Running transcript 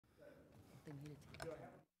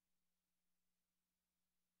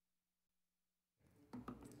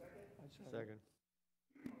Second.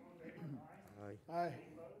 Aye. Aye.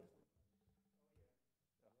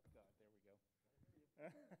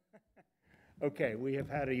 Okay, we have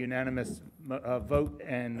had a unanimous vote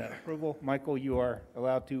and approval. Michael, you are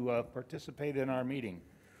allowed to participate in our meeting.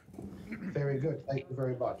 Very good. Thank you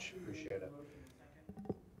very much. Appreciate it.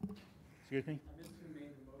 Excuse me?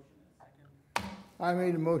 I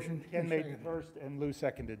made a motion. Ken made the first and Lou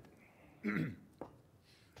seconded.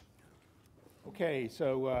 Okay,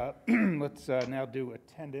 so let's now do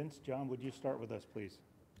attendance. John, would you start with us, please?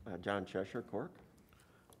 John Cheshire, CORC.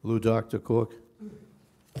 Lou Doctor, CORC.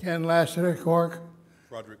 Ken Lassiter, CORC.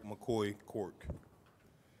 Roderick McCoy, CORC.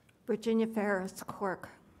 Virginia Ferris, CORC.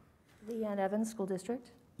 Leanne Evans, School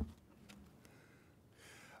District.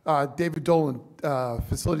 David Dolan,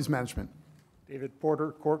 Facilities Management. David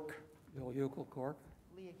Porter, CORC. Bill Uckel, CORC.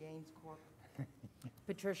 Leah Gaines, CORC.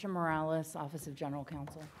 Patricia Morales, Office of General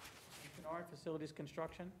Counsel. Bernard, Facilities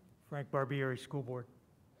Construction. Frank Barbieri, School Board.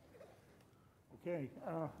 Okay,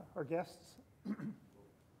 our guests. Nikki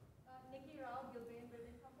Rao, Gilbane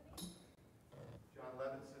Building Company. John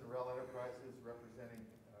Levinson, Rel Enterprises, representing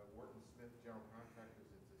Wharton Smith General Contractors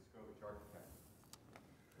and Ziskovich Architects.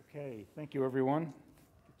 Okay, thank you, everyone.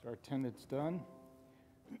 It's our attendance done.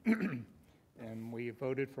 And we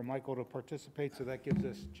voted for Michael to participate, so that gives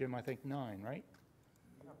us, Jim, I think 9, right?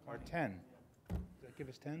 Or 10. Does that give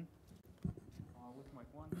us 10? With Mike,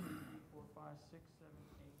 1, 2, 3, 4, 5, 6, 7,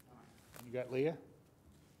 8, 9. You got Leah?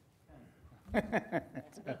 10.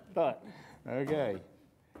 That's what I thought. Okay.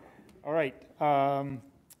 All right.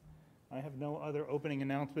 I have no other opening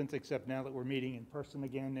announcements except now that we're meeting in person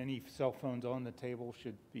again, any cell phones on the table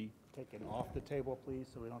should be taken off the table, please,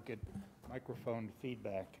 so we don't get microphone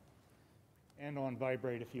feedback. And on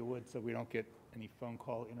vibrate, if you would, so we don't get any phone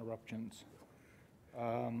call interruptions.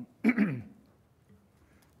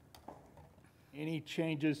 Any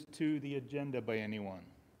changes to the agenda by anyone?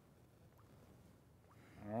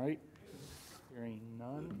 All right. Hearing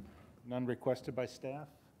none. None requested by staff?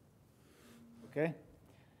 Okay.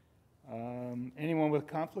 Anyone with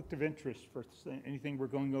conflict of interest for anything we're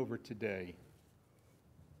going over today?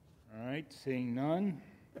 All right, seeing none.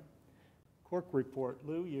 CORC report.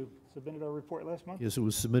 Lou, you submitted our report last month? Yes, it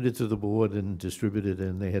was submitted to the board and distributed,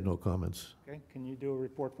 and they had no comments. Okay, can you do a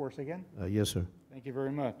report for us again? Yes, sir. Thank you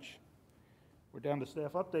very much. We're down to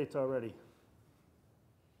staff updates already.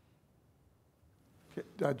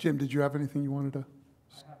 Okay, Jim, did you have anything you wanted to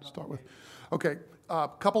start with? Okay, a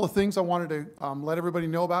couple of things I wanted to let everybody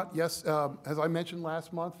know about. Yes, as I mentioned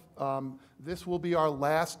last month, this will be our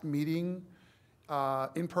last meeting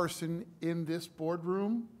in person in this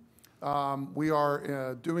boardroom. We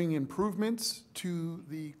are doing improvements to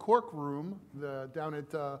the CORC room down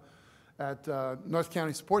at North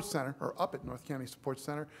County Sports Center, or up at North County Sports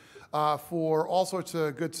Center, for all sorts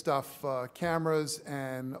of good stuff, cameras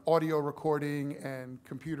and audio recording and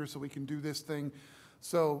computers, so we can do this thing.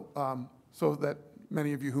 So that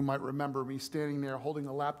many of you who might remember me standing there holding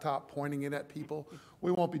a laptop, pointing it at people,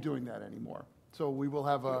 we won't be doing that anymore. So we will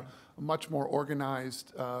have a much more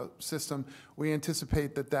organized system. We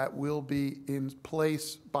anticipate that that will be in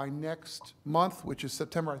place by next month, which is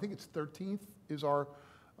September, I think it's 13th is our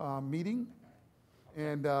meeting.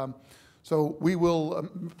 And so we will,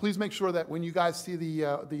 please make sure that when you guys see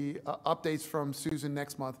the updates from Susan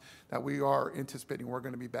next month, that we are anticipating we're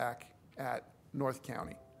going to be back at North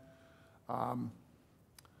County.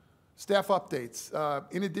 Staff updates.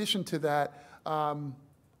 In addition to that,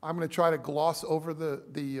 I'm going to try to gloss over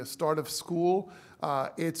the start of school. I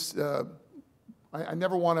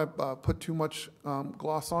never want to put too much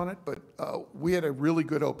gloss on it, but we had a really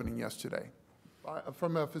good opening yesterday.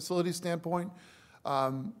 From a facility standpoint,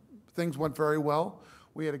 things went very well.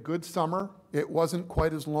 We had a good summer. It wasn't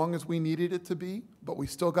quite as long as we needed it to be, but we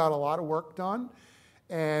still got a lot of work done.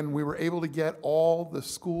 And we were able to get all the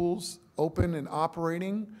schools open and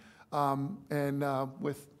operating,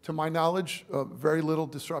 with, to my knowledge, very little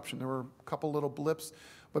disruption. There were a couple little blips,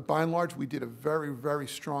 but by and large, we did a very, very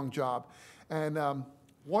strong job. And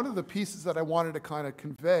one of the pieces that I wanted to kind of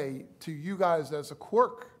convey to you guys as a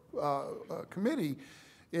CORC committee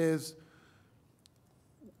is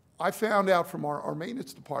I found out from our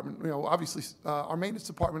maintenance department, obviously our maintenance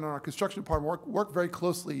department and our construction department work very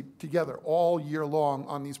closely together all year long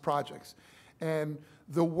on these projects. And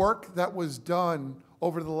the work that was done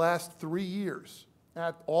over the last 3 years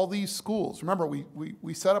at all these schools, remember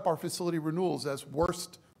we set up our facility renewals as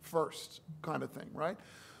worst first kind of thing, right?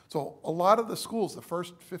 So a lot of the schools, the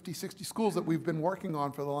first 50, 60 schools that we've been working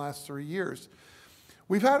on for the last 3 years,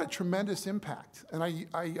 we've had a tremendous impact. And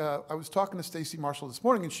I was talking to Stacy Marshall this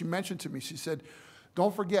morning, and she mentioned to me, she said,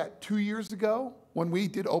 don't forget, 2 years ago, when we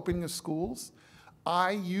did opening of schools,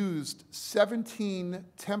 I used 17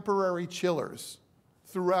 temporary chillers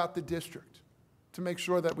throughout the district to make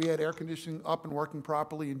sure that we had air conditioning up and working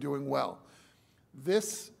properly and doing well.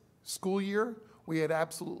 This school year, we had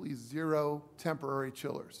absolutely 0 temporary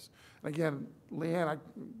chillers. And again, Leanne,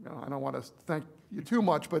 I don't want to thank you too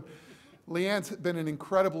much, but Leanne's been an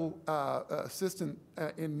incredible assistant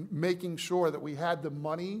in making sure that we had the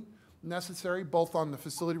money necessary, both on the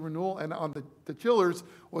facility renewal and on the chillers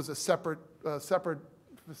was a separate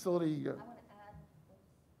facility.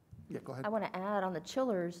 Yeah, go ahead. I want to add on the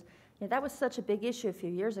chillers, that was such a big issue a few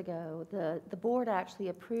years ago. The board actually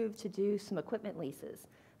approved to do some equipment leases.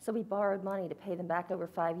 So we borrowed money to pay them back over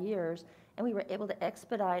 5 years, and we were able to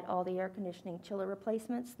expedite all the air conditioning chiller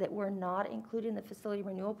replacements that were not included in the facility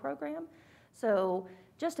renewal program. So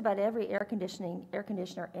just about every air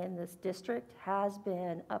conditioner in this district has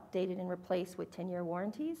been updated and replaced with 10-year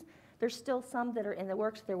warranties. There's still some that are in the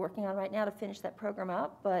works they're working on right now to finish that program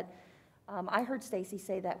up, but I heard Stacy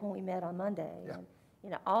say that when we met on Monday. Yeah.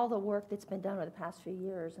 And, all the work that's been done over the past few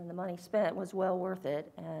years and the money spent was well worth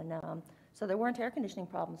it. And so there weren't air conditioning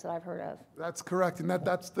problems that I've heard of. That's correct, and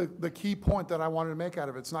that's the key point that I wanted to make out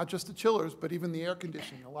of it. It's not just the chillers, but even the air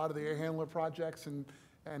conditioning. A lot of the air handler projects and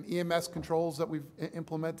EMS controls that we've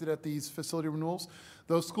implemented at these facility renewals,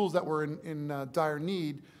 those schools that were in dire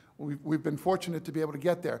need, we've been fortunate to be able to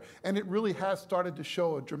get there. And it really has started to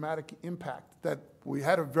show a dramatic impact that we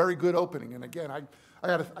had a very good opening. And again,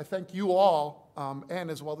 I thank you all, and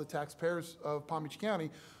as well the taxpayers of Palm Beach County,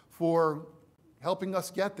 for helping us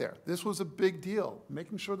get there. This was a big deal,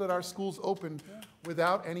 making sure that our schools opened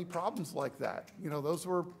without any problems like that. Those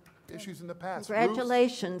were issues in the past.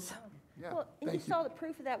 Congratulations. Yeah, Well, and you thank you. saw the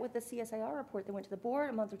proof of that with the CSIR report that went to the board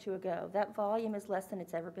a month or two ago. That volume is less than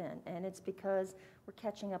it's ever been, and it's because we're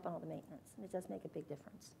catching up on all the maintenance, and it does make a big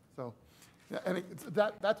difference. So, yeah, and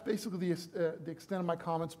that's basically the extent of my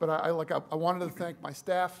comments, but I wanted to thank my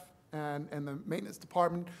staff and the maintenance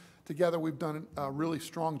department. Together, we've done a really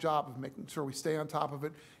strong job of making sure we stay on top of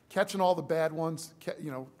it, catching all the bad ones,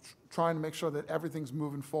 trying to make sure that everything's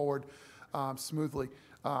moving forward smoothly.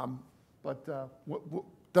 We're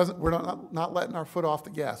not letting our foot off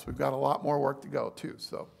the gas. We've got a lot more work to go, too,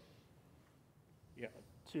 so. Yeah,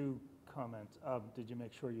 2 comments. Did you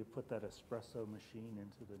make sure you put that espresso machine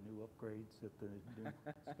into the new upgrades at the new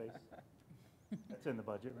space? That's in the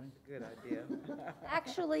budget, right? Good idea.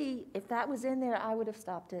 Actually, if that was in there, I would have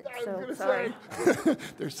stopped it, I was so gonna sorry. say,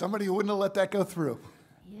 there's somebody who wouldn't have let that go through.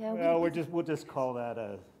 Yeah, Well, we'll just call that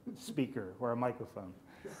a speaker or a microphone.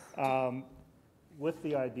 With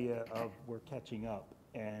the idea of we're catching up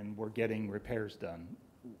and we're getting repairs done,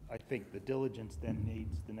 I think the diligence then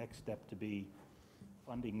needs the next step to be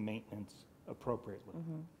funding maintenance appropriately.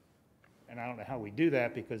 And I don't know how we do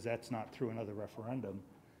that because that's not through another referendum.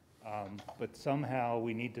 But somehow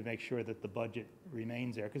we need to make sure that the budget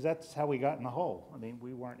remains there, because that's how we got in the hole. I mean,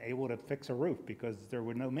 we weren't able to fix a roof because there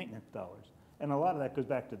were no maintenance dollars. And a lot of that goes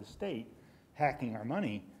back to the state hacking our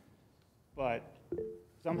money, but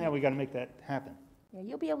somehow we got to make that happen. Yeah,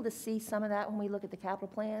 you'll be able to see some of that when we look at the capital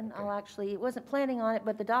plan. I wasn't planning on it,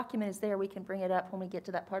 but the document is there. We can bring it up when we get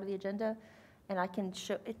to that part of the agenda. And I can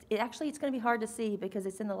show, actually, it's going to be hard to see because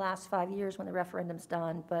it's in the last 5 years when the referendum's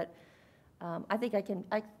done, but I think I can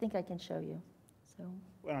show you, so.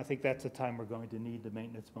 Well, I think that's the time we're going to need the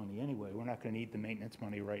maintenance money anyway. We're not going to need the maintenance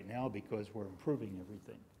money right now because we're improving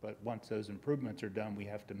everything. But once those improvements are done, we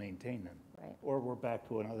have to maintain them. Right. Or we're back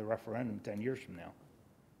to another referendum 10 years from now.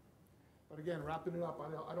 But again, wrapping it up,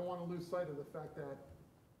 I don't want to lose sight of the fact that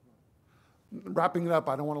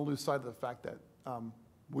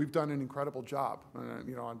we've done an incredible job.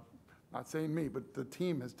 I'm not saying me, but the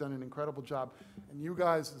team has done an incredible job. And you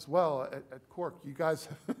guys as well at CORC, you guys,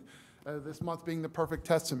 this month being the perfect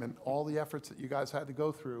testament, all the efforts that you guys had to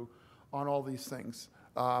go through on all these things.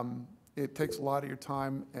 It takes a lot of your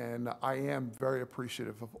time, and I am very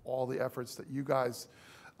appreciative of all the efforts that you guys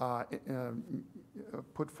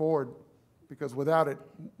put forward, because without it,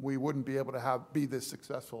 we wouldn't be able to be this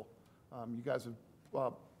successful. You guys have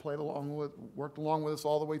worked along with us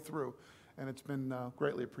all the way through, and it's been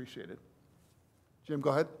greatly appreciated. Jim, go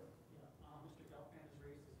ahead. Mr. Gelfand has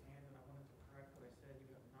raised his hand, and I wanted to correct what I said.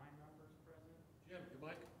 You have 9 members present. Jim, your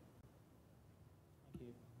mic. Thank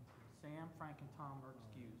you. Sam, Frank, and Tom are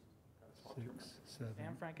excused. 6, 7.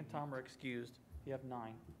 Sam, Frank, and Tom are excused. You have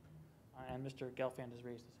 9. And Mr. Gelfand has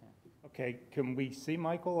raised his hand. Okay, can we see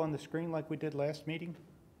Michael on the screen like we did last meeting?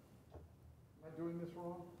 Am I doing this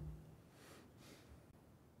wrong?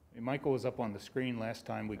 Michael was up on the screen last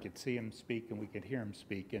time. We could see him speak and we could hear him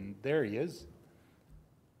speak, and there he is.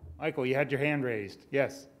 Michael, you had your hand raised.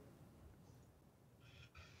 Yes.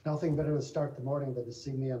 Nothing better to start the morning than to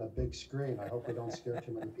see me on a big screen. I hope we don't scare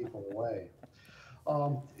too many people away.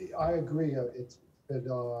 I agree. It's been,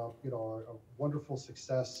 a wonderful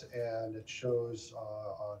success, and it shows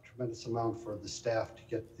a tremendous amount for the staff to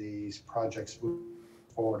get these projects moving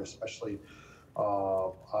forward, especially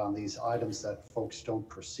on these items that folks don't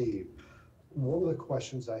perceive. One of the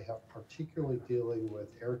questions I have, particularly dealing with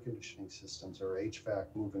air conditioning systems or HVAC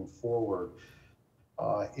moving forward,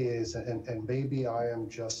 is, and maybe I am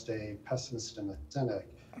just a pessimist and a cynic,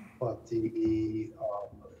 but the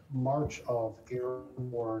march of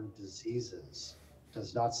airborne diseases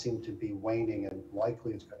does not seem to be waning, and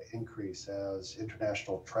likely is going to increase as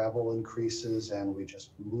international travel increases and we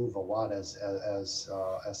just move a lot as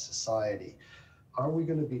society. Are we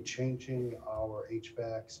going to be changing our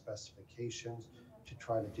HVAC specifications to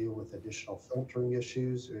try to deal with additional filtering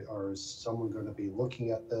issues, or is someone going to be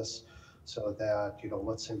looking at this so that,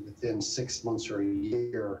 let's say within 6 months or a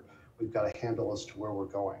year, we've got a handle as to where we're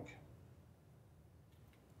going?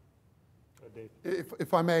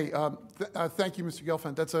 If I may, thank you, Mr.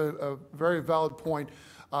 Gelfand. That's a very valid point.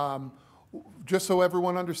 Just so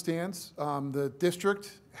everyone understands, the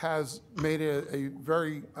district has made a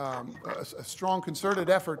very a strong concerted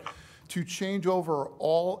effort to change over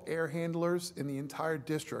all air handlers in the entire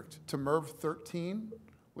district to MERV 13,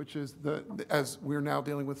 which is as we're now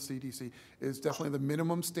dealing with CDC, is definitely the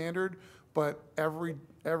minimum standard, but every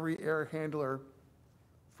air handler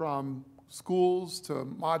from schools to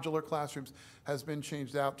modular classrooms has been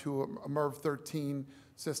changed out to a MERV 13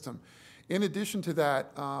 system. In addition to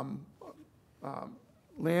that,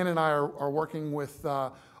 Lan and I are working with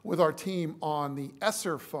our team on the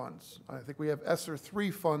ESSER funds. I think we have ESSER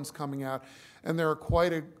 3 funds coming out, and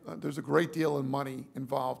there's a great deal of money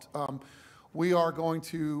involved. We are going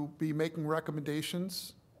to be making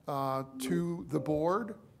recommendations to the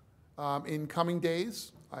board in coming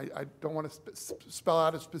days. I don't want to spell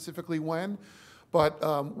out specifically when,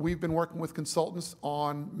 but we've been working with consultants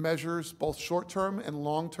on measures, both short-term and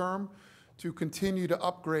long-term, to continue to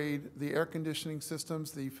upgrade the air conditioning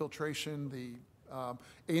systems, the filtration, the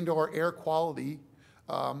indoor air quality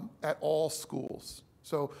at all schools.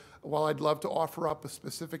 So while I'd love to offer up a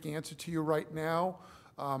specific answer to you right now,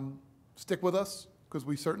 stick with us, because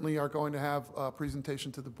we certainly are going to have a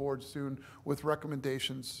presentation to the board soon with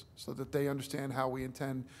recommendations so that they understand how we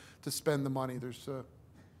intend to spend the money. There's a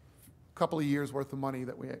couple of years worth of money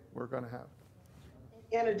that we're going to have.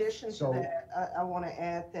 In addition to that, I want to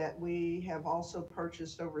add that we have also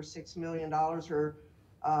purchased over $6 million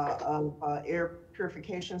of air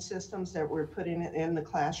purification systems that we're putting in the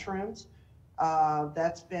classrooms.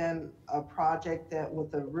 That's been a project that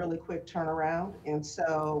with a really quick turnaround, and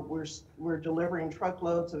so we're delivering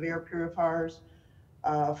truckloads of air purifiers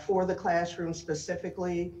for the classrooms,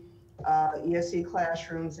 specifically ESE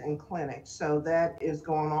classrooms and clinics. So that is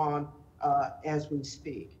going on as we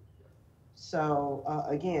speak. So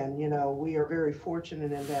again, we are very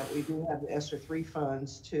fortunate in that we do have the ESSER 3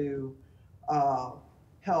 funds to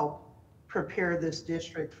help prepare this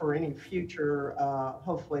district for any future,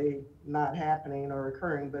 hopefully not happening or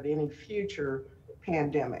occurring, but any future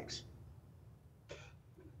pandemics.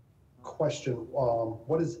 Question,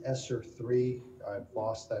 what is ESSER 3? I've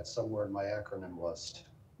lost that somewhere in my acronym list.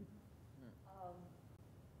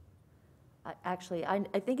 Actually, I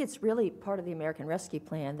think it's really part of the American Rescue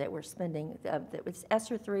Plan that we're spending. It's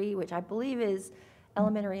ESSER 3, which I believe is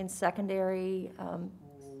elementary and secondary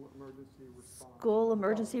school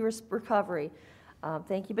emergency recovery.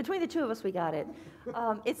 Thank you. Between the two of us, we got it.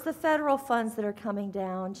 It's the federal funds that are coming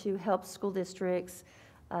down to help school districts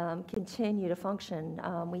continue to function.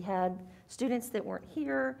 We had students that weren't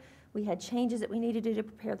here. We had changes that we needed to do to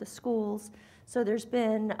prepare the schools. So there's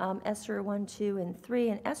been ESSER 1, 2, and 3.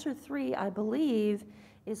 And ESSER 3, I believe,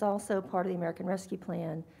 is also part of the American Rescue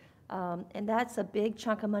Plan. And that's a big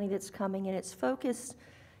chunk of money that's coming, and it's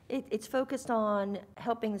focused on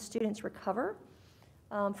helping the students recover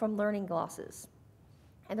from learning losses.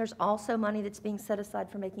 And there's also money that's being set aside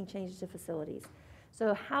for making changes to facilities.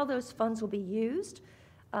 So how those funds will be used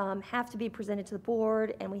have to be presented to the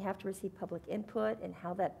board, and we have to receive public input and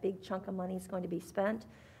how that big chunk of money is going to be spent.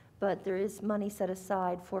 But there is money set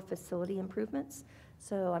aside for facility improvements.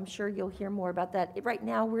 So I'm sure you'll hear more about that. Right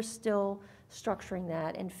now, we're still structuring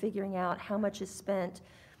that and figuring out how much is spent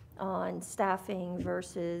on staffing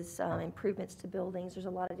versus improvements to buildings. There's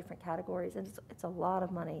a lot of different categories, and it's a lot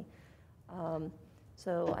of money.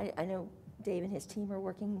 So I know Dave and his team are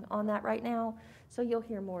working on that right now, so you'll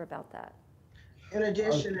hear more about that. In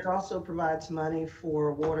addition, it also provides money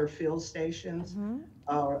for water fill stations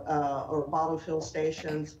or bottle fill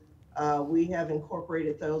stations. We have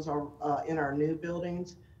incorporated those in our new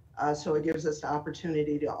buildings. So it gives us the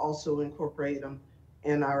opportunity to also incorporate them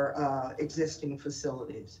in our existing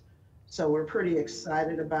facilities. So we're pretty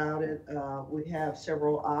excited about it. We have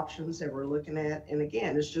several options that we're looking at. And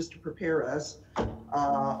again, it's just to prepare us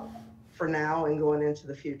for now and going into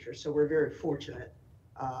the future. So we're very fortunate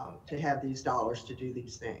to have these dollars to do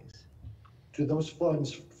these things. Do those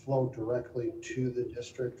funds flow directly to the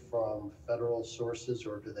district from federal sources,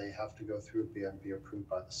 or do they have to go through and be approved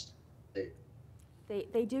by the state?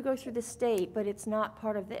 They do go through the state, but it's not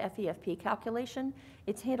part of the FEFP calculation.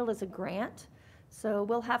 It's handled as a grant. So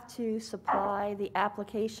we'll have to supply the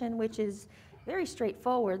application, which is very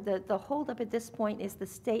straightforward. The holdup at this point is the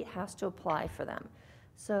state has to apply for them.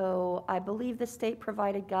 So I believe the state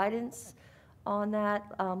provided guidance on that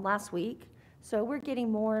last week. So we're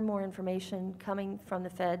getting more and more information coming from the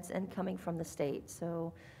feds and coming from the state.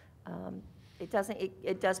 So it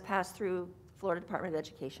does pass through Florida Department of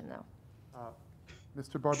Education, though.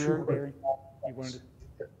 Mr. Barbieri? You wanted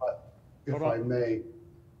to? If I may,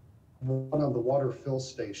 one of the water fill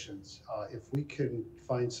stations, if we can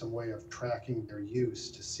find some way of tracking their use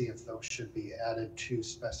to see if those should be added to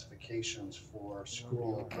specifications for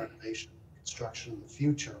school renovation, construction in the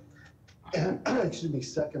future. And excuse me,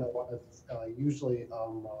 second, I want to, usually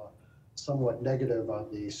I'm somewhat negative on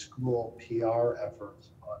the school PR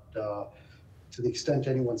efforts, but to the extent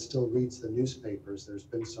anyone still reads the newspapers, there's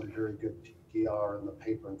been some very good PR in the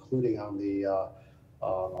paper, including on the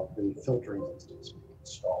filtering systems being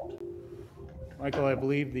installed. Michael, I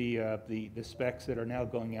believe the specs that are now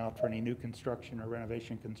going out for any new construction or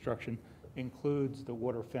renovation construction includes the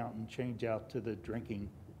water fountain change out to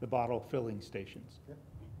the bottle filling stations. Yep.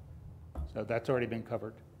 So that's already been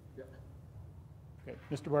covered. Yep. Okay,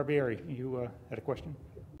 Mr. Barbieri, you had a question,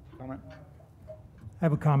 comment? I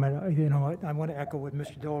have a comment. I want to echo with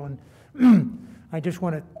Mr. Dolan. I just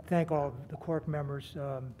want to thank all of the CORC members.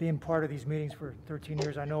 Being part of these meetings for 13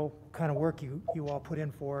 years, I know what kind of work you all put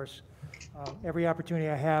in for us. Every opportunity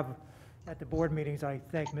I have at the board meetings, I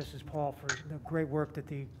thank Mrs. Paul for the great work that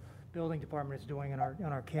the building department is doing on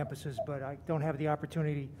our campuses, but I don't have the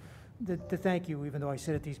opportunity to thank you, even though I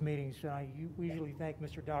sit at these meetings. We usually thank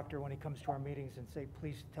Mr. Doctor when he comes to our meetings and say,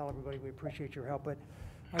 please tell everybody we appreciate your help. But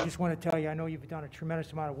I just want to tell you, I know you've done a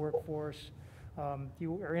tremendous amount of work for us.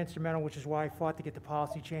 You are instrumental, which is why I fought to get the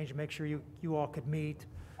policy change and make sure you all could meet,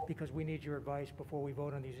 because we need your advice before we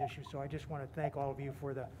vote on these issues. So I just want to thank all of you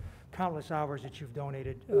for the countless hours that you've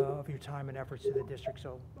donated of your time and efforts to the district.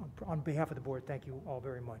 So on behalf of the board, thank you all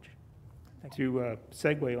very much. Thank you. To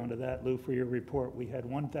segue onto that, Lou, for your report, we had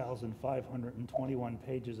 1,521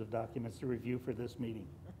 pages of documents to review for this meeting.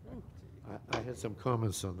 I had some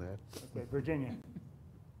comments on that. Okay, Virginia.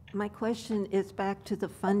 My question is back to the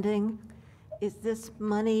funding. Is this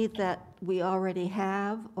money that we already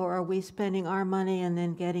have, or are we spending our money and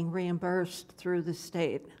then getting reimbursed through the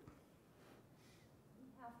state?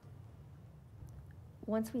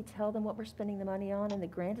 Once we tell them what we're spending the money on and the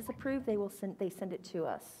grant is approved, they send it to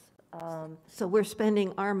us. So we're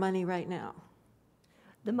spending our money right now?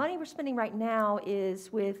 The money we're spending right now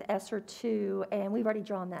is with ESSER 2, and we've already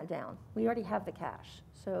drawn that down. We already have the cash,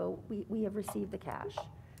 so we have received the cash.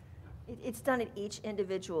 It's done at each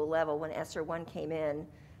individual level. When ESSER 1 came in,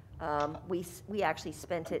 we actually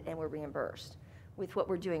spent it and we're reimbursed. With what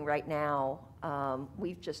we're doing right now,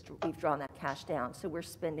 we've drawn that cash down, so we're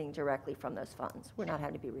spending directly from those funds. We're not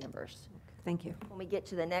having to be reimbursed. Thank you. When we get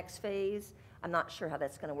to the next phase, I'm not sure how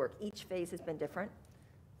that's going to work. Each phase has been different,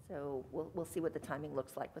 so we'll see what the timing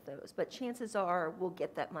looks like with those. But chances are we'll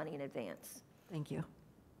get that money in advance. Thank you.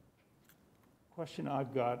 Question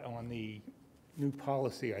I've got on the new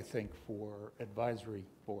policy, I think, for advisory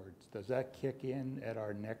boards. Does that kick in at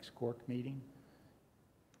our next CORC meeting?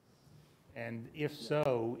 And if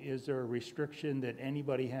so, is there a restriction that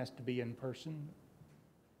anybody has to be in person?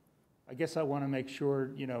 I guess I want to make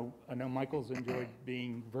sure, I know Michael's enjoyed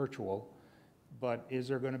being virtual, but is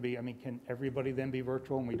there going to be, can everybody then be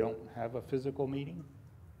virtual and we don't have a physical meeting?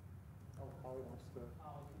 Holly wants to.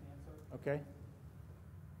 Okay.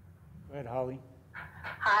 Go ahead, Holly.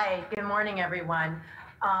 Hi, good morning, everyone.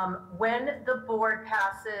 When the board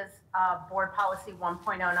passes Board Policy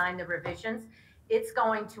 1.09, the revisions, it's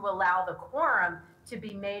going to allow the quorum to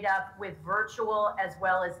be made up with virtual as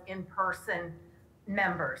well as in-person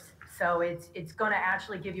members. So it's going to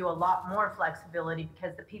actually give you a lot more flexibility,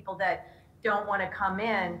 because the people that don't want to come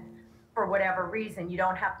in for whatever reason, you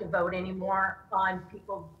don't have to vote anymore on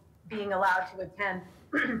people being allowed to attend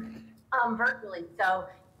virtually. So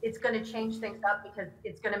It's going to change things up because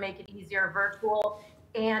it's going to make it easier. Virtual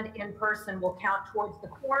and in person will count towards the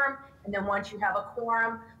quorum. And then once you have a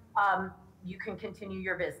quorum, you can continue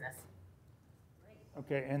your business.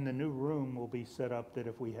 Okay, and the new room will be set up that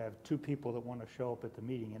if we have 2 people that want to show up at the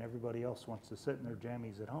meeting and everybody else wants to sit in their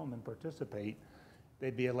jammies at home and participate,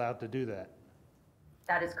 they'd be allowed to do that.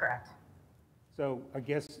 That is correct. So I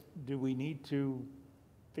guess, do we need to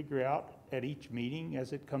figure out at each meeting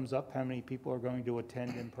as it comes up how many people are going to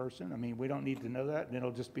attend in person? I mean, we don't need to know that, and it'll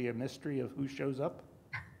just be a mystery of who shows up?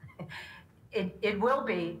 It will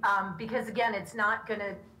be, because again, it's not going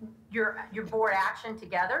to, your board action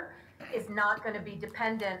together is not going to be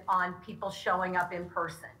dependent on people showing up in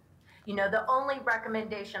person. You know, the only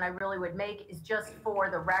recommendation I really would make is just for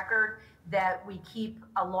the record that we keep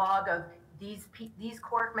a log of these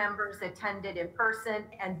CORC members attended in person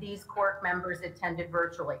and these CORC members attended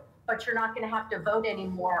virtually. But you're not going to have to vote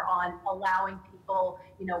anymore on allowing people,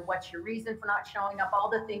 you know, what's your reason for not showing up, all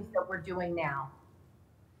the things that we're doing now.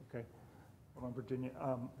 Okay. Hold on, Virginia.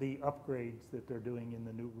 The upgrades that they're doing in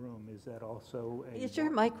the new room, is that also a... Is your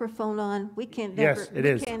microphone on? We can't Yes, it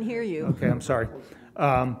is. We can't hear you. Okay, I'm sorry.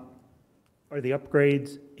 Are the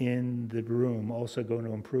upgrades in the room also going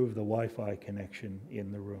to improve the Wi-Fi connection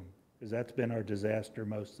in the room? Because that's been our disaster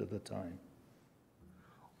most of the time.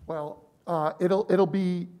 Well, it'll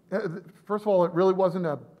be, first of all, it really wasn't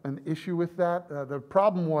an issue with that. The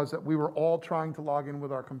problem was that we were all trying to log in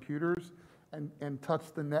with our computers and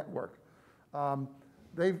touch the network.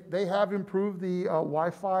 They have improved the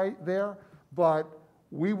Wi-Fi there, but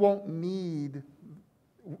we won't need,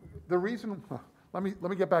 the reason, let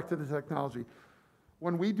me get back to the technology.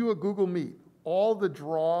 When we do a Google Meet, all the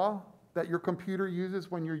draw that your computer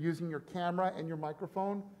uses when you're using your camera and your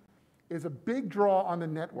microphone is a big draw on the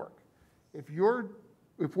network. If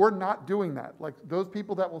we're not doing that, like those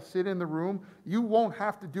people that will sit in the room, you won't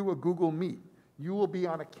have to do a Google Meet. You will be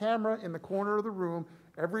on a camera in the corner of the room.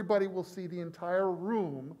 Everybody will see the entire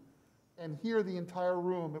room and hear the entire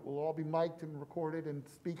room. It will all be mic'd and recorded and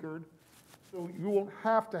speakered. So you won't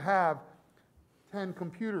have to have 10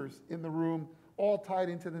 computers in the room all tied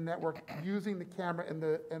into the network using the camera and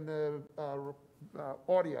the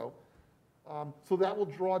audio. So that will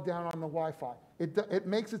draw down on the Wi-Fi. It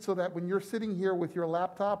makes it so that when you're sitting here with your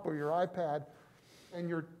laptop or your iPad and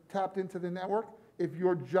you're tapped into the network, if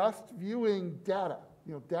you're just viewing data,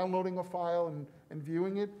 you know, downloading a file and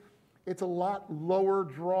viewing it, it's a lot lower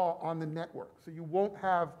draw on the network. So you won't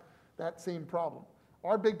have that same problem.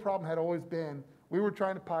 Our big problem had always been, we were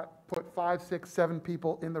trying to put 5, 6, 7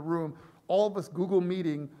 people in the room, all of us Google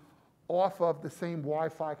Meeting off of the same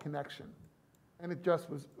Wi-Fi connection. And it just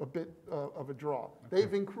was a bit of a draw. Okay.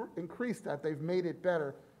 They've increased that, they've made it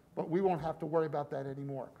better, but we won't have to worry about that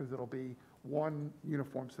anymore because it'll be one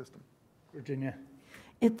uniform system. Virginia?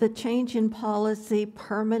 Is the change in policy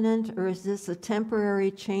permanent, or is this a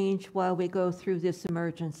temporary change while we go through this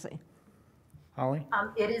emergency? Holly?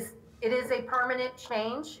 It is a permanent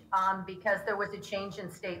change because there was a change in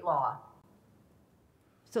state law.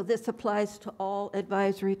 So this applies to all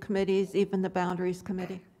advisory committees, even the Boundaries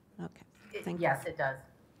Committee? Okay, thank you. Yes, it does.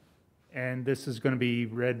 And this is going to be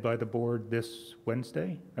read by the board this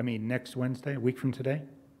Wednesday? I mean, next Wednesday, a week from today?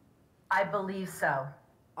 I believe so.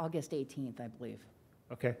 August 18th, I believe.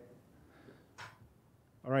 Okay.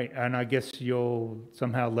 All right, and I guess you'll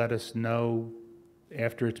somehow let us know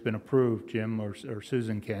after it's been approved, Jim or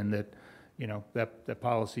Susan can, that, you know, that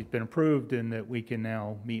policy's been approved and that we can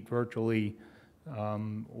now meet virtually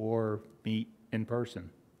or meet in person.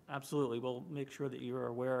 Absolutely. We'll make sure that you're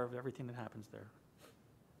aware of everything that happens there.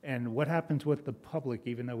 And what happens with the public,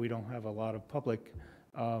 even though we don't have a lot of public,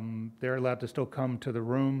 they're allowed to still come to the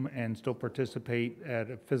room and still participate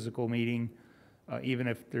at a physical meeting, even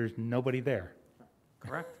if there's nobody there?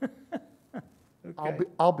 Correct. Okay.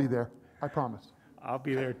 I'll be there, I promise. I'll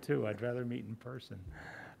be there too. I'd rather meet in person.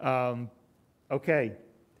 Okay.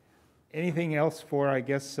 Anything else for, I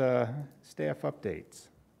guess, staff updates?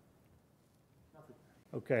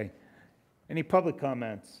 Okay. Any public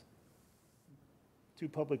comments? 2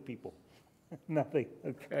 public people? Nothing.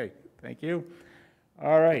 Okay. Thank you.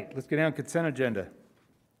 All right. Let's go down consent agenda.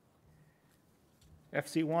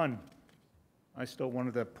 FC1. I still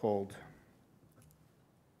wanted that pulled.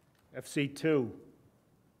 FC2.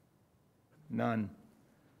 None.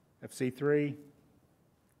 FC3.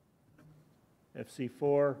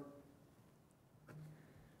 FC4.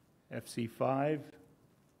 FC5.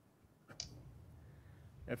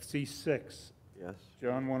 FC6. Yes.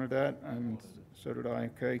 John wanted that, and so did I.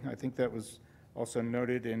 Okay, I think that was also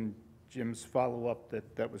noted in Jim's follow-up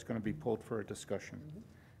that that was going to be pulled for a discussion.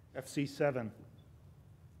 FC7.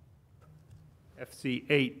 FC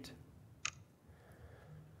 8,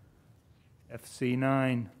 FC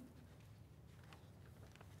 9,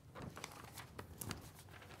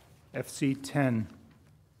 FC 10,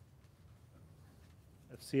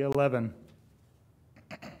 FC 11,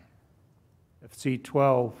 FC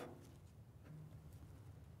 12,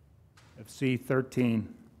 FC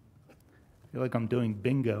 13. I feel like I'm doing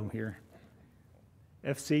bingo here.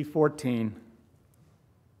 FC 14,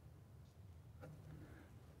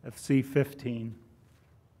 FC 15,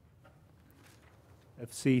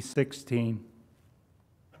 FC 16,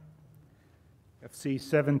 FC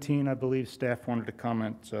 17, I believe staff wanted to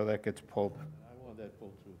comment, so that gets pulled. I want that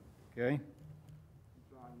pulled too. Okay?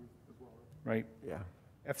 Right. Yeah,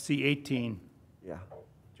 FC 18, yeah.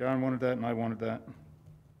 John wanted that and I wanted that.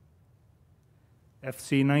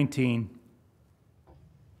 FC 19.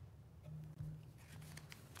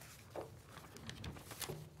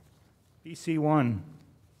 PC 1.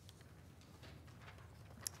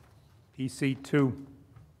 PC 2.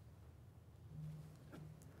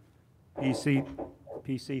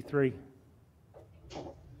 PC 3.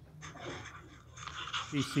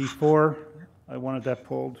 PC 4, I wanted that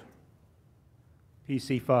pulled.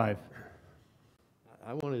 PC 5.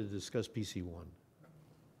 I wanted to discuss PC 1.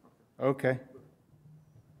 Okay.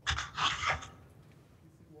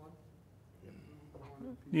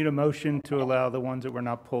 Need a motion to allow the ones that were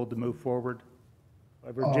not pulled to move forward.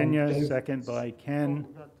 By Virginia, Dave- second by Ken.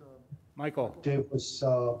 Michael, Dave, was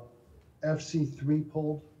FC3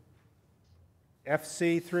 pulled?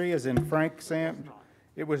 FC3 as in Frank Sam?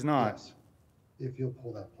 It was not. Yes. If you'll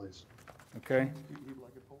pull that, please. Okay.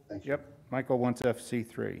 Thank you. Yep, Michael wants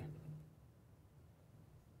FC3.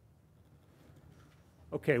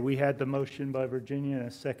 Okay, we had the motion by Virginia and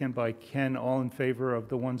a second by Ken. All in favor of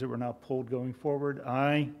the ones that were not pulled going forward?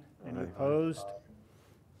 Aye. Any opposed?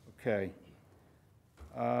 Okay.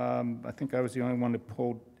 I think I was the only one that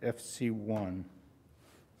pulled FC1.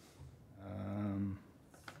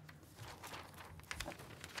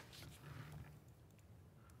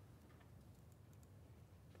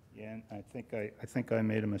 Yeah, and I think I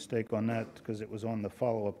made a mistake on that because it was on the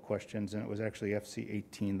follow-up questions, and it was actually FC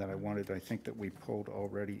 18 that I wanted. I think that we pulled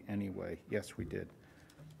already anyway. Yes, we did.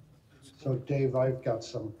 So Dave, I've got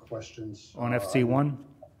some questions. On FC1?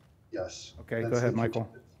 Yes. Okay, That's go ahead, the Michael.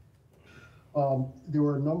 There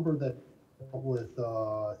were a number that dealt with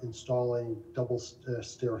installing double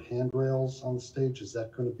stair handrails on the stage. Is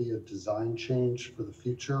that going to be a design change for the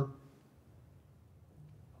future?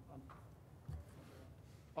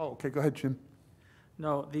 Oh, okay, go ahead, Jim.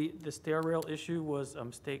 No, the stair rail issue was a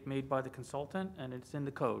mistake made by the consultant, and it's in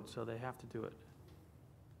the code, so they have to do it.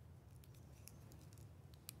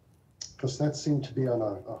 Because that seemed to be on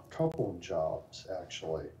a couple of jobs,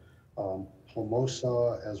 actually.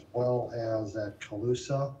 Plumosa as well as at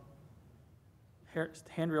Calusa.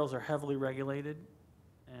 Handrails are heavily regulated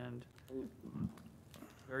and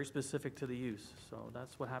very specific to the use, so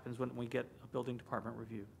that's what happens when we get a building department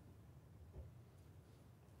review.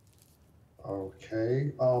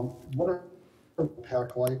 Okay. What are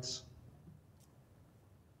pack lights?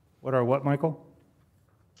 What are what, Michael?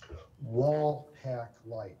 Wall pack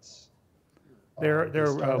lights. They're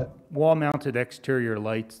is that a- wall-mounted exterior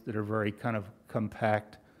lights that are very kind of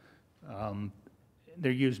compact.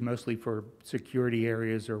 They're used mostly for security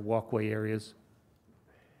areas or walkway areas.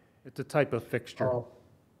 It's a type of fixture.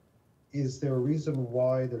 Is there a reason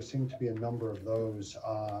why there seem to be a number of those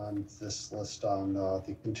on this list, on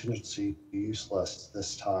the contingency use list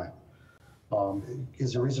this time?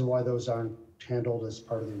 Is there a reason why those aren't handled as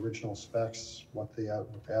part of the original specs, what the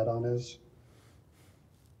add-on is?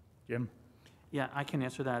 Jim? Yeah, I can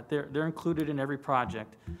answer that. They're included in every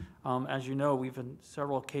project. As you know, we've on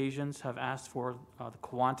several occasions have asked for the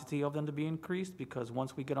quantity of them to be increased, because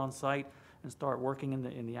once we get on site and start working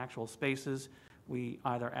in the actual spaces, we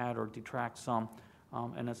either add or detract some.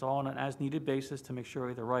 And it's all on an as-needed basis to make sure we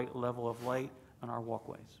have the right level of light on our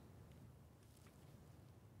walkways.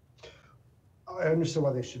 I understand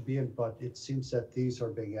why they should be in, but it seems that these are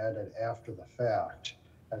being added after the fact,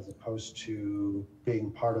 as opposed to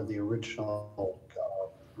being part of the original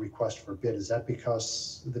request for bid. Is that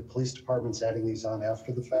because the police department's adding these on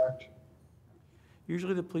after the fact?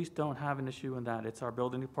 Usually the police don't have an issue in that. It's our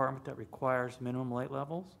building department that requires minimum light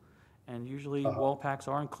levels. And usually wall packs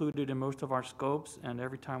are included in most of our scopes, and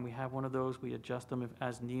every time we have one of those, we adjust them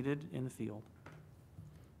as needed in the field.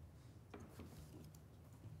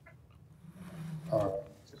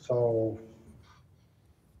 So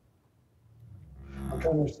I'm trying to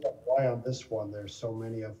understand why on this one, there's so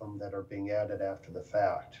many of them that are being added after the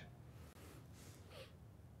fact.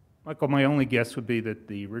 Michael, my only guess would be that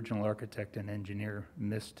the original architect and engineer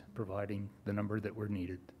missed providing the number that were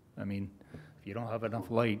needed. I mean, if you don't have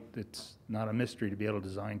enough light, it's not a mystery to be able to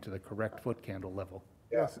design to the correct foot candle level.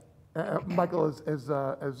 Yes. Michael, as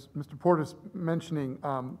Mr. Porter's mentioning,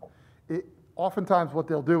 oftentimes what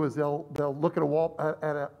they'll do is they'll look at a wall,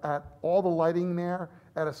 at all the lighting there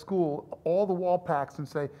at a school, all the wall packs, and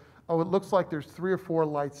say, oh, it looks like there's 3 or 4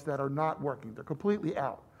 lights that are not working. They're completely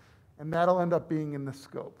out. And that'll end up being in the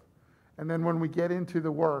scope. And then when we get into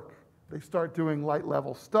the work, they start doing light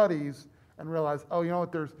level studies and realize, oh, you know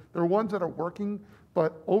what, there are ones that are working,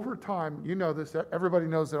 but over time, you know this, everybody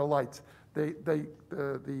knows their lights. The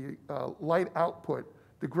light output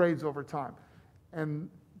degrades over time. And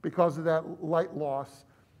because of that light loss,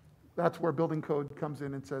 that's where building code comes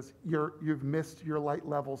in and says, you've missed your light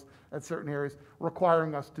levels at certain areas,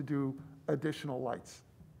 requiring us to do additional lights.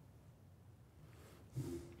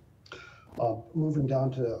 Moving down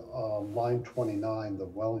to line 29, the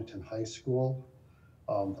Wellington High School,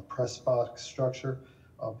 the press box structure.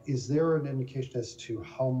 Is there an indication as to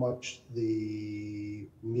how much the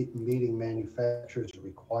meeting manufacturer's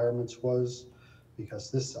requirements was?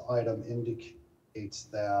 Because this item indicates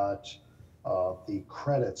that the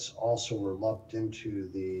credits also were lumped into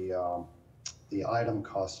the item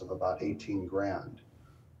cost of about 18 grand.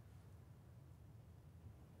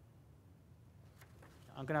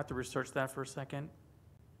 I'm gonna have to research that for a second.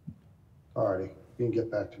 Alrighty, you can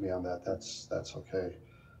get back to me on that. That's okay.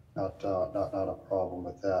 Not a problem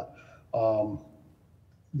with that.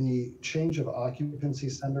 The change of occupancy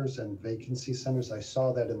centers and vacancy centers, I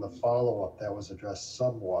saw that in the follow-up that was addressed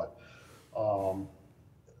somewhat.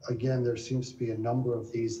 Again, there seems to be a number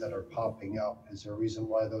of these that are popping up. Is there a reason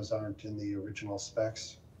why those aren't in the original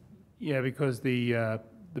specs? Yeah, because the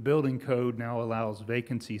building code now allows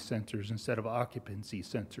vacancy sensors instead of occupancy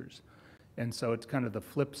sensors. And so it's kind of the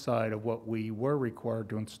flip side of what we were required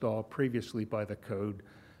to install previously by the code,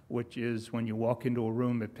 which is when you walk into a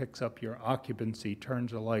room, it picks up your occupancy,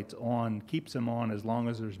 turns the lights on, keeps them on as long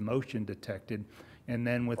as there's motion detected, and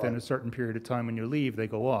then within a certain period of time when you leave, they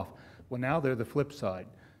go off. Well, now they're the flip side.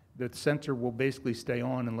 The sensor will basically stay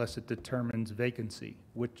on unless it determines vacancy,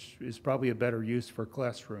 which is probably a better use for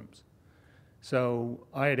classrooms. So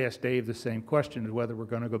I had asked Dave the same question, of whether we're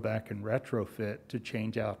going to go back and retrofit to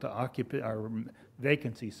change out to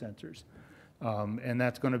vacancy sensors. And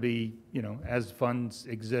that's going to be, you know, as funds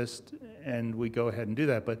exist and we go ahead and do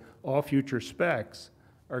that. But all future specs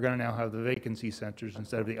are going to now have the vacancy sensors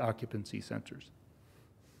instead of the occupancy sensors.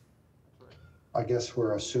 I guess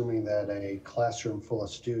we're assuming that a classroom full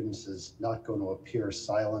of students is not going to appear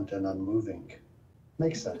silent and unmoving.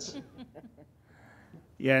 Makes sense.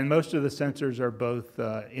 Yeah, and most of the sensors are both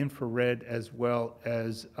infrared as well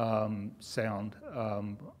as sound.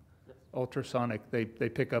 Ultrasonic, they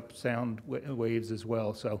pick up sound waves as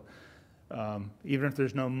well. So even if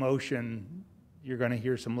there's no motion, you're going to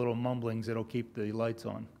hear some little mumblings that'll keep the lights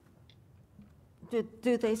on.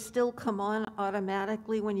 Do they still come on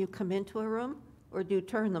automatically when you come into a room, or do you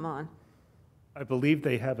turn them on? I believe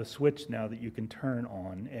they have a switch now that you can turn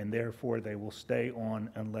on, and therefore they will stay on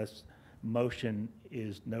unless motion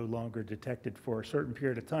is no longer detected for a certain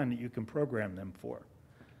period of time that you can program them for.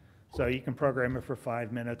 So you can program it for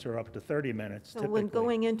 5 minutes or up to 30 minutes. So when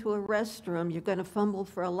going into a restroom, you're going to fumble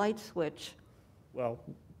for a light switch. Well,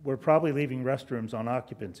 we're probably leaving restrooms on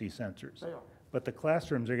occupancy sensors. They are. But the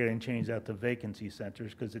classrooms are getting changed out to vacancy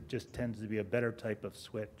sensors because it just tends to be a better type of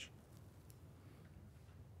switch.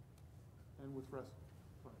 And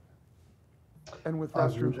with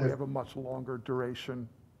restrooms, we have a much longer duration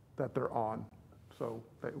that they're on. So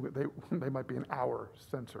they might be an hour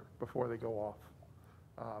sensor before they go off.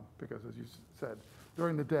 Because as you said,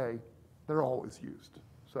 during the day, they're always used.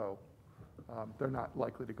 So they're not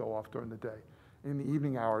likely to go off during the day. In the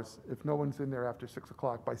evening hours, if no one's in there after 6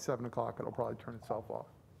 o'clock, by 7 o'clock, it'll probably turn itself off.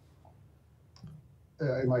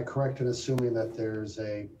 Am I correct in assuming that there's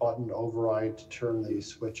a button override to turn the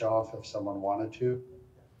switch off if someone wanted to?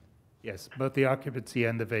 Yes, both the occupancy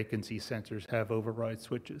and the vacancy sensors have override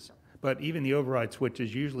switches. But even the override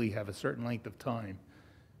switches usually have a certain length of time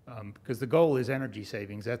because the goal is energy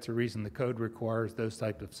savings. That's the reason the code requires those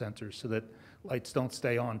type of sensors so that lights don't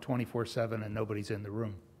stay on 24/7 and nobody's in the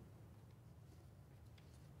room.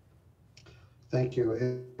 Thank you. If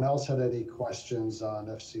anyone else had any questions on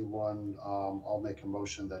FC1, I'll make a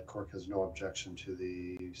motion that CORC has no objection to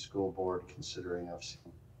the school board considering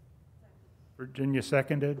FC1. Virginia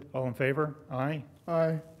seconded. All in favor? Aye?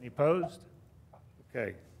 Aye. Any opposed?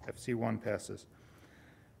 Okay, FC1 passes.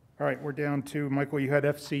 All right, we're down to, Michael, you had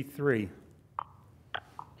FC3.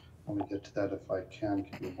 Let me get to that if I can.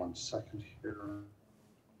 Give me 1 second here.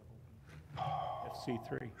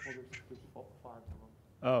 FC3.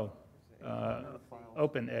 Oh,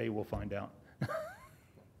 open A, we'll find out.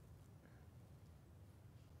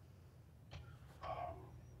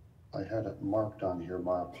 I had it marked on here,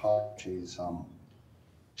 my apologies. I'm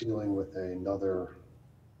dealing with another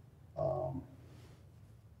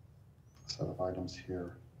set of items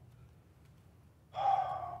here.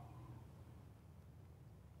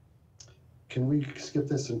 Can we skip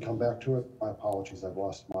this and come back to it? My apologies, I've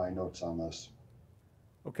lost my notes on this.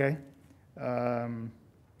 Okay. Down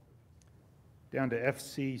to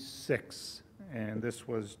FC6, and this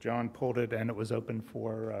was, John pulled it, and it was open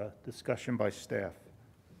for discussion by staff.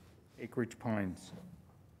 Acreage Pines,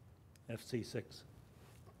 FC6.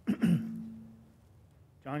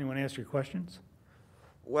 John, you want to ask your questions?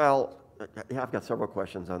 Well, yeah, I've got several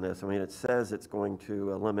questions on this. I mean, it says it's going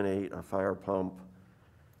to eliminate a fire pump,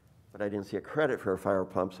 but I didn't see a credit for a fire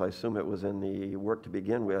pump, so I assume it was in the work to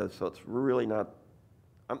begin with, so it's really not,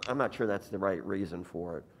 I'm not sure that's the right reason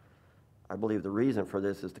for it. I believe the reason for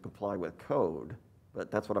this is to comply with code, but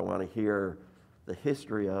that's what I want to hear, the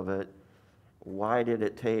history of it. Why did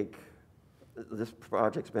it take, this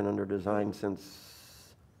project's been under design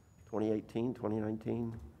since 2018,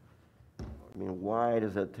 2019? I mean, why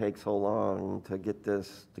does it take so long to get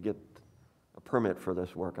this, to get a permit for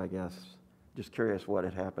this work, I guess? Just curious what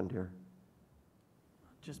had happened here.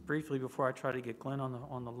 Just briefly, before I try to get Glenn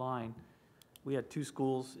on the line, we had two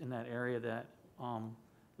schools in that area that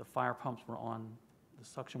the fire pumps were on, the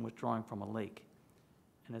suction was drawing from a lake.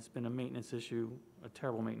 And it's been a maintenance issue, a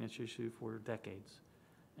terrible maintenance issue for decades.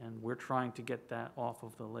 And we're trying to get that off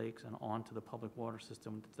of the lakes and onto the public water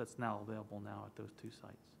system that's now available now at those two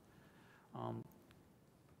sites.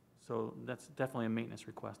 So that's definitely a maintenance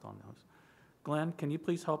request on those. Glenn, can you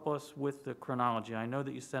please help us with the chronology? I know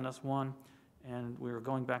that you sent us one, and we were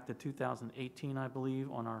going back to 2018, I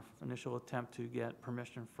believe, on our initial attempt to get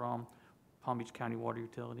permission from Palm Beach County Water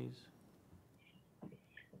Utilities.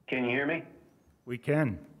 Can you hear me? We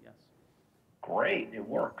can. Yes. Great, it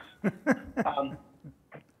works.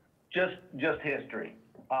 Just history.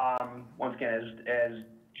 Once again, as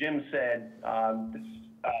Jim said, this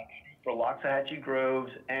for Loxahatchee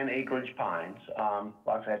Groves and Acreage Pines.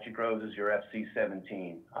 Loxahatchee Groves is your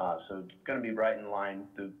FC17, so it's going to be right in line.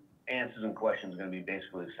 The answers and questions are going to be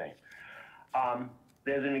basically the same.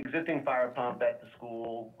 There's an existing fire pump at the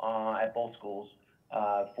school, at both schools,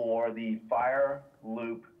 for the fire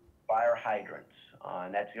loop fire hydrants,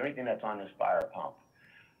 and that's the only thing that's on this fire pump.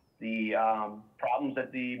 The problems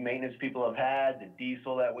that the maintenance people have had, the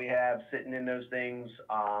diesel that we have sitting in those things,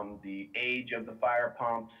 the age of the fire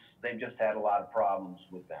pumps, they've just had a lot of problems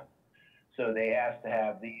with them. So they asked to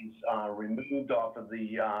have these removed off of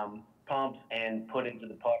the pumps and put into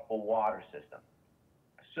the potable water system.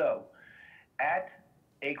 So at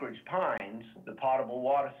Acreage Pines, the potable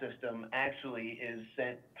water system actually is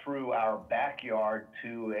sent through our backyard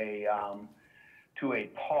to a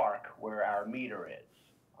park where our meter is.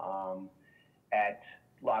 At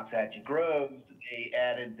Loxahatchee Groves, they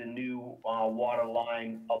added the new water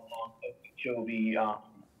line along Okeechobee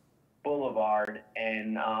Boulevard,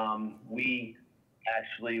 and we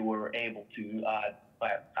actually were able to,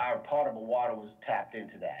 our potable water was tapped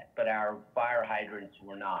into that, but our fire hydrants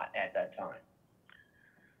were not at that time.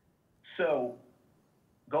 So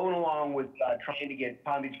going along with trying to get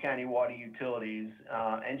Palm Beach County Water Utilities,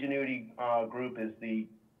 Ingenuity Group is the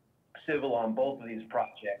civil on both of these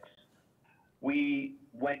projects. We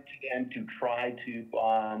went to them to try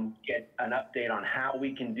to get an update on how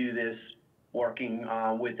we can do this, working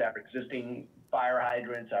with our existing fire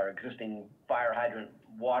hydrants, our existing fire hydrant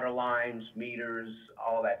water lines, meters,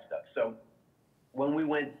 all that stuff. So when we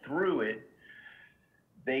went through it,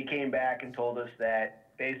 they came back and told us that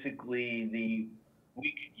basically we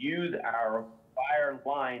could use our fire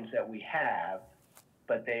lines that we have,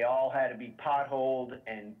 but they all had to be potholed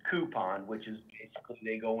and couponed, which is basically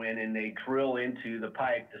they go in and they drill into the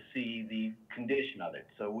pipe to see the condition of it.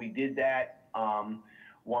 So we did that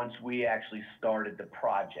once we actually started the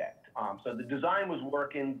project. So the design was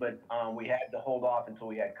working, but we had to hold off until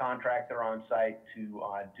we had contractor on site to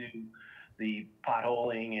do the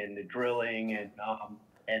potholing and the drilling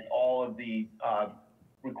and all of the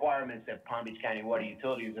requirements that Palm Beach County Water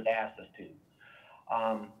Utilities had asked us to.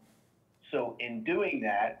 So in doing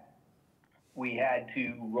that, we had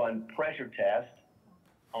to run pressure tests.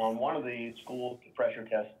 On one of the schools, the pressure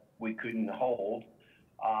test we couldn't hold.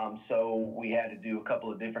 So we had to do a couple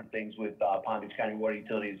of different things with Palm Beach County Water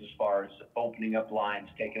Utilities as far as opening up lines,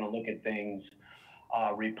 taking a look at things,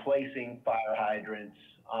 replacing fire hydrants,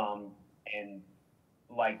 and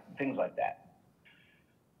things like that.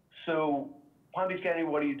 So Palm Beach County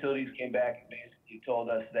Water Utilities came back and basically told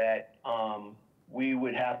us that we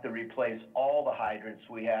would have to replace all the hydrants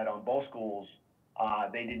we had on both schools.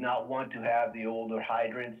 They did not want to have the older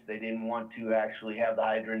hydrants. They didn't want to actually have the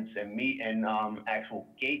hydrants and actual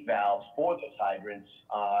gate valves for those hydrants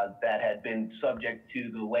that had been subject to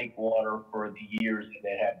the lake water for the years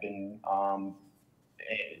that had been,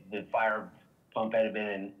 the fire pump had been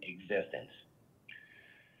in existence.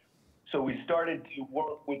 So we started to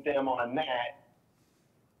work with them on that.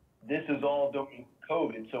 This is all during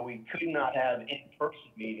COVID, so we could not have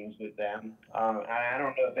in-person meetings with them. I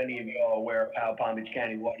don't know if any of you are aware of how Palm Beach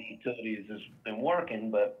County Water Utilities has been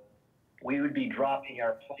working, but we would be dropping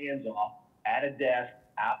our plans off at a desk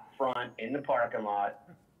out front in the parking lot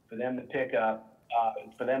for them to pick up,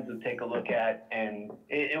 for them to take a look at, and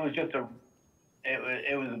it was just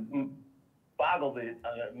it was boggled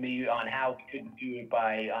me on how we couldn't do it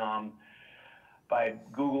by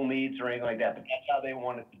Google Meets or anything like that, but that's how they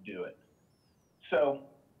wanted to do it. So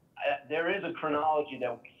there is a chronology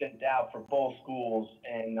that we sent out for both schools,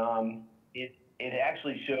 and it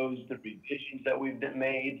actually shows the revisions that we've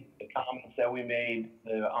made, the comments that we made,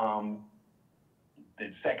 the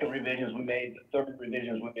second revisions we made, the third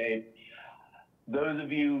revisions we made. Those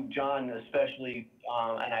of you, John especially,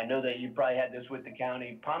 and I know that you probably had this with the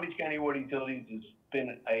county, Palm Beach County Water Utilities has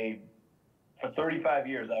been for 35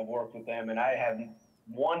 years I've worked with them, and I have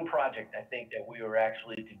one project I think that we were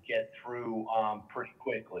actually to get through pretty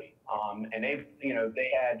quickly. And they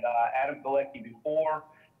had Adam Galecki before,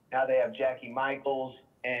 now they have Jackie Michaels,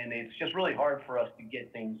 and it's just really hard for us to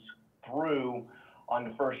get things through on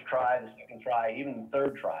the first try, the second try, even the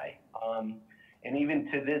third try. And even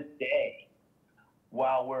to this day,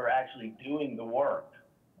 while we're actually doing the work,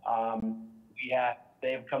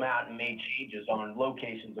 they've come out and made changes on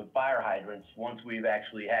locations of fire hydrants once we've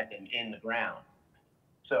actually had them in the ground.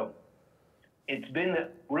 So it's been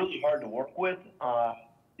really hard to work with.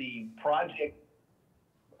 The project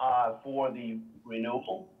for the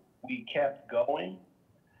renewal, we kept going.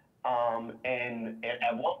 And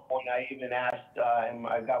at one point I even asked, and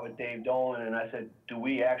I got with Dave Dolan and I said, do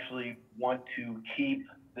we actually want to keep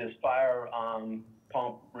this fire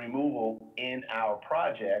pump removal in our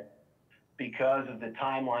project because of the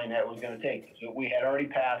timeline that was going to take? So we had already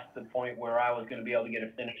passed the point where I was going to be able to get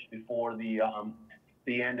it finished before the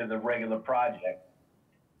end of the regular project.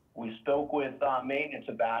 We spoke with maintenance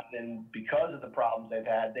about it, and because of the problems they've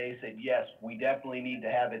had, they said, yes, we definitely need to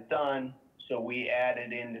have it done. So we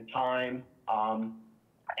added in the time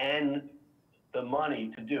and the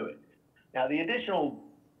money to do it. Now, the additional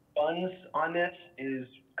funds on this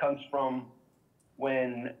comes from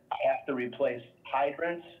when I have to replace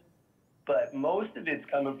hydrants, but most of it's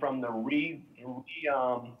coming from the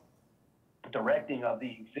directing of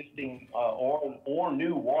the existing or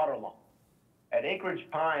new water line. At Acreage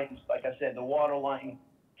Pines, like I said, the water line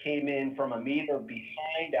came in from a meter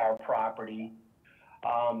behind our property.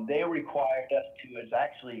 They required us to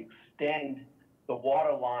actually extend the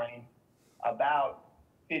water line about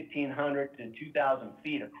 1,500 to 2,000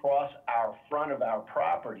 feet across our front of our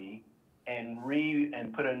property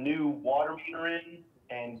and put a new water meter in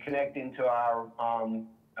and connect into our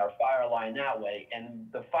fire line that way. And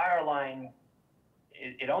the fire line,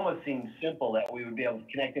 it almost seems simple that we would be able to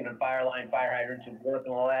connect into the fire line, fire hydrants would work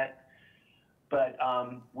and all that. But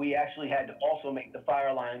we actually had to also make the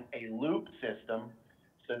fire line a loop system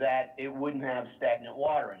so that it wouldn't have stagnant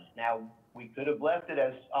water in it. Now, we could have left it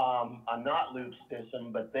as a not loop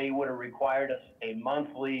system, but they would have required us a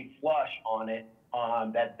monthly flush on it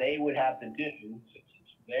that they would have to do, since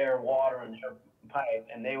it's their water and their pipe,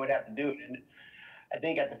 and they would have to do it. And I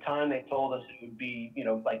think at the time they told us it would be,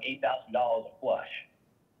 like $8,000 a flush.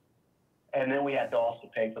 And then we had to also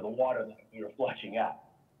pay for the water that we were flushing out.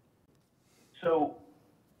 So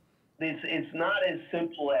it's not as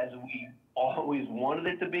simple as we always wanted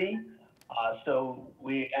it to be. So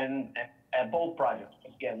at both projects,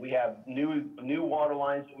 again, we have new water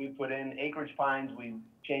lines that we put in. Acreage Pines, we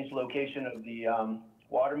changed the location of the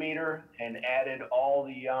water meter and added all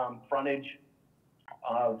the frontage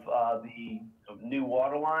of the new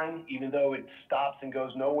water line, even though it stops and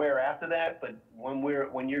goes nowhere after that. But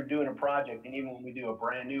when you're doing a project, and even when we do a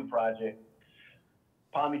brand new project,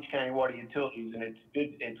 Palm Beach County Water Utilities, and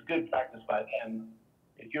it's good practice by them,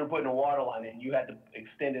 if you're putting a water line in, you had to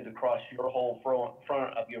extend it across your whole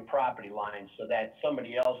front of your property line so that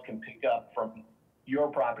somebody else can pick up from your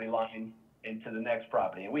property line into the next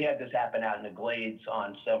property. And we had this happen out in the Glades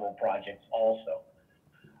on several projects also.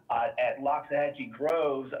 At Loxahatchee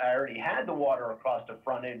Groves, I already had the water across the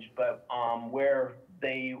frontage, but where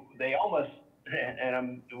they almost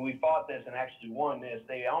we fought this and actually won this.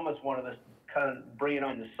 They almost wanted us to kind of bring it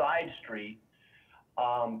on the side street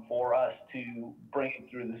for us to bring it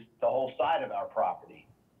through the whole side of our property.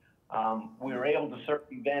 We were able to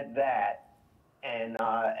circumvent that and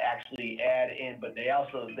actually add in, but they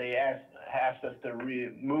asked us to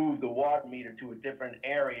move the water meter to a different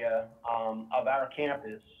area of our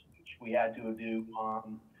campus, which we had to do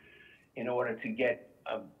in order to get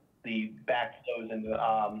the backflows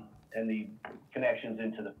and the connections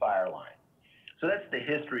into the fire line. So that's the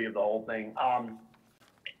history of the whole thing.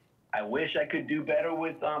 I wish I could do better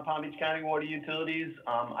with Palm Beach County Water Utilities.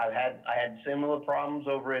 I had similar problems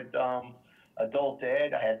over at Adult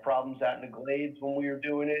Ed. I had problems out in the Glades when we were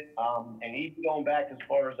doing it. And even going back as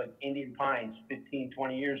far as like Indian Pines 15,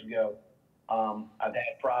 20 years ago, I've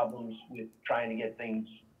had problems with trying to get things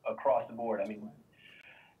across the board. I mean,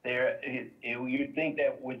 you'd think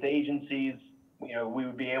that with agencies, we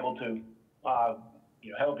would be able to,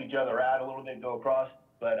 help each other out a little bit, go across.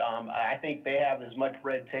 But I think they have as much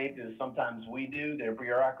red tape as sometimes we do. Their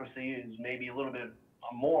bureaucracy is maybe a little bit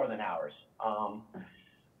more than ours.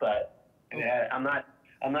 But I'm not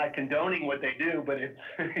condoning what they do, but it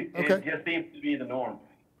just seems to be the norm.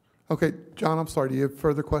 Okay, John, I'm sorry, do you have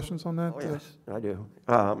further questions on that? Oh, yes, I do.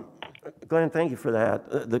 Glenn, thank you for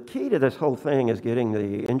that. The key to this whole thing is getting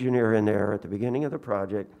the engineer in there at the beginning of the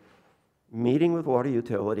project, meeting with water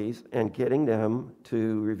utilities and getting them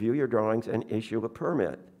to review your drawings and issue a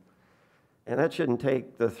permit. And that shouldn't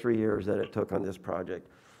take the 3 years that it took on this project.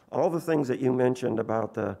 All the things that you mentioned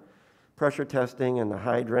about the pressure testing and the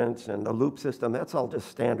hydrants and the loop system, that's all just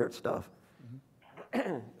standard stuff.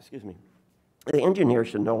 Excuse me. The engineer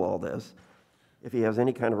should know all this if he has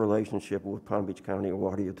any kind of relationship with Palm Beach County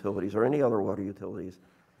Water Utilities or any other water utilities.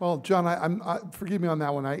 Well, John, forgive me on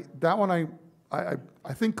that one. I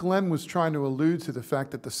think Glenn was trying to allude to the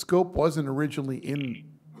fact that the scope wasn't originally in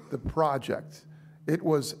the project. It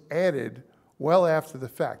was added well after the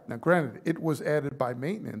fact. Now, granted, it was added by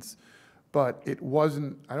maintenance, but it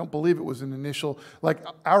wasn't, I don't believe it was an initial, like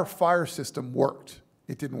our fire system worked.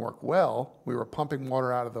 It didn't work well. We were pumping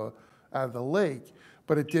water out of the lake,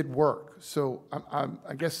 but it did work. So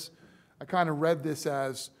I guess I kind of read this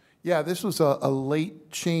as, yeah, this was a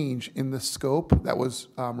late change in the scope that was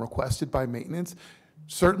requested by maintenance,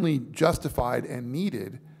 certainly justified and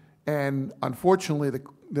needed. And unfortunately,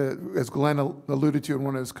 as Glenn alluded to in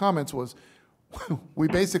one of his comments, was we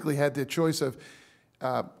basically had the choice of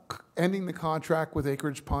ending the contract with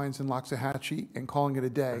Acreage Pines and Loxahatchee and calling it a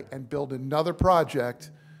day and build another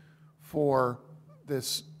project for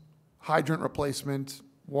this hydrant replacement,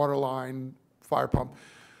 water line, fire pump,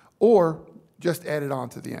 or just add it on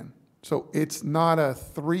to the end. So it's not a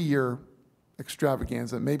 3-year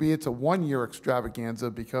extravaganza. Maybe it's a 1-year extravaganza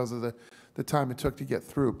because of the time it took to get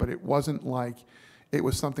through, but it wasn't like it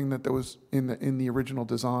was something that there was in the original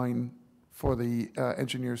design for the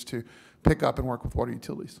engineers to pick up and work with water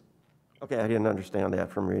utilities. Okay, I didn't understand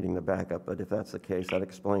that from reading the backup, but if that's the case, that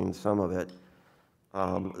explains some of it.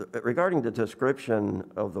 Regarding the description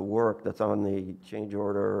of the work that's on the change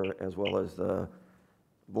order as well as the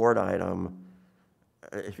board item,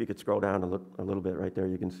 if you could scroll down a little bit right there,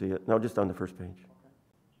 you can see it. No, just on the first page.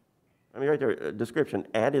 I mean, right there, description,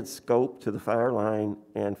 added scope to the fire line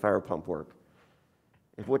and fire pump work.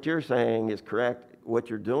 If what you're saying is correct, what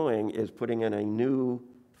you're doing is putting in a new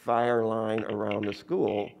fire line around the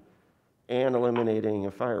school and eliminating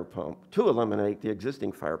a fire pump to eliminate the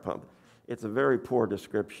existing fire pump. It's a very poor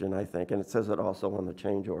description, I think, and it says it also on the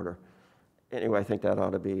change order. Anyway, I think that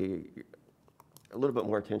ought to be a little bit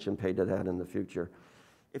more attention paid to that in the future.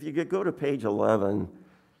 If you could go to page 11,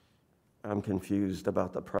 I'm confused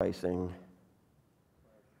about the pricing.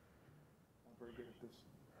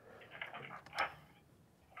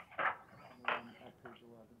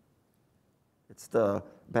 It's the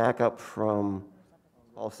backup from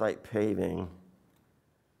all-site paving.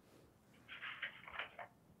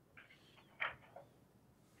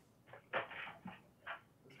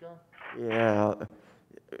 Yeah.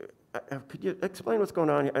 Could you explain what's going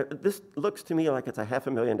on here? This looks to me like it's a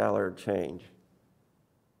 $500,000 change.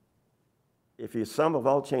 If you sum of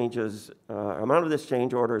all changes, amount of this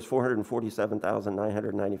change order is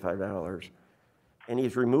 $447,995, and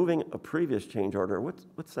he's removing a previous change order.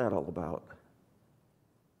 What's that all about?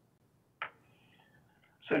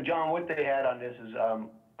 So, John, what they had on this is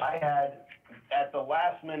I had, at the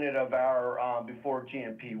last minute of our, before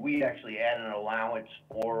GMP, we actually added an allowance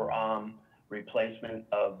for replacement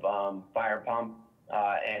of fire pump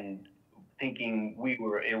and thinking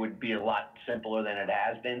it would be a lot simpler than it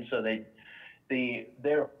has been. So they they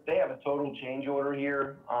have a total change order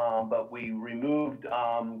here, but we removed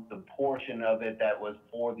the portion of it that was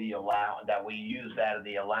for the that we used out of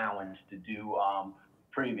the allowance to do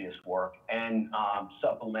previous work, and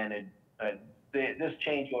supplemented. This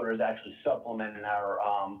change order is actually supplementing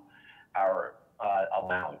our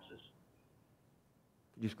allowances.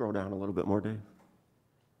 Could you scroll down a little bit more, Dave?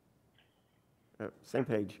 Same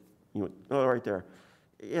page. Oh, right there.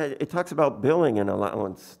 Yeah, it talks about billing and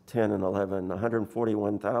allowance 10 and 11,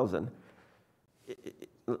 141,000.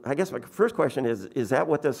 I guess my first question is that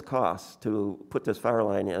what this costs to put this fire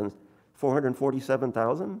line in?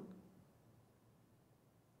 447,000?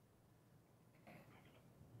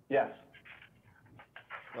 Yes.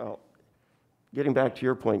 Well, getting back to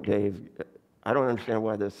your point, Dave, I don't understand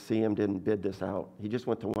why the CM didn't bid this out. He just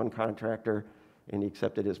went to one contractor and he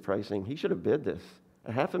accepted his pricing. He should have bid this.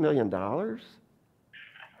 $500,000?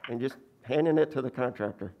 And just handing it to the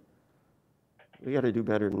contractor. We got to do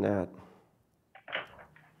better than that.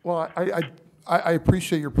 Well, I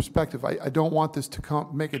appreciate your perspective. I don't want this to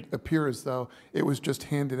make it appear as though it was just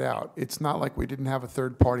handed out. It's not like we didn't have a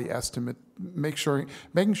third-party estimate,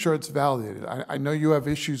 making sure it's validated. I know you have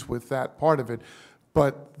issues with that part of it,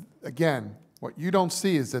 but again, what you don't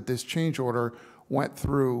see is that this change order went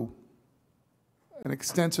through an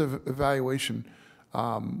extensive evaluation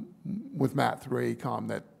with Matt through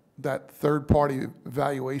AECOM. That third-party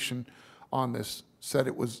evaluation on this said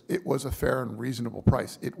it was a fair and reasonable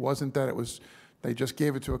price. It wasn't that they just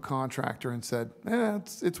gave it to a contractor and said,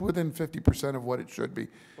 it's within 50% of what it should be.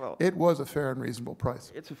 Well, it was a fair and reasonable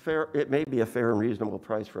price. It may be a fair and reasonable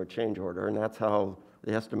price for a change order, and that's how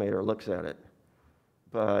the estimator looks at it.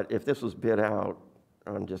 But if this was bid out,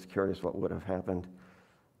 I'm just curious what would have happened.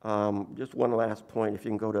 Just one last point, if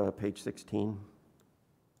you can go to page 16.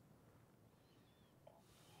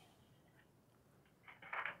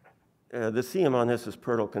 The CM on this is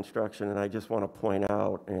Pirtle Construction, and I just want to point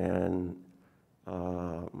out and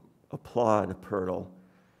applaud Pirtle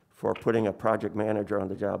for putting a project manager on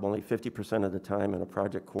the job only 50% of the time and a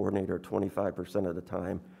project coordinator 25% of the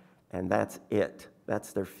time, and that's it.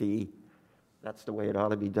 That's their fee. That's the way it ought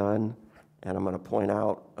to be done. And I'm going to point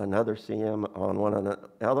out another CM on one of the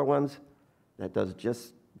other ones that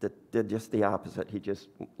did just the opposite. He just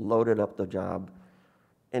loaded up the job.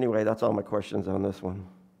 Anyway, that's all my questions on this one.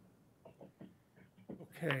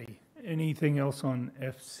 Okay, anything else on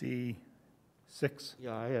FC 6?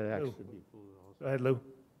 Yeah, I had actually. Go ahead, Lou.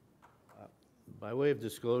 By way of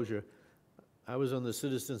disclosure, I was on the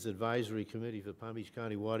Citizens Advisory Committee for Palm Beach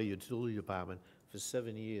County Water Utility Department for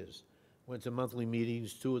 7 years. Went to monthly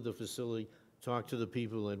meetings, toured the facility, talked to the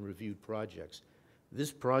people, and reviewed projects.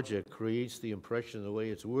 This project creates the impression, the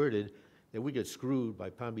way it's worded, that we get screwed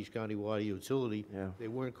by Palm Beach County Water Utility. Yeah. They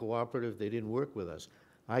weren't cooperative, they didn't work with us.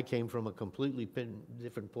 I came from a completely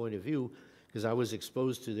different point of view because I was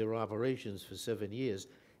exposed to their operations for 7 years.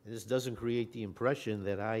 And this doesn't create the impression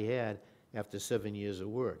that I had after 7 years of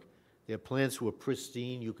work. Their plants were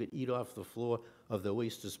pristine. You could eat off the floor of the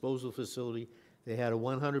waste disposal facility. They had a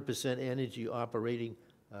 100% energy operating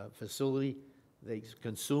facility. They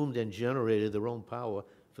consumed and generated their own power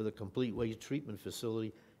for the complete waste treatment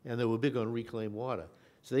facility, and they were big on reclaimed water.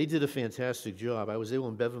 So they did a fantastic job. I was there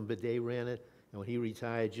when Bevan Bidet ran it, and when he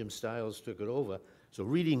retired, Jim Stiles took it over. So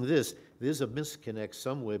reading this, there's a disconnect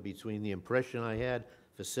somewhere between the impression I had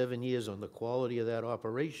for 7 years on the quality of that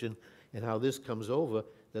operation and how this comes over,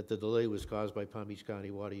 that the delay was caused by Palm Beach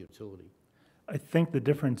County Water Utility. I think the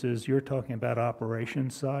difference is you're talking about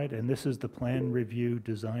operations side, and this is the plan review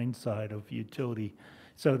design side of utility.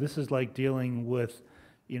 So this is like dealing with,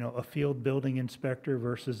 a field building inspector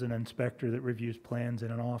versus an inspector that reviews plans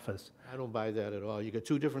in an office. I don't buy that at all. You got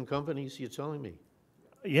two different companies, you're telling me?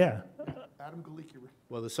 Yeah. Adam Galicki.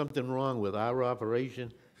 Well, there's something wrong with our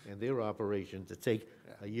operation and their operation to take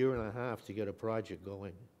a year and a half to get a project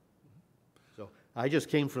going. So I just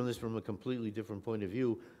came from this from a completely different point of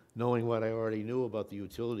view, knowing what I already knew about the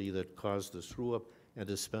utility that caused the screw-up and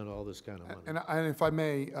to spend all this kind of money. And if I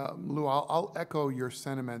may, Lou, I'll echo your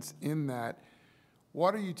sentiments in that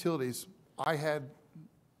water utilities,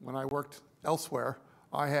 when I worked elsewhere,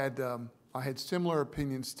 I had similar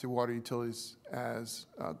opinions to water utilities as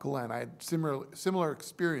Glenn. I had similar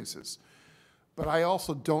experiences. But I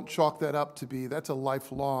also don't chalk that up to be, that's a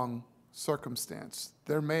lifelong circumstance.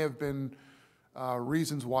 There may have been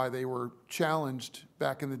reasons why they were challenged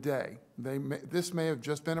back in the day. This may have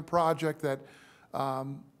just been a project that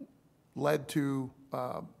led to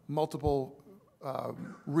multiple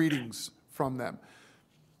readings from them.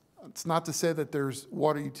 It's not to say that there's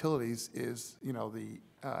water utilities is,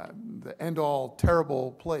 the end-all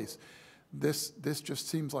terrible place. This just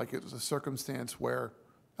seems like it was a circumstance where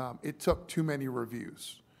it took too many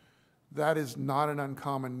reviews. That is not an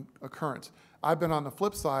uncommon occurrence. I've been on the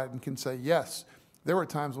flip side and can say, yes, there were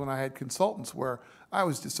times when I had consultants where I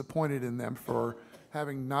was disappointed in them for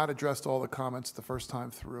having not addressed all the comments the first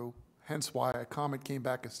time through, hence why a comment came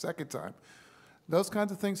back a second time. Those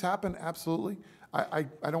kinds of things happen, absolutely. I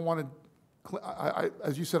don't want to,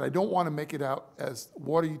 as you said, I don't want to make it out as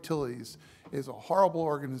water utilities is a horrible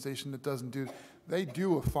organization that doesn't do, they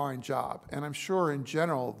do a fine job. And I'm sure in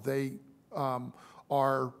general, they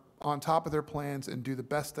are on top of their plans and do the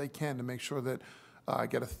best they can to make sure that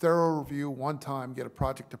get a thorough review one time, get a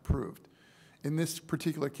project approved. In this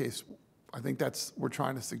particular case, I think we're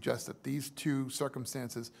trying to suggest that these two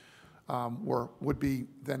circumstances would be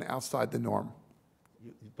then outside the norm.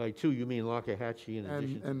 By two, you mean Lockahachie in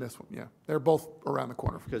addition? And this one, yeah. They're both around the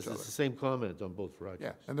corner from each Because other. it's the same comment on both projects.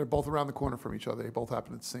 Yeah, and they're both around the corner from each other. They both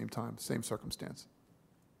happen at the same time, same circumstance.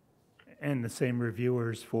 And the same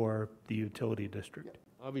reviewers for the utility district.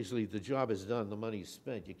 Obviously, the job is done, the money's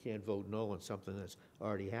spent. You can't vote no on something that's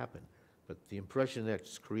already happened. But the impression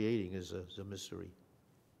that's creating is a mystery.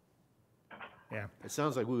 Yeah. It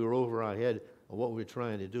sounds like we were over our head on what we were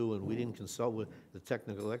trying to do, and we didn't consult with the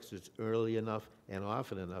technical experts early enough and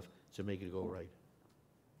often enough to make it go right.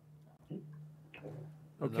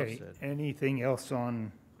 Okay, Enough said. anything else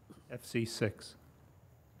on FC6?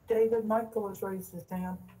 David, Michael has raised his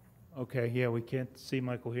hand. Okay, yeah, we can't see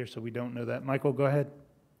Michael here, so we don't know that. Michael, go ahead.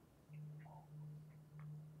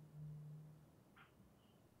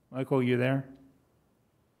 Michael, you there?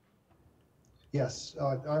 Yes,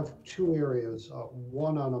 I have two areas,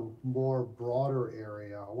 one on a more broader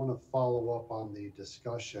area. I want to follow up on the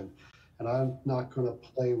discussion, and I'm not going to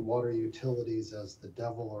play water utilities as the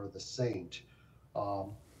devil or the saint,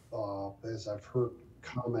 as I've heard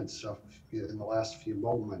comments in the last few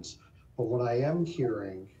moments. But what I am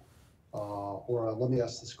hearing, or let me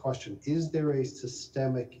ask this question, is there a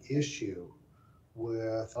systemic issue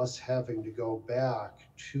with us having to go back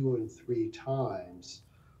 2 and 3 times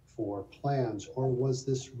for plans, or was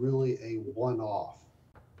this really a one-off?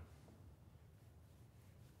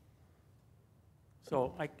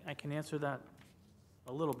 So I can answer that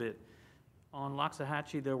a little bit. On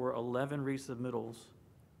Loxahatchee, there were 11 resubmittals.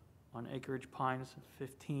 On Acreage Pines,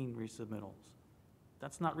 15 resubmittals.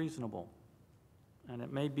 That's not reasonable. And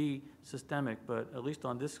it may be systemic, but at least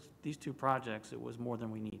on these two projects, it was more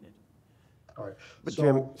than we needed. All right. But So-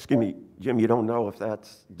 Jim, excuse me, Jim, you don't know if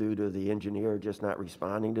that's due to the engineer just not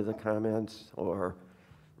responding to the comments, or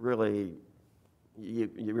really, you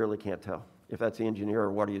really can't tell if that's the engineer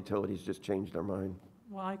or water utilities just changed their mind.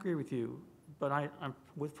 Well, I agree with you, but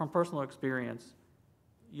from personal experience,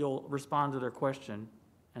 you'll respond to their question,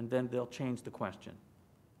 and then they'll change the question.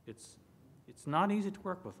 It's not easy to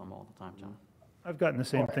work with them all the time, John. I've gotten the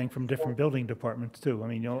same thing from different building departments too. I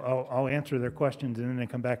mean, I'll answer their questions and then they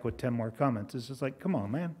come back with 10 more comments. It's just like, come on,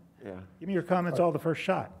 man. Yeah. Give me your comments all the first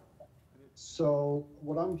shot. So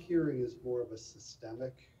what I'm hearing is more of a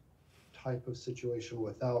systemic type of situation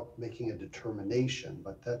without making a determination,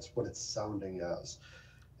 but that's what it's sounding as.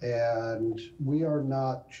 And we are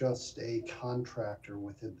not just a contractor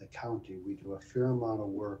within the county. We do a fair amount of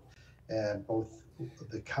work, and both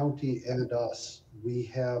the county and us, we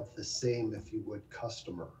have the same, if you would,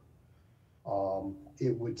 customer.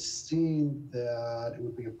 It would seem that it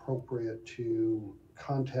would be appropriate to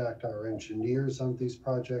contact our engineers on these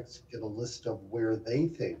projects, get a list of where they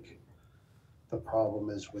think the problem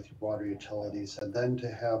is with water utilities, and then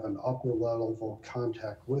to have an upper level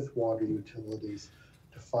contact with water utilities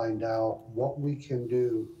to find out what we can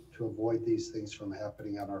do to avoid these things from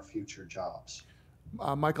happening on our future jobs.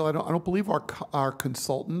 Michael, I don't believe our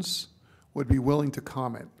consultants would be willing to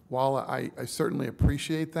comment. While I certainly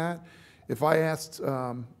appreciate that, if I asked,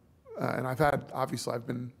 and obviously I've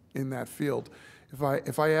been in that field,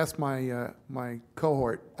 if I asked my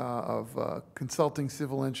cohort of consulting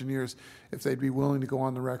civil engineers if they'd be willing to go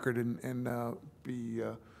on the record and be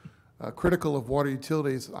critical of water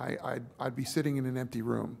utilities, I'd be sitting in an empty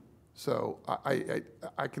room. So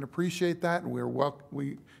I can appreciate that,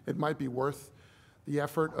 and it might be worth the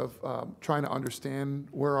effort of trying to understand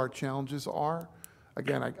where our challenges are.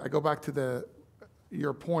 Again, I go back to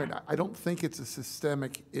your point. I don't think it's a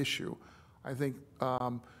systemic issue. I think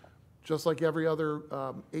just like every other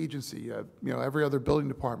agency, every other building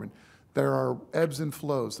department, there are ebbs and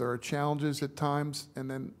flows. There are challenges at times, and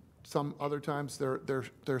then some other times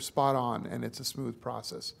they're spot on, and it's a smooth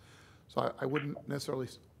process. So I wouldn't necessarily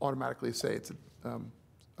automatically say it's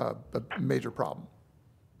a major problem.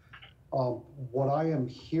 What I am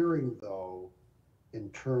hearing, though, in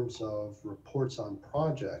terms of reports on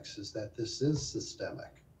projects is that this is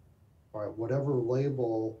systemic. All right, whatever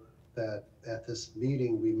label that at this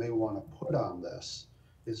meeting we may want to put on this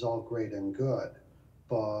is all great and good,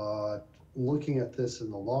 but looking at this in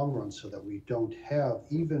the long run so that we don't have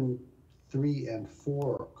even 3 and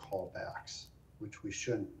 4 callbacks, which we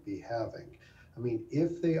shouldn't be having. I mean,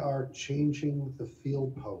 if they are changing the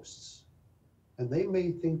field posts, and they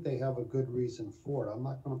may think they have a good reason for it, I'm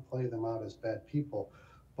not going to play them out as bad people,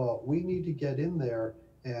 but we need to get in there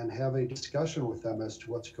and have a discussion with them as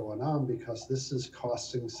to what's going on, because this is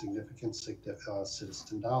costing significant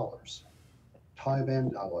citizen dollars, time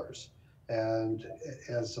and dollars. And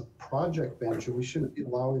as a project manager, we shouldn't be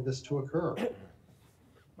allowing this to occur.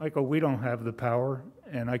 Michael, we don't have the power,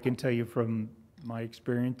 and I can tell you from my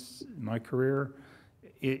experience, my career,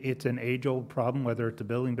 it's an age-old problem, whether it's a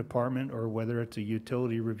building department or whether it's a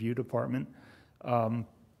utility review department.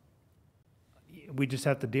 We just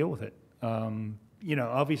have to deal with it. You know,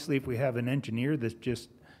 obviously, if we have an engineer that's just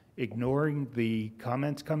ignoring the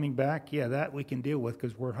comments coming back, yeah, that we can deal with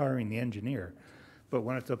because we're hiring the engineer. But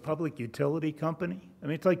when it's a public utility company, I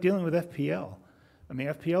mean, it's like dealing with FPL. I mean,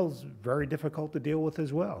 FPL is very difficult to deal with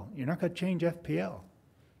as well. You're not going to change FPL.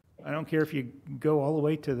 I don't care if you go all the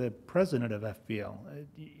way to the president of FPL.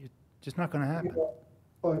 It's just not going to happen.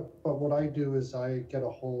 But what I do is I get a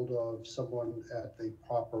hold of someone at the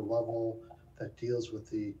proper level that deals with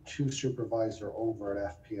the 2 supervisor over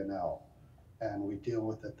at FP&L, and we deal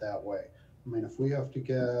with it that way. I mean, if we have to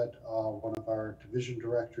get one of our division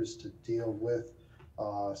directors to deal with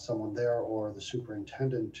someone there, or the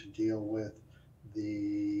superintendent to deal with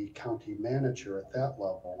the county manager at that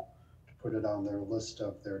level, to put it on their list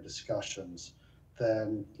of their discussions,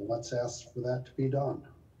 then let's ask for that to be done.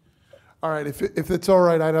 All right, if it's all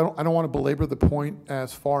right, I don't want to belabor the point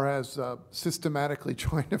as far as systematically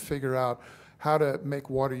trying to figure out how to make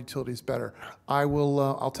water utilities better.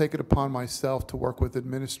 I'll take it upon myself to work with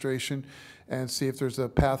administration and see if there's a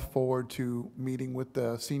path forward to meeting with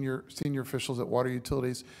the senior officials at water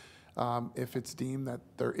utilities if it's deemed that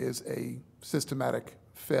there is a systematic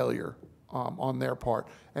failure on their part.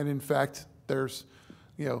 And in fact, there's,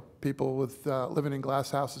 you know, people with living in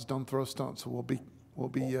glass houses don't throw stones, so we'll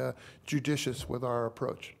be judicious with our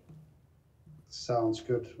approach. Sounds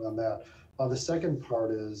good on that. The second part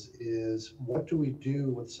is what do we do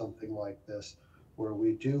with something like this, where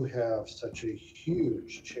we do have such a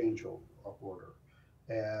huge change order,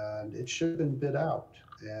 and it should have been bid out,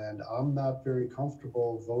 and I'm not very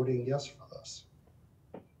comfortable voting yes for this.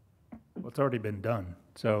 Well, it's already been done,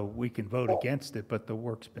 so we can vote against it, but the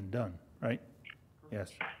work's been done, right?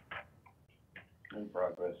 Yes. In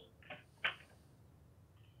progress.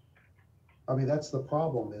 I mean, that's the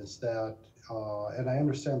problem, is that, and I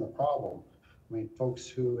understand the problem. I mean, folks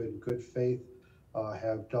who in good faith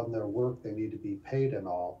have done their work, they need to be paid and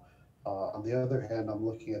all. On the other hand, I'm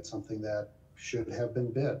looking at something that should have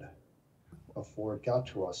been bid before it got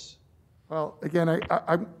to us. Well, again,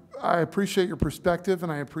 I appreciate your perspective,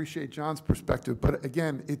 and I appreciate John's perspective, but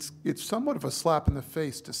again, it's somewhat of a slap in the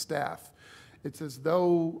face to staff. It's as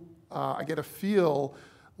though I get a feel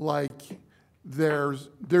like there's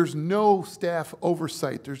no staff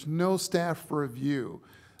oversight, there's no staff review,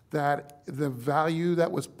 that the value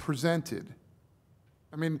that was presented.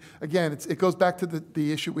 I mean, again, it goes back to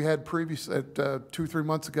the issue we had previous 2 or 3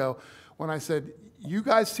 months ago, when I said, you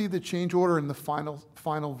guys see the change order in the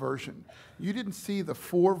final version. You didn't see the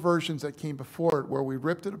 4 versions that came before it, where we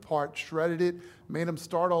ripped it apart, shredded it, made them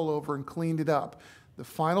start all over, and cleaned it up. The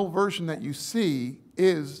final version that you see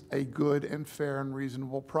is a good and fair and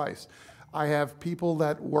reasonable price. I have people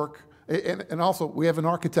that work, and also we have an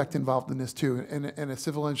architect involved in this too, and a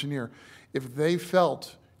civil engineer. If they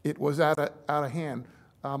felt it was out of hand,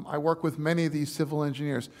 I work with many of these civil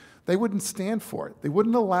engineers. They wouldn't stand for it. They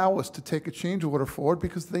wouldn't allow us to take a change order forward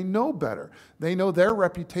because they know better. They know their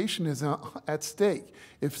reputation is at stake.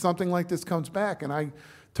 If something like this comes back, and I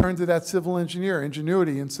turn to that civil engineer,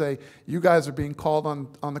 Ingenuity, and say, you guys are being called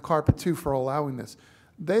on the carpet too for allowing this.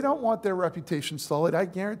 They don't want their reputation sullied. I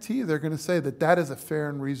guarantee you they're going to say that is a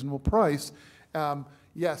fair and reasonable price.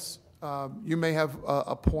 Yes, you may have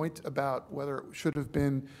a point about whether it should have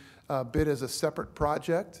been bid as a separate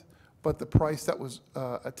project, but the price that was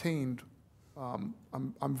attained,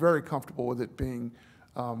 I'm very comfortable with it being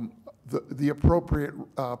the appropriate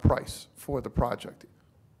price for the project.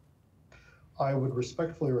 I would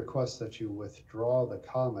respectfully request that you withdraw the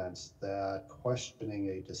comments that questioning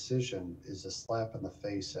a decision is a slap in the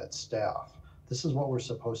face at staff. This is what we're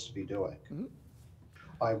supposed to be doing. Mm-hmm.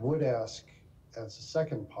 I would ask, as a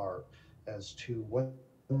second part, as to whether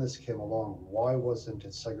this came along, why wasn't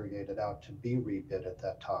it segregated out to be rebid at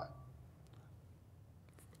that time?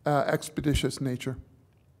 Expeditious nature.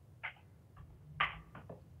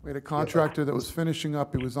 We had a contractor that was finishing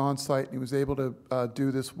up, he was on site, and he was able to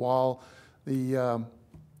do this while the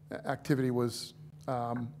activity was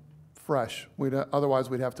fresh. Otherwise,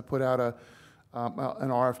 we'd have to put out an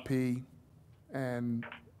RFP and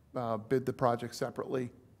bid the project separately.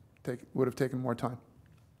 Would have taken more time.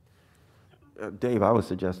 Dave, I was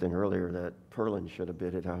suggesting earlier that Perlin should have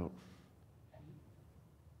bid it out.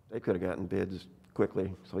 They could have gotten bids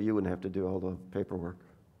quickly, so you wouldn't have to do all the paperwork.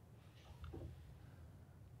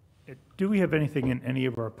 Do we have anything in any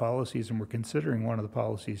of our policies, and we're considering one of the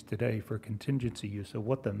policies today for contingency use, of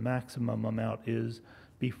what the maximum amount is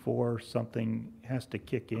before something has to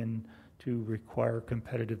kick in to require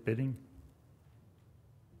competitive bidding?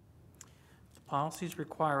 The policies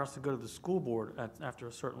require us to go to the school board after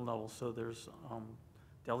a certain level, so there's,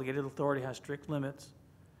 delegated authority has strict limits,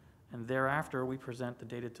 and thereafter, we present the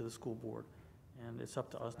data to the school board, and it's up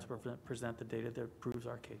to us to present the data that proves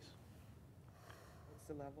our case. What's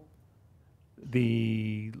the level?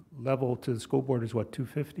 The level to the school board is what,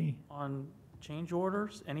 250? On change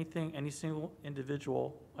orders, anything, any single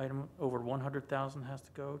individual item over 100,000 has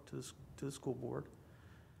to go to the school board.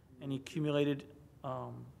 Any accumulated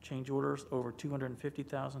change orders over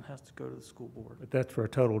 250,000 has to go to the school board. But that's for a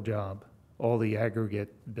total job, all the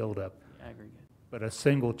aggregate buildup. Aggregate. But a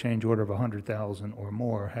single change order of 100,000 or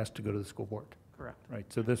more has to go to the school board. Correct. Right,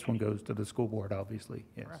 so this one goes to the school board, obviously,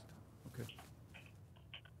 yes. Correct. Okay.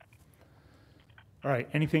 All right,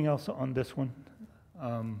 anything else on this one?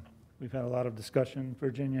 We've had a lot of discussion,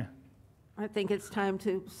 Virginia. I think it's time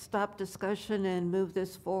to stop discussion and move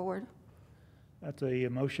this forward. That's a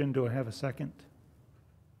motion. Do I have a second?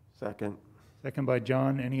 Second. Second by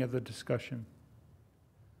John. Any other discussion?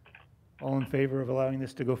 All in favor of allowing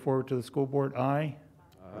this to go forward to the school board? Aye.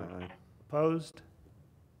 Aye. Opposed?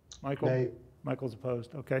 Michael? Nay. Michael's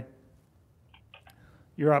opposed, okay.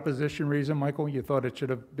 Your opposition reason, Michael, you thought it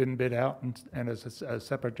should have been bid out and as a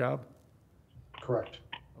separate job? Correct.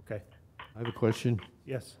 Okay, I have a question.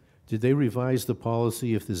 yes. Did they revise the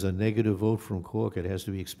policy? If there's a negative vote from CORC, it has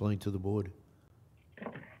to be explained to the board?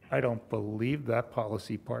 I don't believe that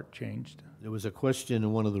policy part changed. There was a question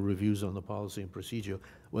in one of the reviews on the policy and procedure,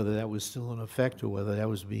 whether that was still in effect or whether that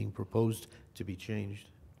was being proposed to be changed.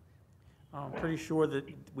 I'm pretty sure that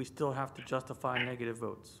we still have to justify negative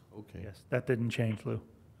votes. Okay. Yes, that didn't change, Lou.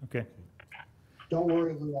 Okay. Don't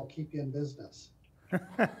worry, Lou, I'll keep you in business.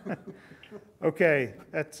 Okay,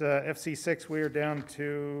 that's FC6. We are down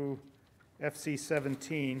to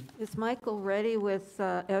FC17. Is Michael ready with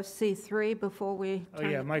FC3 before we Oh,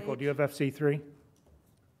 turn yeah, the Michael, page? do you have FC3?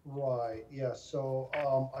 Right, yeah, so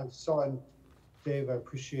I saw, and Dave, I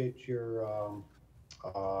appreciate your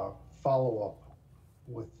follow-up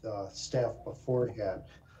with staff beforehand.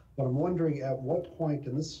 But I'm wondering at what point,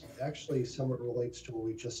 and this actually somewhat relates to what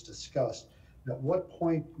we just discussed, at what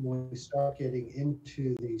point when we start getting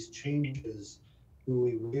into these changes, do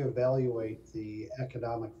we reevaluate the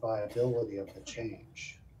economic viability of the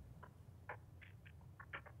change?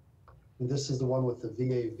 And this is the one with the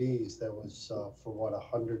VAVs that was for what,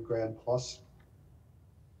 100 grand plus?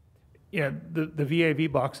 Yeah, the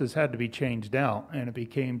VAV boxes had to be changed out, and it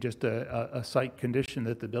became just a site condition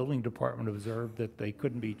that the building department observed that they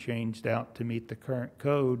couldn't be changed out to meet the current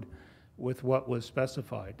code with what was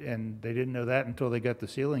specified. And they didn't know that until they got the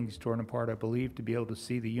ceilings torn apart, I believe, to be able to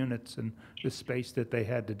see the units and the space that they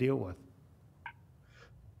had to deal with.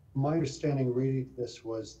 My understanding reading this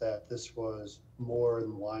was that this was more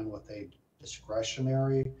in line with a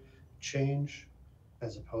discretionary change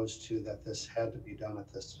as opposed to that this had to be done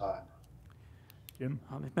at this time. Jim?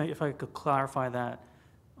 If I could clarify that,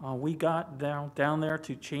 we got down there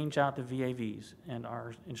to change out the VAVs, and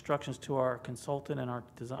our instructions to our consultant and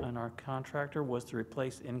our contractor was to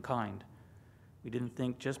replace in kind. We didn't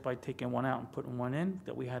think just by taking one out and putting one in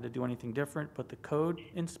that we had to do anything different, but the code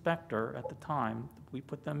inspector at the time, we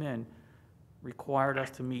put them in, required us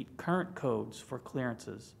to meet current codes for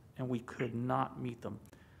clearances, and we could not meet them.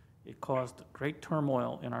 It caused great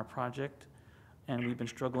turmoil in our project, and we've been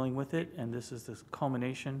struggling with it, and this is the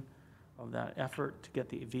culmination of that effort to get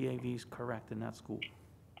the VAVs correct in that school.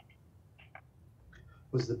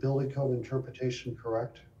 Was the building code interpretation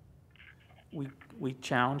correct? We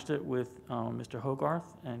challenged it with Mr.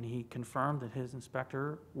 Hogarth, and he confirmed that his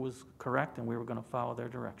inspector was correct, and we were going to follow their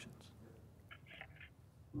directions.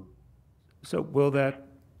 So will that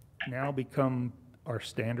now become our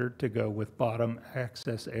standard to go with bottom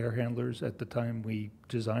access air handlers at the time we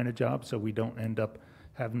design a job, so we don't end up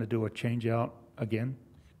having to do a change out again?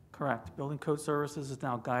 Correct. Building Code Services is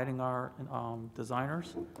now guiding our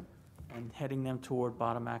designers and heading them toward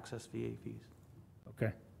bottom access VAVs.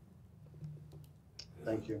 Okay.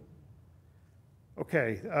 Thank you.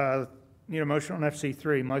 Okay, need a motion on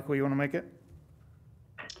FC3. Michael, you want to make it?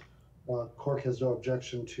 CORC has no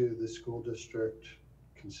objection to the school district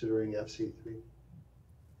considering FC3.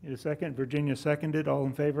 Need a second? Virginia seconded. All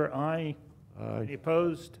in favor? Aye. Any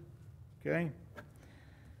opposed? Okay.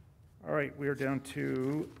 All right, we are down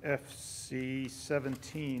to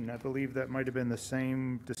FC17. I believe that might have been the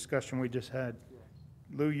same discussion we just had.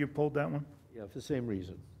 Lou, you pulled that one? Yeah, for the same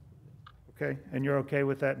reason. Okay, and you're okay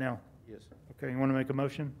with that now? Yes. Okay, you want to make a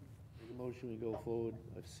motion? Make a motion, we go forward,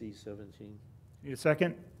 FC17. Need a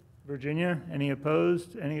second? Virginia, any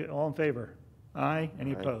opposed? All in favor? Aye.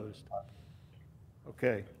 Any opposed?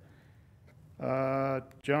 Okay.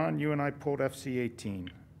 John, you and I pulled FC18.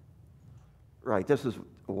 Right, this is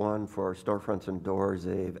one for storefronts and doors.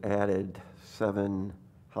 They've added 7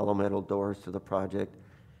 hollow metal doors to the project.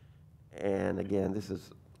 And again, this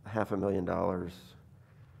is $500,000.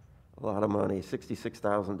 A lot of money,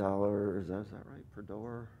 $66,000, is that right, per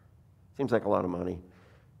door? Seems like a lot of money.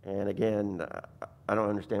 And again, I don't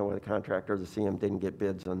understand why the contractor, the CM, didn't get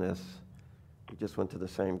bids on this. We just went to the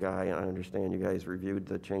same guy, and I understand you guys reviewed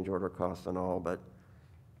the change order costs and all, but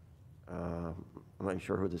I'm not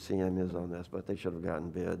sure who the CM is on this, but they should have gotten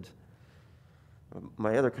bids.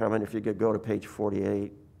 My other comment, if you could go to page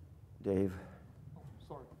 48, Dave. Oh,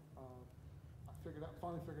 sorry.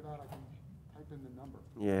 Finally figured out I can type in the number.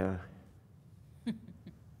 Yeah.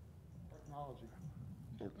 Technology.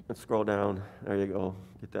 Let's scroll down. There you go.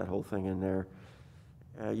 Get that whole thing in there.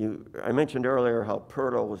 I mentioned earlier how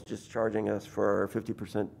Pirtle was just charging us for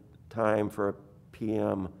 50% time for a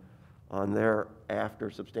PM on their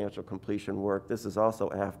after substantial completion work. This is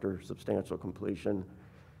also after substantial completion.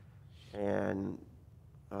 And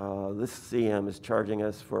this CM is charging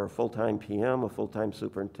us for a full-time PM, a full-time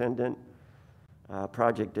superintendent,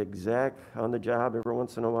 project exec on the job every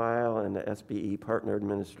once in a while, and the SBE partner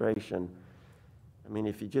administration. I mean,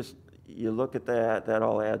 if you look at that, that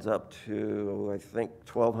all adds up to, I think,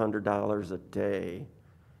 $1,200 a day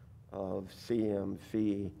of CM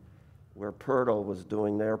fee, where Pirtle was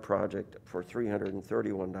doing their project for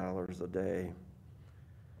 $331 a day.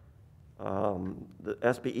 The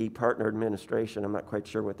SBE partner administration, I'm not quite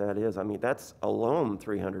sure what that is. I mean, that's alone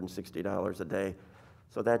 $360 a day.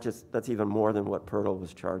 So that's even more than what Pirtle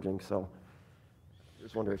was charging. So I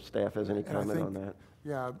just wonder if staff has any comment on that.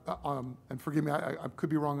 Yeah, and forgive me, I could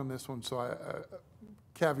be wrong on this one, so I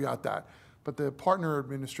caveat that. But the partner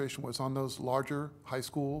administration was on those larger high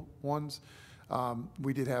school ones.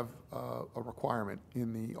 We did have a requirement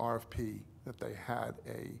in the RFP that they had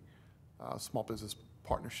a small business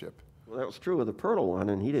partnership. Well, that was true of the Pirtle one,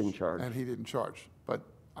 and he didn't charge. And he didn't charge. But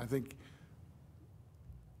I think,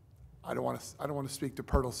 I don't want to speak to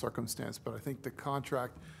Pirtle's circumstance, but I think the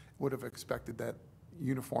contract would have expected that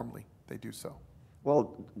uniformly they do so.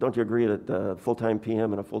 Well, don't you agree that a full-time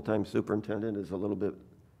PM and a full-time superintendent is a little bit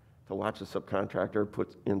to watch the subcontractor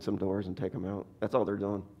put in some doors and take them out? That's all they're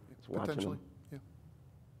doing. It's watching Potentially, them.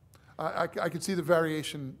 yeah. I could see the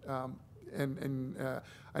variation, and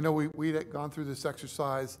I know we'd had gone through this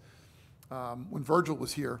exercise when Virgil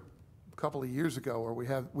was here a couple of years ago, where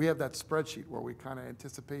we have that spreadsheet where we kind of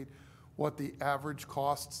anticipate what the average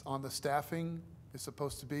costs on the staffing is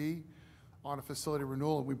supposed to be on a facility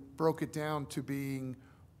renewal, and we broke it down to being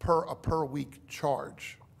a per week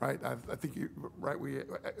charge, right? I think we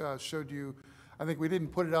showed you, I think we didn't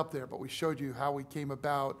put it up there, but we showed you how we came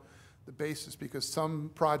about the basis, because some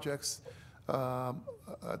projects,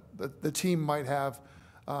 the team might have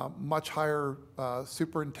much higher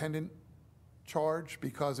superintendent charge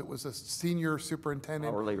because it was a senior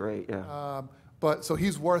superintendent. Hourly rate, yeah. But, so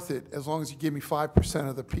he's worth it as long as you give me 5%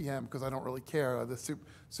 of the PM, because I don't really care. The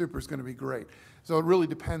super is going to be great. So it really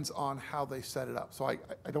depends on how they set it up. So I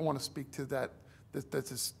don't want to speak to that,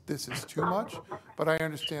 this is too much, but I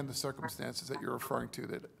understand the circumstances that you're referring to,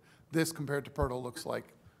 that this compared to Pirtle looks like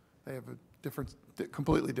they have a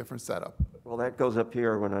completely different setup. Well, that goes up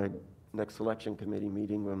here when next selection committee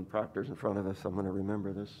meeting, when Proctor's in front of us, I'm going to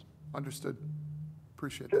remember this. Understood.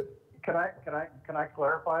 Appreciate that. Can I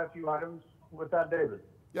clarify a few items with that, David?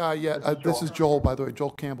 Yeah. This is Joel, by the way,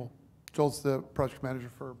 Joel Campbell. Joel's the project manager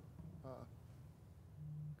for.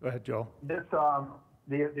 Go ahead, Joel. This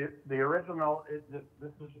the original.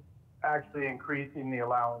 This is actually increasing the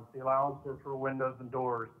allowance. The allowance for windows and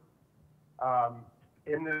doors.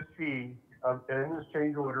 In this fee, in this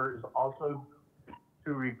change order, is also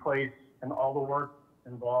to replace and all the work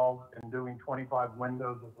involved in doing 25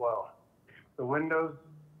 windows as well. The windows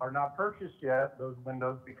are not purchased yet, those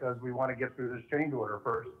windows, because we want to get through this change order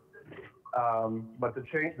first. But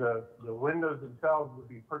the windows themselves would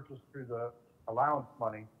be purchased through the allowance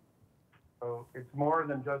money. So it's more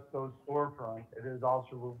than just those storefronts. It is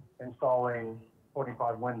also installing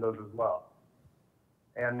 25 windows as well.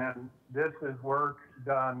 And then this is work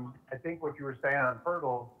done, I think what you were saying on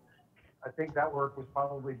Fertile, I think that work was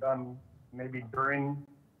probably done maybe during,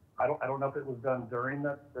 I don't know if it was done during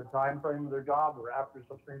the time frame of their job or after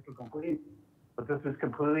substantial complete, but this is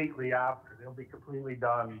completely after. They'll be completely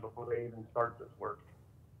done before they even start this work.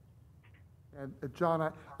 And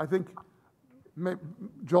John, I think,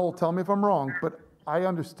 Joel, tell me if I'm wrong, but I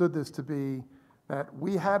understood this to be that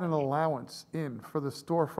we had an allowance in for the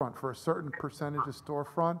storefront, for a certain percentage of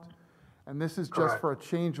storefront, and this is just for a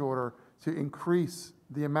change order to increase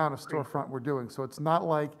the amount of storefront we're doing. So it's not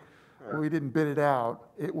like we didn't bid it out.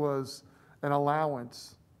 It was an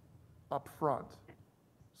allowance up front.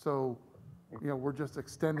 So, you know, we're just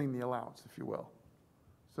extending the allowance, if you will.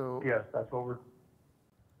 So. Yes, that's what we're.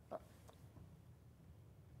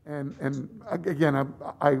 And again,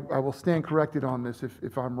 I will stand corrected on this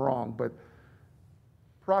if I'm wrong, but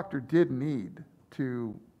Proctor did need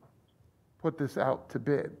to put this out to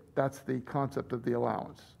bid. That's the concept of the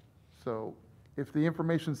allowance. So if the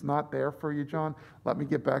information's not there for you, John, let me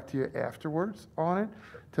get back to you afterwards on it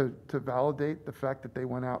to validate the fact that they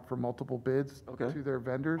went out for multiple bids to their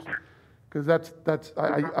vendors. Because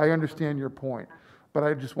I understand your point, but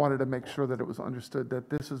I just wanted to make sure that it was understood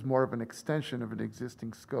that this is more of an extension of an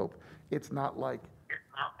existing scope. It's not like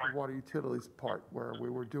the water utilities part where we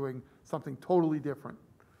were doing something totally different.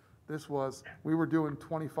 This was, we were doing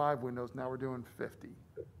 25 windows, now we're doing 50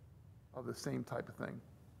 of the same type of thing.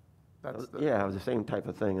 That's Yeah, the same type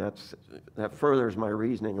of thing. That furthers my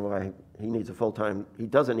reasoning why he needs a full-time, he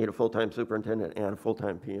doesn't need a full-time superintendent and a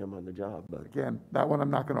full-time PM on the job. But again, that one I'm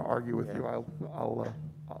not going to argue with you.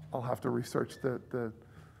 I'll have to research the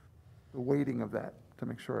weighting of that to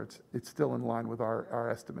make sure it's still in line with our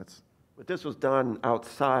estimates. But this was done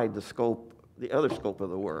outside the scope, the other scope of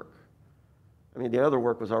the work. I mean, the other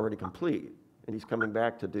work was already complete, and he's coming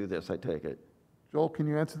back to do this, I take it. Joel, can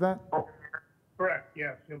you answer that? Correct,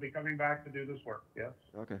 yes. He'll be coming back to do this work, yes.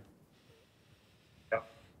 Okay. Yep.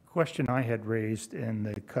 Question I had raised and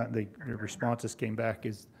the responses came back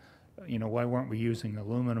is, you know, why weren't we using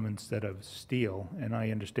aluminum instead of steel? And I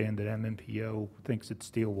understand that MMPO thinks that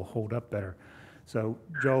steel will hold up better. So,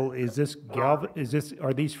 Joel,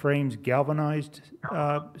 are these frames galvanized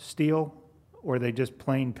steel, or are they just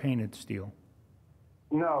plain painted steel?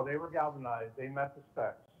 No, they were galvanized. They met the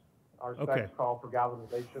specs. Our specs call for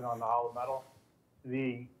galvanization on the hollow metal.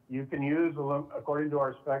 You can use, according to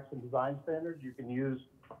our specs and design standards, you can use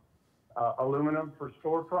aluminum for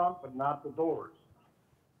storefront, but not the doors.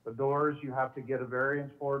 The doors, you have to get a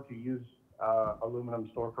variance for to use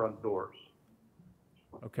aluminum storefront doors.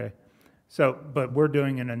 Okay. So, but we're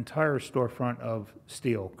doing an entire storefront of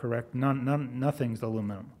steel, correct? Nothing's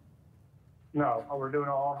aluminum. No, we're doing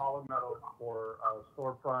all hollow metal for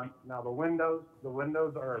storefront. Now the windows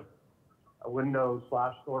are a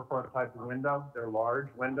window/storefront type of window. They're large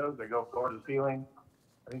windows. They go floor to ceiling.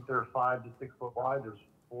 I think they're 5 to 6 foot wide. There's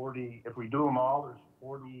 40. If we do them all, there's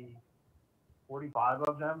 45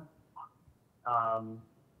 of them.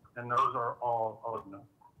 And those are all aluminum.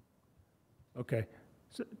 Okay.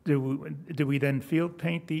 So do we then field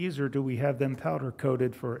paint these, or do we have them powder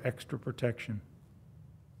coated for extra protection?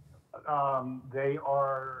 They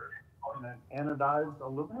are on an anodized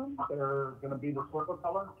aluminum. They're going to be the silver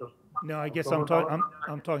color. No, I guess I'm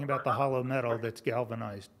talking about the hollow metal that's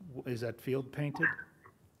galvanized. Is that field painted?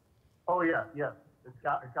 Oh yeah, yes. It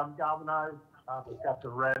comes galvanized. It's got the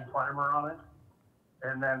red primer on it,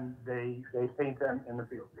 and then they paint them in the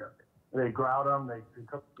field. Yeah. They grout them. They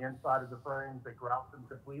cook the inside of the frames. They grout them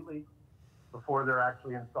completely before they're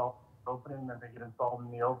actually installed in the opening. Then they get installed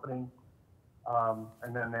in the opening,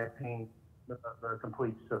 and then they paint the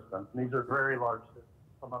complete system. And these are very large systems.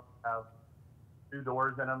 Some of them have 2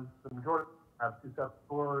 doors in them. The majority have 2 sets of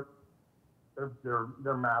doors.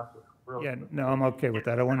 They're massive. Really. Yeah, no, I'm okay with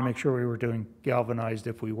that. I want to make sure we were doing galvanized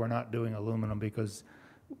if we were not doing aluminum, because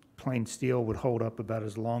plain steel would hold up about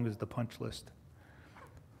as long as the punch list.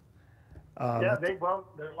 Yeah, they're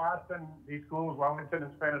lasting, these schools, Wellington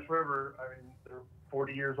and Spanish River, I mean, they're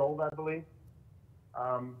 40 years old, I believe.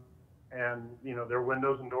 And, you know, their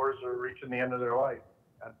windows and doors are reaching the end of their life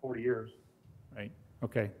at 40 years. Right.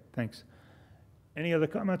 Okay, thanks. Any other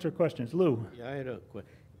comments or questions? Lou? Yeah,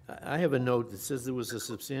 I have a note that says there was a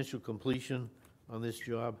substantial completion on this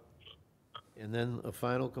job and then a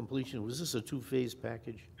final completion. Was this a 2-phase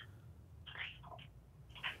package?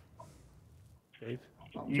 Dave?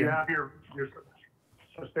 You have your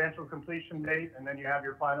substantial completion date, and then you have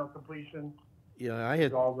your final completion. Yeah, I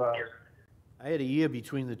had, All the, I had a year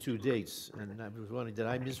between the two dates, and I was wondering, did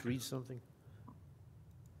I misread something?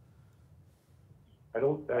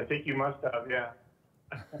 I think you must have, yeah.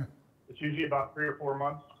 It's usually about 3 or 4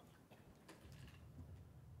 months.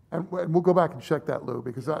 And we'll go back and check that, Lou,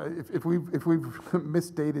 because if we've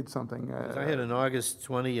misstated something. 'Cause I had an August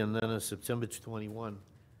 20 and then a September 21.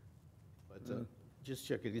 But just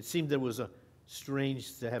check it. It seemed there was a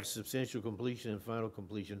strange to have substantial completion and final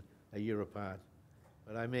completion a year apart.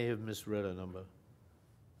 But I may have misread a number.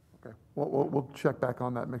 Okay, we'll check back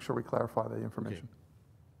on that, and make sure we clarify the information.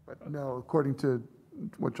 But no, according to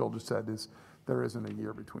what Joel just said, there isn't a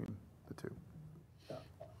year between the two.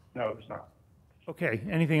 No, there's not. Okay,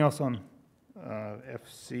 anything else on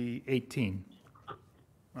FC 18?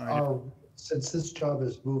 All right. Since this job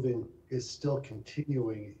is still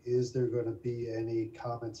continuing, is there going to be any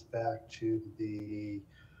comments back to the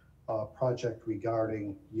project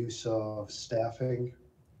regarding use of staffing?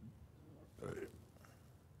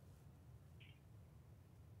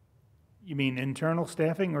 You mean internal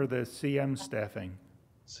staffing or the CM staffing?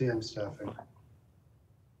 CM staffing.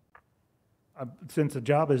 Since the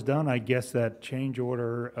job is done, I guess that change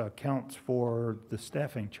order accounts for the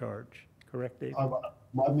staffing charge, correct, Dave?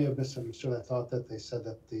 I may have misunderstood. I thought that they said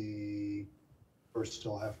that the first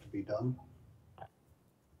still have to be done.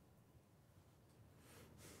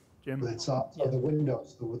 Jim? It's so the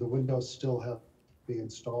windows still have to be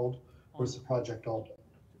installed, or is the project all done?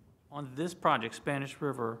 On this project, Spanish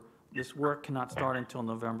River, this work cannot start until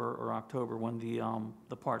November or October when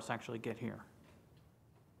the parts actually get here.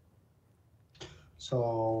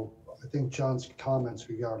 So I think John's comments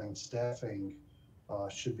regarding staffing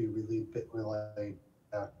should be relayed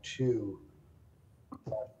back to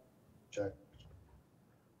that project.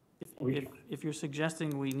 If you're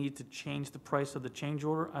suggesting we need to change the price of the change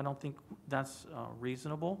order, I don't think that's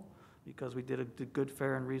reasonable, because we did a good,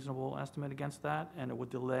 fair, and reasonable estimate against that, and it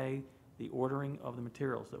would delay the ordering of the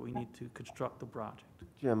materials that we need to construct the project.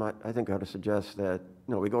 Jim, I think I ought to suggest that,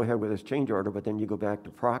 we go ahead with this change order, but then you go back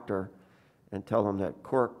to Proctor and tell them that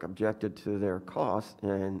CORC objected to their costs,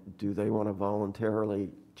 and do they want to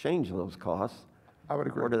voluntarily change those costs? I would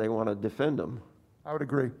agree. Or do they want to defend them? I would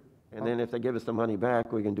agree. And then if they give us the money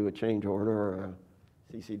back, we can do a change order or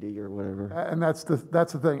a CCD or whatever. And that's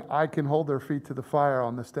the thing. I can hold their feet to the fire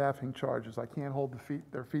on the staffing charges. I can't hold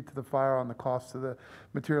their feet to the fire on the cost of the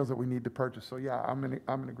materials that we need to purchase. So yeah, I'm in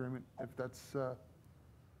agreement if that's,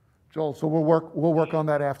 Joel. So we'll work on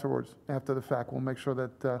that afterwards, after the fact. We'll make sure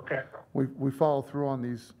that we follow through on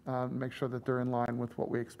these, make sure that they're in line with what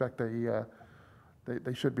we expect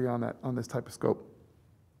they should be on this type of scope.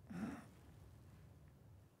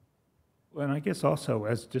 Well, and I guess also,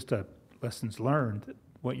 as just a lessons learned,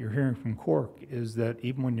 what you're hearing from CORC is that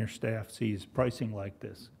even when your staff sees pricing like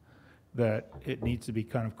this, that it needs to be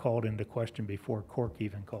kind of called into question before CORC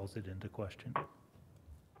even calls it into question.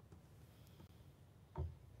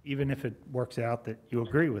 Even if it works out that you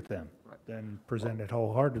agree with them, then present it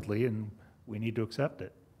wholeheartedly, and we need to accept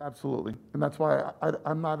it. Absolutely. And that's why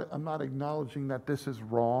I'm not acknowledging that this is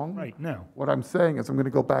wrong. Right, no. What I'm saying is I'm going to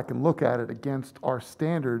go back and look at it against our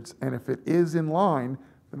standards, and if it is in line,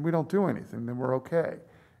 then we don't do anything, then we're okay.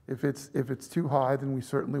 If it's too high, then we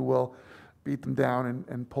certainly will beat them down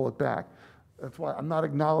and pull it back. That's why I'm not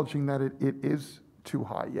acknowledging that it is too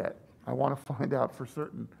high yet. I want to find out for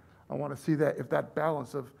certain. I want to see that if that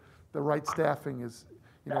balance of the right staffing is,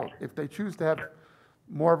 if they choose to have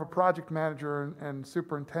more of a project manager and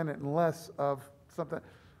superintendent and less of something,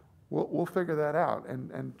 we'll figure that out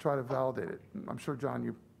and try to validate it. I'm sure, John,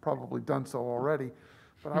 you've probably done so already,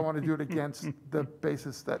 but I want to do it against the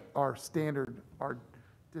basis that our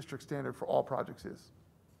district standard for all projects is.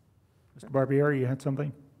 Mr. Barbieri, you had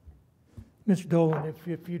something? Mr. Dolan,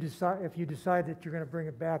 if you decide that you're going to bring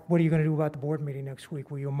it back, what are you going to do about the board meeting next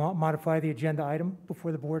week? Will you modify the agenda item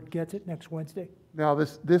before the board gets it next Wednesday? Now,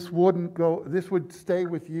 this wouldn't go, this would stay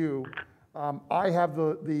with you. I have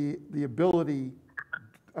the ability,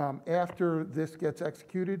 after this gets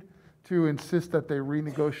executed, to insist that they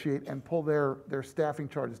renegotiate and pull their staffing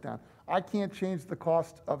charges down. I can't change the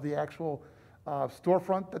cost of the actual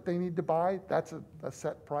storefront that they need to buy. That's a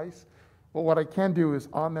set price. But what I can do is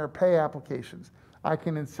on their pay applications, I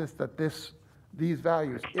can insist that these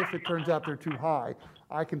values, if it turns out they're too high,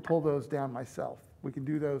 I can pull those down myself. We can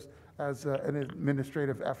do those as an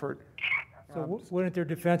administrative effort. So wouldn't their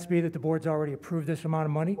defense be that the board's already approved this amount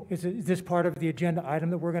of money? Is this part of the agenda item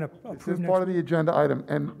that we're going to approve next week? This is part of the agenda item,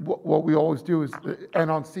 and what we always do is, and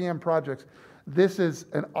on CM projects, this is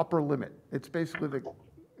an upper limit. It's basically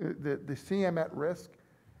the CM at risk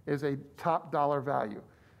is a top dollar value.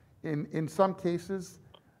 In some cases,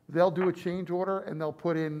 they'll do a change order and they'll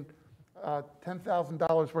put in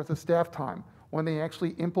 $10,000 worth of staff time. When they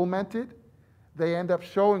actually implement it, they end up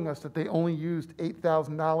showing us that they only used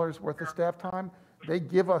 $8,000 worth of staff time. They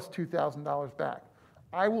give us $2,000 back.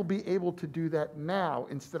 I will be able to do that now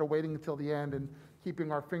instead of waiting until the end and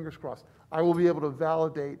keeping our fingers crossed. I will be able to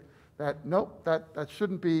validate that, nope, that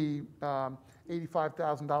shouldn't be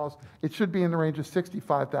 $85,000. It should be in the range of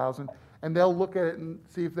 $65,000. And they'll look at it and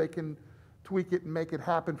see if they can tweak it and make it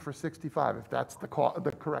happen for 65, if that's the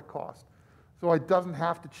correct cost. So it doesn't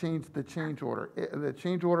have to change the change order. The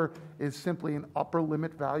change order is simply an upper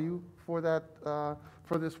limit value for that,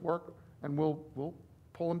 for this work, and we'll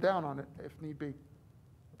pull them down on it if need be.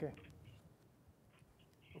 Okay.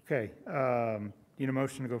 Okay, need a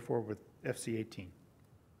motion to go forward with FC 18.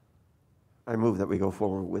 I move that we go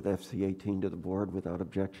forward with FC 18 to the board without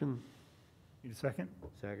objection. Need a second?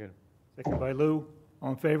 Second. Second by Lou.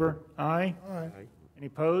 All in favor? Aye? Aye. Any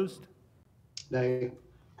opposed? Nay.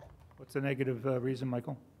 What's the negative reason,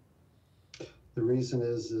 Michael? The reason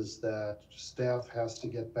is that staff has to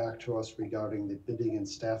get back to us regarding the bidding and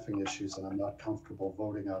staffing issues, and I'm not comfortable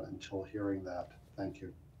voting on it until hearing that. Thank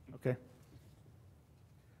you. Okay.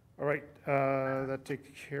 All right, that takes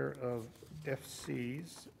care of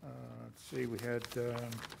FCs. Let's see, we had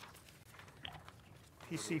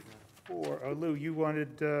PC4. Oh, Lou, you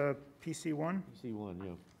wanted PC1? PC1,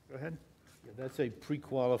 yeah. Go ahead. Yeah, that's a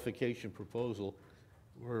pre-qualification proposal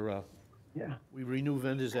where we renew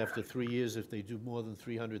vendors after 3 years if they do more than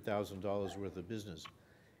 $300,000 worth of business.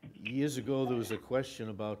 Years ago, there was a question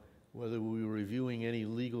about whether we were reviewing any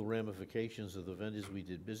legal ramifications of the vendors we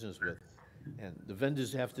did business with. And the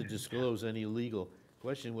vendors have to disclose any legal.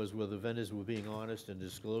 Question was whether vendors were being honest and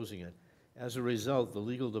disclosing it. As a result, the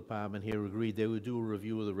legal department here agreed they would do a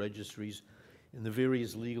review of the registries in the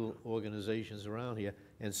various legal organizations around here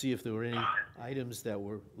and see if there were any items that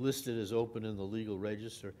were listed as open in the legal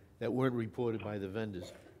register that weren't reported by the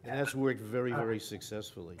vendors. And that's worked very, very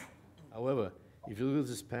successfully. However, if you look at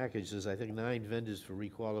this package, there's, I think, 9 vendors for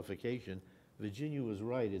requalification. Virginia was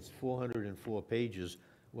right, it's 404 pages.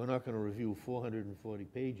 We're not going to review 440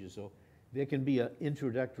 pages, so there can be an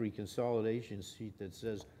introductory consolidation sheet that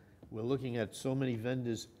says we're looking at so many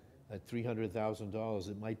vendors at $300,000,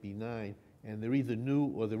 it might be 9, and they're either new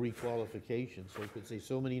or the requalification. So it could say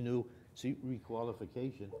so many new, see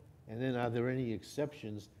requalification, and then are there any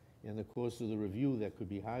exceptions in the course of the review that could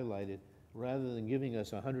be highlighted, rather than giving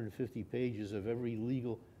us 150 pages of every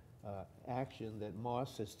legal action that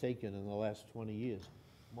Moss has taken in the last 20 years.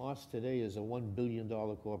 Moss today is a $1 billion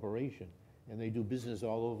corporation, and they do business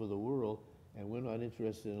all over the world, and we're not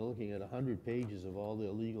interested in looking at 100 pages of all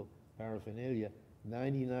their legal paraphernalia.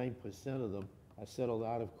 99% of them are settled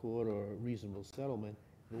out of court or a reasonable settlement.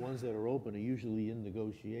 The ones that are open are usually in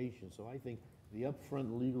negotiation. So I think the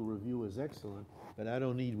upfront legal review is excellent, but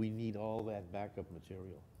we need all that backup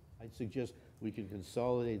material. I'd suggest we can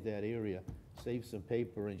consolidate that area, save some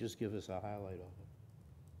paper, and just give us a highlight of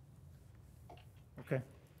it. Okay.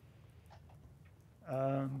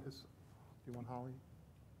 Do you want Holly?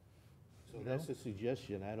 So that's a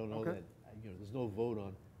suggestion. I don't know Okay. that, there's no vote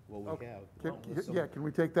on what we have. Yeah, can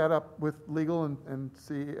we take that up with legal and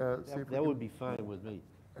see, see if we That would be fine with me.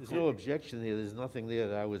 There's no objection there. There's nothing there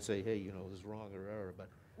that I would say, hey, this is wrong or error, but.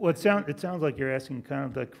 Well, it sounds like you're asking kind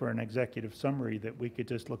of like for an executive summary that we could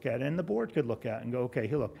just look at, and the board could look at and go, okay,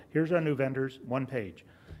 here, look, here's our new vendors, 1 page.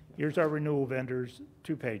 Here's our renewal vendors,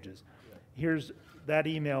 2 pages. Here's that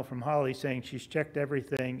email from Holly saying she's checked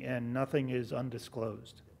everything and nothing is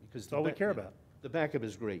undisclosed. Because that's all we care about. The backup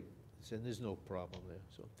is great, and there's no problem there.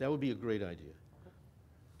 So that would be a great idea.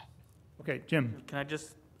 Okay, Jim. Can I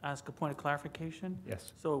just ask a point of clarification?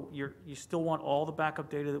 Yes. So you still want all the backup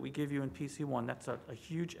data that we give you in PC1? That's a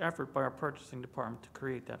huge effort by our purchasing department to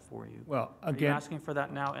create that for you. Well, Are you again. asking for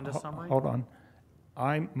that now in the summary? Hold on.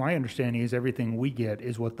 My understanding is everything we get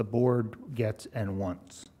is what the board gets and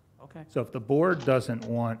wants. Okay. So if the board doesn't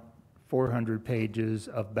want 400 pages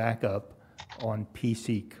of backup on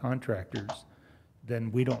PC contractors, then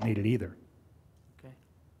we don't need it either. Okay.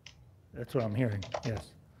 That's what I'm hearing,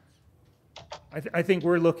 yes. I think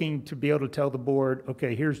we're looking to be able to tell the board,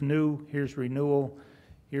 okay, here's new, here's renewal,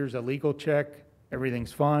 here's a legal check,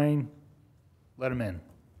 everything's fine, let them in.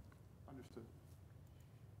 Understood.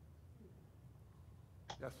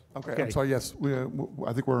 Yes, okay, I'm sorry, yes,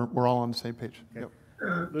 I think we're all on the same page. Okay. Yep.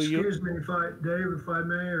 Excuse me, Dave, if I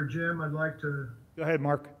may, or Jim, I'd like to. Go ahead,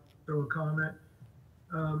 Mark. Throw a comment.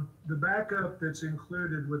 The backup that's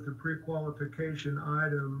included with the pre-qualification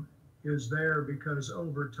item is there because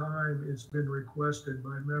over time it's been requested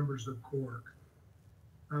by members of CORC.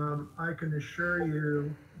 I can assure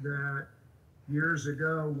you that years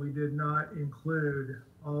ago, we did not include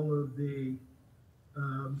all of the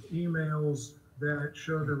emails that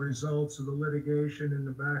show the results of the litigation in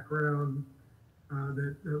the background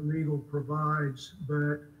that legal provides,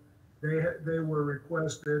 but they were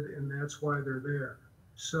requested, and that's why they're there.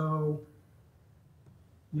 So,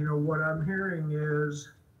 what I'm hearing is,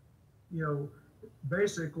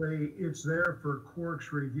 basically it's there for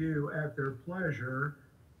CORC's review at their pleasure.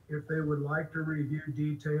 If they would like to review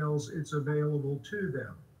details, it's available to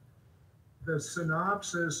them. The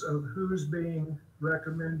synopsis of who's being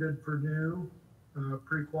recommended for new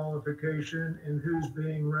pre-qualification and who's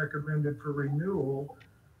being recommended for renewal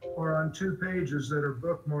are on 2 pages that are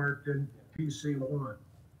bookmarked in PC1,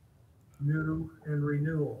 new and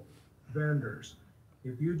renewal vendors.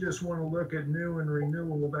 If you just want to look at new and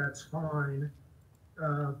renewal, that's fine.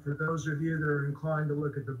 For those of you that are inclined to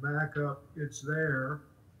look at the backup, it's there.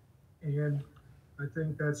 And I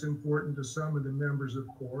think that's important to some of the members of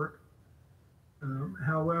CORC.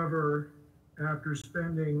 However, after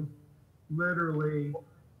spending literally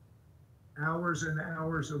hours and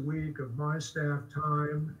hours a week of my staff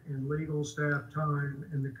time and legal staff time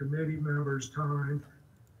and the committee members' time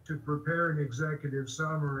to prepare an executive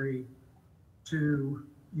summary to,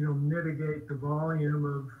 mitigate the volume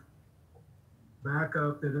of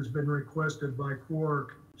backup that has been requested by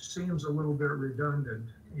CORC seems a little bit redundant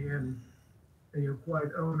and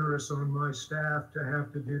quite onerous on my staff to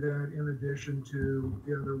have to do that in addition to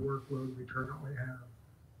the other workload we currently have.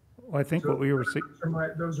 Well, I think what we were,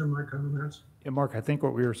 Those are my comments. yeah, Mark, I think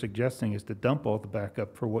what we were suggesting is to dump all the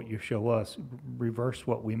backup for what you show us, reverse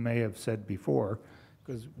what we may have said before,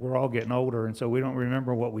 because we're all getting older, and so we don't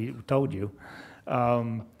remember what we told you.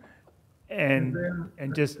 And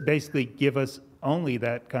just basically give us only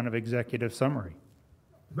that kind of executive summary.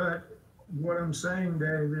 But what I'm saying,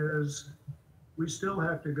 Dave, is we still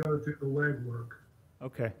have to go through the legwork.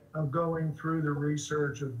 Okay. Of going through the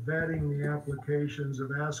research, of vetting the applications, of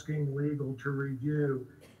asking legal to review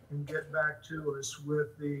and get back to us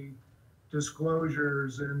with the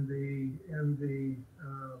disclosures and the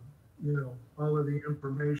all of the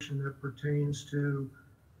information that pertains to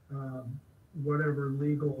whatever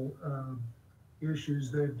legal issues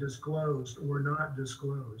they've disclosed or not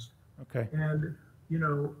disclosed. Okay. And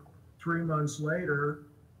 3 months later,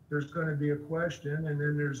 there's going to be a question, and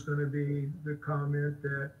then there's going to be the comment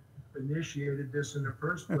that initiated this in the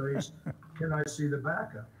first place. Can I see the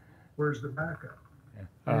backup? Where's the backup?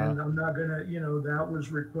 And I'm not going to, that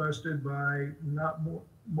was requested by not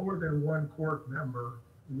more than one CORC member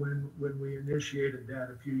when we initiated that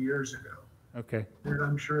a few years ago. Okay. And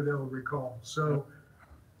I'm sure they'll recall. So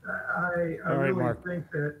I All right, really Mark. think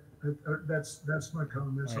that that's my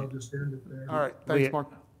comments. All right. I'll just end it there. All right, thanks,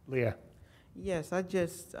 Mark. Leah. Yes, I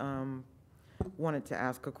just wanted to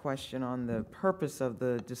ask a question on the purpose of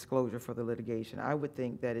the disclosure for the litigation. I would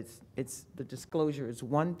think that it's the disclosure is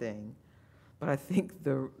one thing, but I think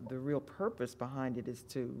the real purpose behind it is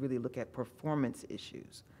to really look at performance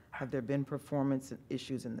issues. Have there been performance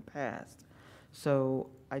issues in the past? So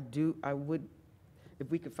I would,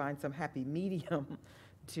 if we could find some happy medium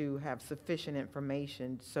to have sufficient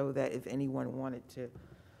information so that if anyone wanted to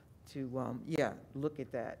look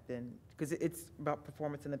at that, then, because it's about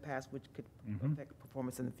performance in the past, which could affect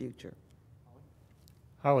performance in the future.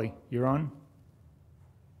 Holly, you're on?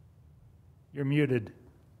 You're muted.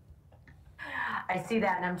 I see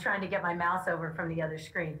that, and I'm trying to get my mouse over from the other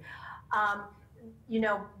screen.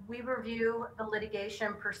 We review the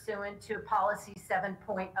litigation pursuant to policy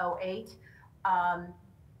 7.08.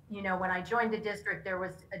 When I joined the district, there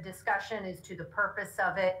was a discussion as to the purpose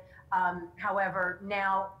of it. However,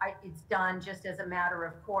 now it's done just as a matter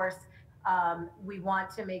of course. We want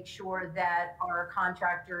to make sure that our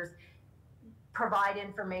contractors provide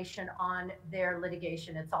information on their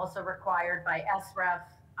litigation. It's also required by SREF.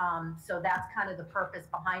 So that's kind of the purpose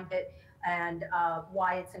behind it and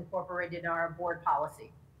why it's incorporated in our board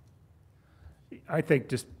policy. I think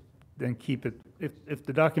just then keep it, if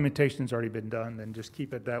the documentation's already been done, then just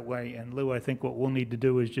keep it that way. And Lou, I think what we'll need to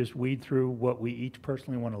do is just weed through what we each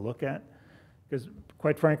personally want to look at. Because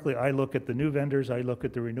quite frankly, I look at the new vendors, I look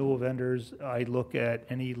at the renewal vendors, I look at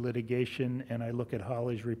any litigation, and I look at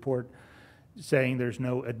Holly's report saying there's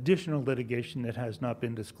no additional litigation that has not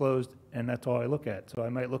been disclosed, and that's all I look at. So I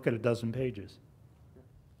might look at a dozen pages.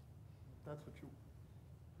 That's what you,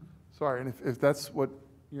 sorry, and if that's what,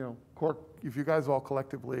 CORC, if you guys all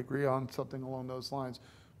collectively agree on something along those lines,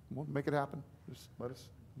 we'll make it happen. Just let us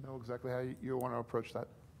know exactly how you want to approach that.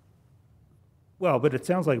 Well, but it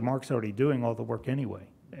sounds like Mark's already doing all the work anyway.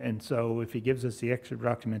 And so if he gives us the extra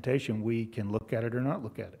documentation, we can look at it or not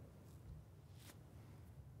look at it.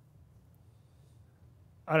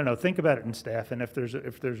 I don't know, think about it in staff, and if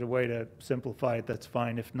there's a way to simplify it, that's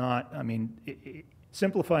fine. If not, I mean,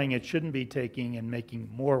 simplifying it shouldn't be taking and making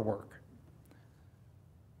more work.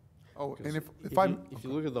 Oh, and if If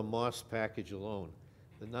you look at the Moss package alone,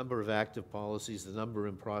 the number of active policies, the number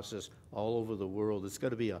in process all over the world, it's got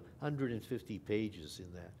to be 150 pages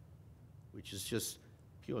in that, which is just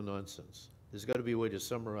pure nonsense. There's got to be a way to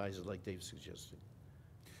summarize it like Dave's suggesting.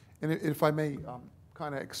 And if I may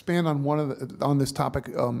kind of expand on on this topic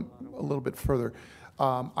a little bit further,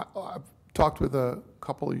 I've talked with a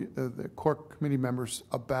couple of the CORC committee members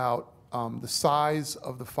about the size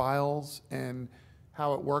of the files and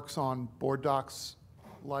how it works on Board Docs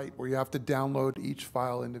Lite, where you have to download each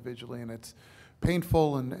file individually, and it's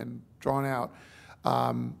painful and drawn out.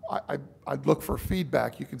 I'd look for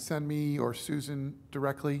feedback. You can send me or Susan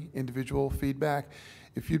directly individual feedback.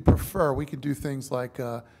 If you'd prefer, we could do things like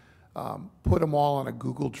put them all on a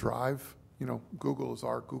Google Drive. You know, Google is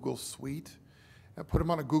our Google Suite. And put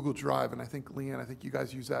them on a Google Drive, and I think, Leanne, I think you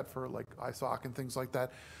guys use that for like ISOC and things like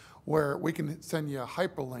that, where we can send you a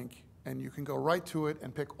hyperlink, and you can go right to it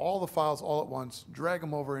and pick all the files all at once, drag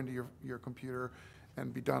them over into your computer,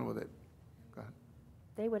 and be done with it. Go ahead.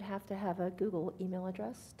 They would have to have a Google email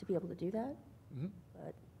address to be able to do that. Mm-hmm.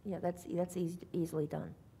 But yeah, that's easily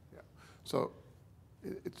done. Yeah. So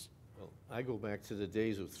it's. Well, I go back to the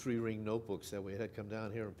days of 3-ring notebooks that we had to come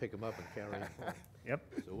down here and pick them up and carry them home.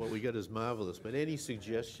 Yep. So what we got is marvelous, but any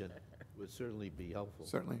suggestion would certainly be helpful.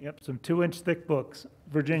 Certainly. Yep, some 2-inch thick books.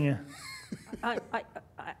 Virginia?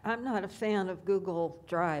 I'm not a fan of Google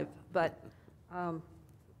Drive, but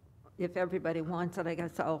if everybody wants it, I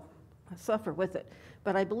guess I'll suffer with it.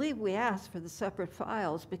 But I believe we asked for the separate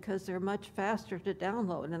files because they're much faster to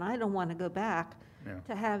download, and I don't want to go back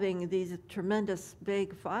to having these tremendous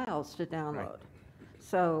big files to download. Right.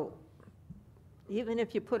 So even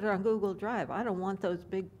if you put it on Google Drive, I don't want those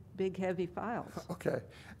big heavy files. Okay,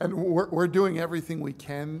 and we're doing everything we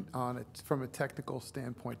can on it from a technical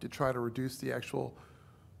standpoint to try to reduce the actual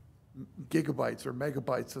gigabytes or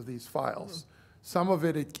megabytes of these files. Some of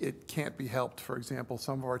it can't be helped. For example,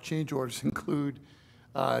 some of our change orders include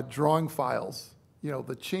drawing files. You know,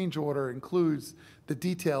 the change order includes the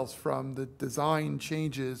details from the design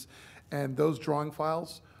changes, and those drawing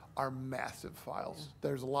files are massive files.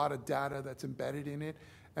 There's a lot of data that's embedded in it.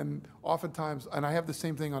 And oftentimes, and I have the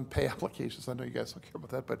same thing on pay applications. I know you guys don't care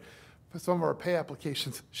about that, but for some of our pay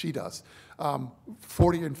applications, she does.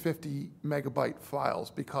 40 and 50 megabyte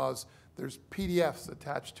files because there's PDFs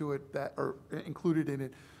attached to it that are included in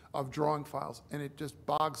it of drawing files, and it just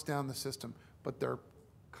bogs down the system, but they're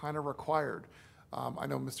kind of required. I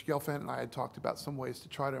know Mr. Gelfand and I had talked about some ways to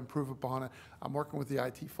try to improve upon it. I'm working with the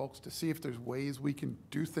IT folks to see if there's ways we can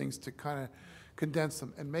do things to kind of condense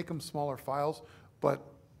them and make them smaller files, but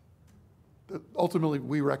ultimately,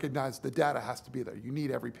 we recognize the data has to be there. You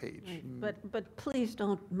need every page. Right. But please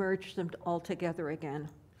don't merge them all together again.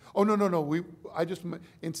 Oh, no.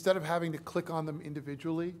 Instead of having to click on them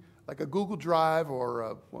individually, like a Google Drive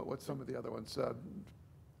or what's some of the other ones?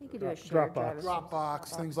 You could do a shared drive.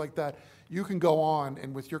 Dropbox, things like that. You can go on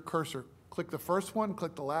and with your cursor, click the first one,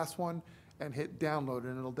 click the last one, and hit download,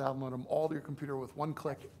 and it'll download them all to your computer with one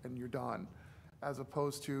click, and you're done. As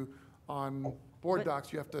opposed to on Board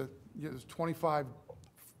Docs, you have to, there's 25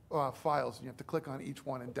 files, and you have to click on each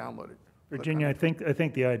one and download it. Virginia, I think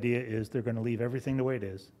the idea is they're going to leave everything the way it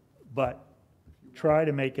is, but try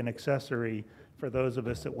to make an accessory for those of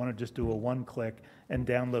us that want to just do a one-click and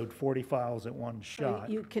download 40 files at one shot.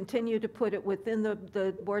 So you continue to put it within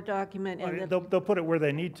the Word document, and They'll put it where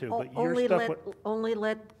they need to, but your only stuff. only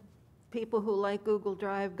let people who like Google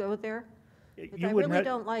Drive go there? Because You I wouldn't really have-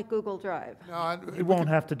 don't like Google Drive. You won't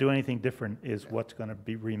have to do anything different is what's going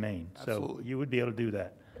to remain. So Absolutely. you would be able to do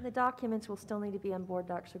that. And the documents will still need to be on Board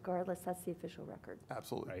Docs regardless. That's the official record.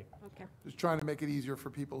 Absolutely. Right. Okay. Just trying to make it easier for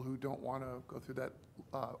people who don't want to go through that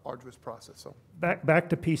arduous process, so. Back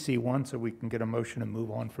to PC1 so we can get a motion and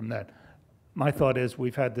move on from that. My thought is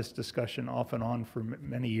we've had this discussion off and on for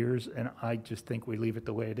many years, and I just think we leave it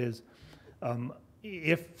the way it is.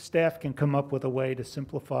 If staff can come up with a way to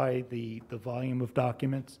simplify the volume of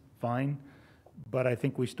documents, fine, but I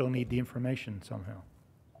think we still need the information somehow.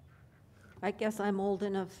 I guess I'm old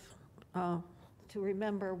enough to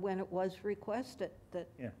remember when it was requested that.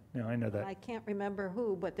 Yeah, no, I know that. I can't remember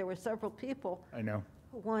who, but there were several people I know.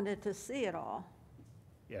 who wanted to see it all.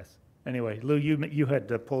 Yes. Anyway, Lou, you had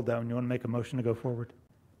pulled down. You want to make a motion to go forward?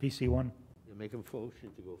 PC1? You make a motion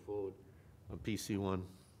to go forward on PC1.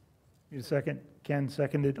 Need a second? Ken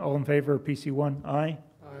seconded. All in favor of PC1? Aye?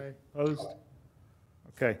 Aye. Opposed?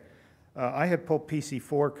 Okay. I had pulled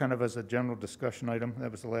PC4 kind of as a general discussion item.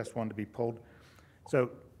 That was the last one to be pulled.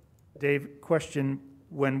 So, Dave, question,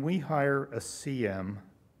 when we hire a CM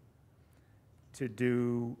to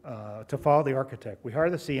do, to follow the architect, we hire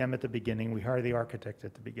the CM at the beginning, we hire the architect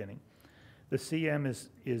at the beginning. The CM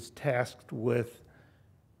is tasked with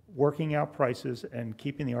working out prices and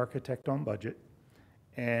keeping the architect on budget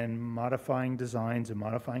and modifying designs and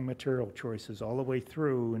modifying material choices all the way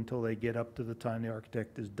through until they get up to the time the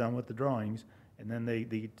architect is done with the drawings, and then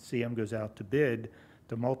the CM goes out to bid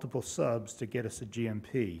to multiple subs to get us a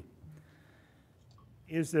GMP.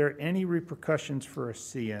 Is there any repercussions for a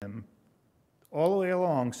CM all the way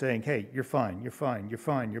along saying, hey, you're fine, you're fine, you're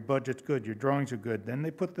fine, your budget's good, your drawings are good, then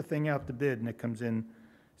they put the thing out to bid and it comes in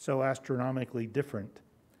so astronomically different?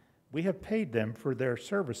 We have paid them for their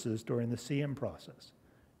services during the CM process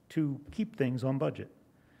to keep things on budget.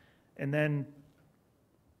 And then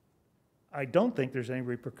I don't think there's any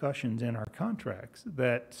repercussions in our contracts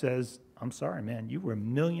that says, I'm sorry, man, you were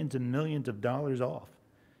millions and millions of dollars off.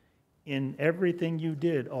 In everything you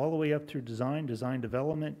did, all the way up through design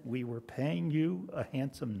development, we were paying you a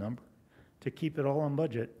handsome number to keep it all on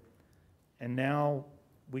budget. And now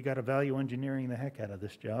we got to value engineering the heck out of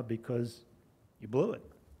this job because you blew it.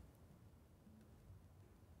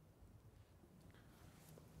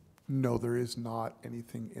 No, there is not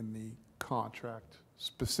anything in the contract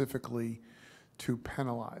specifically to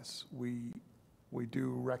penalize. We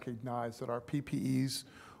do recognize that our PPEs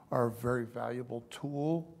are a very valuable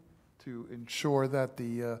tool to ensure that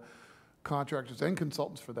the contractors and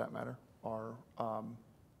consultants, for that matter, are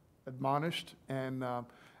admonished. And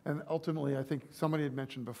ultimately, I think somebody had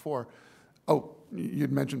mentioned before,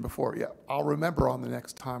 you'd mentioned before, yeah, I'll remember on the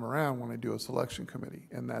next time around when I do a selection committee.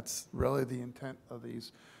 And that's really the intent of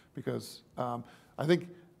these, because I think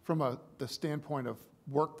from the standpoint of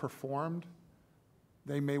work performed,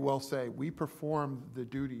 they may well say, we performed the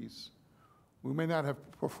duties. We may not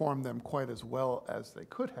have performed them quite as well as they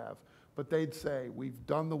could have, but they'd say, we've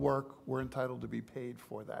done the work, we're entitled to be paid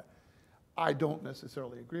for that. I don't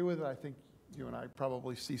necessarily agree with it. I think you and I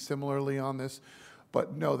probably see similarly on this,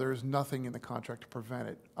 but no, there's nothing in the contract to prevent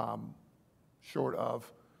it, short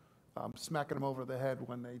of smacking them over the head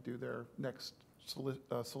when they do their next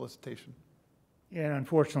solicitation. Yeah, and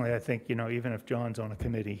unfortunately, I think, even if John's on a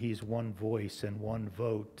committee, he's one voice and one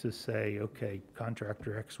vote to say, okay,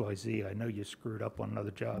 contractor XYZ, I know you screwed up on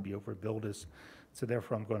another job, you overbilled us, so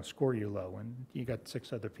therefore I'm going to score you low. And you got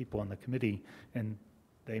 6 other people on the committee, and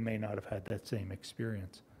they may not have had that same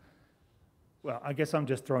experience. Well, I guess I'm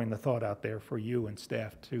just throwing the thought out there for you and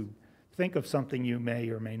staff to think of something you may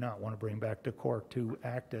or may not want to bring back to CORC to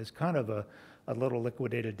act as kind of a little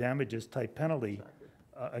liquidated damages type penalty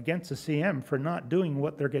against the CM for not doing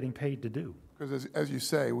what they're getting paid to do. Because as you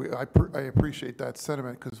say, I appreciate that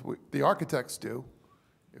sentiment, because the architects do.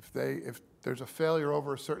 If there's a failure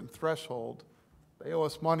over a certain threshold, they owe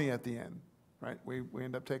us money at the end, right? We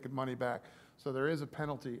end up taking money back. So there is a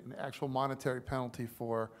penalty, an actual monetary penalty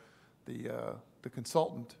for the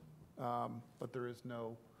consultant, but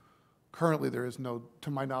currently there is no,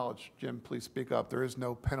 to my knowledge, Jim, please speak up, there is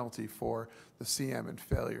no penalty for the CM in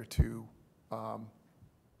failure to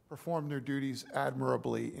perform their duties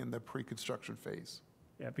admirably in the pre-construction phase.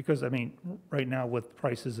 Yeah, because, right now with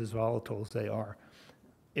prices as volatile as they are,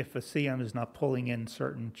 if a CM is not pulling in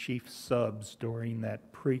certain chief subs during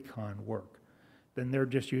that pre-con work, then they're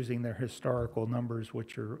just using their historical numbers,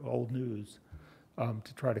 which are old news,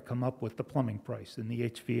 to try to come up with the plumbing price and the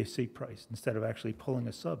HVAC price instead of actually pulling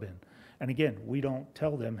a sub in. And again, we don't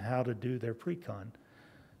tell them how to do their pre-con.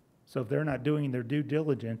 So if they're not doing their due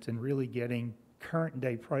diligence and really getting current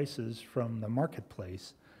day prices from the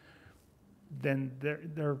marketplace, then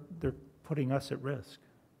they're putting us at risk.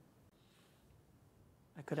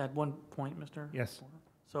 I could add one point, Mr. Yes.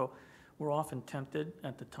 So we're often tempted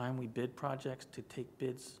at the time we bid projects to take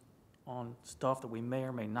bids on stuff that we may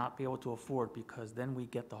or may not be able to afford, because then we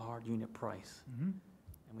get the hard unit price. Mm-hmm.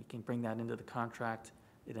 And we can bring that into the contract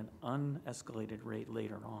at an unescalated rate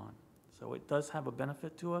later on. So it does have a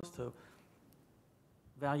benefit to us to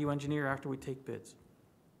value engineer after we take bids.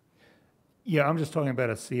 Yeah, I'm just talking about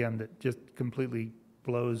a CM that just completely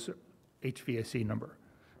blows HVAC number.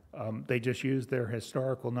 They just used their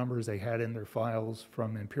historical numbers they had in their files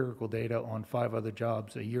from empirical data on 5 other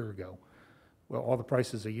jobs a year ago. Well, all the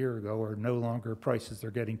prices a year ago are no longer prices they're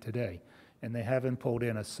getting today. And they haven't pulled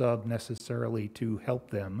in a sub necessarily to help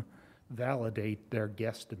them validate their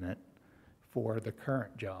guesstimate for the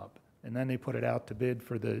current job. And then they put it out to bid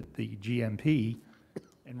for the GMP,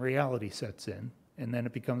 and reality sets in, and then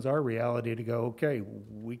it becomes our reality to go, okay,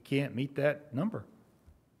 we can't meet that number.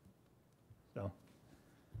 So,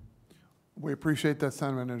 We appreciate that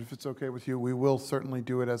sentiment, and if it's okay with you, we will certainly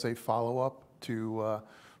do it as a follow-up to,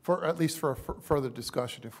 for, at least for a further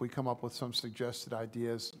discussion. If we come up with some suggested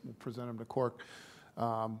ideas, we'll present them to CORC,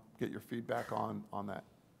 get your feedback on that.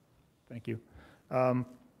 thank you.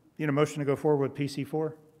 Need a motion to go forward with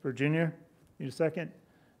PC4? Virginia, need a second?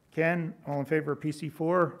 Ken, all in favor of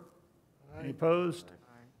PC4? Any opposed?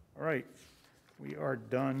 All right, we are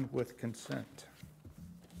done with consent.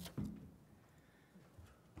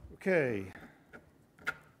 Okay.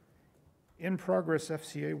 In progress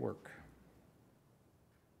FCA work.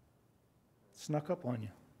 Snuck up on you.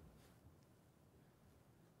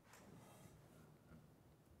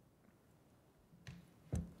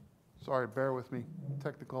 Sorry, bear with me.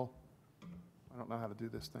 Technical. I don't know how to do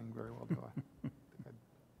this thing very well, do I? I think I'd get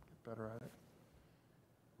better at it.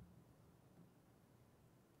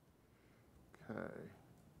 Okay.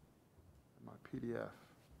 My PDF.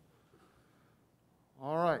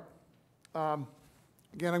 All right.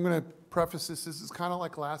 Again, I'm going to preface this. This is kind of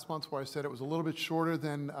like last month's where I said it was a little bit shorter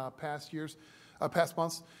than past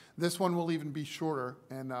months. This one will even be shorter,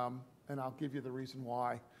 and I'll give you the reason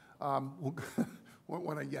why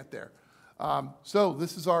when I get there. So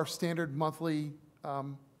this is our standard monthly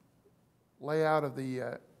layout of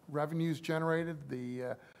the revenues generated,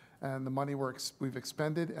 and the money we've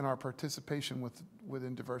expended, and our participation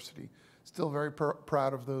within diversity. Still very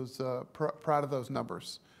proud of those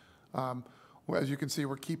numbers. As you can see,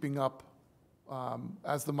 we're keeping up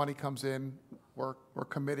as the money comes in. We're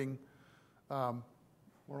committing. We're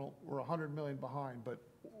 $100 million behind, but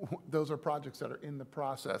those are projects that are in the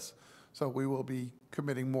process. So we will be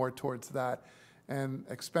committing more towards that, and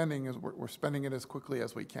expending is we're spending it as quickly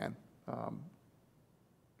as we can,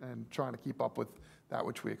 and trying to keep up with that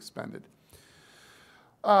which we expended.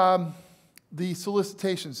 The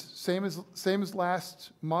solicitations, same as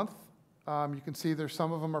last month. You can see there's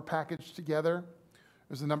some of them are packaged together.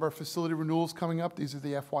 There's a number of facility renewals coming up. These are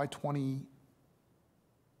the FY22s.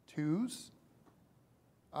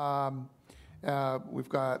 We've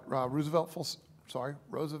got Roosevelt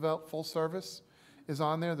Full Service is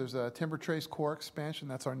on there. There's a Timber Trace core expansion.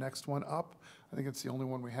 That's our next one up. I think it's the only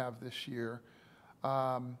one we have this year.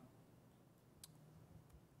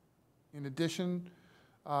 In addition,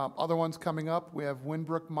 other ones coming up, we have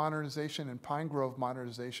Windbrook modernization and Pine Grove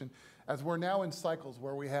modernization. As we're now in cycles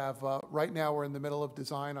where we have, right now we're in the middle of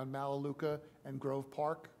design on Malaluca and Grove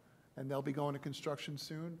Park, and they'll be going to construction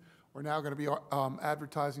soon. We're now going to be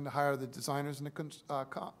advertising to hire the designers in the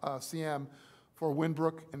CM for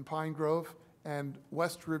Windbrook and Pine Grove and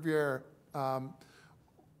West Riviera. That's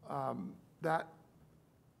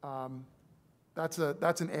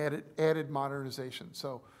an added modernization.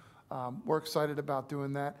 So we're excited about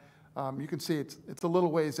doing that. You can see it's a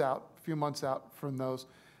little ways out, a few months out from those.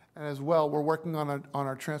 And as well, we're working on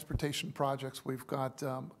our transportation projects. We've got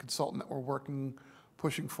a consultant that we're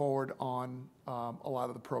pushing forward on a lot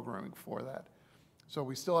of the programming for that. So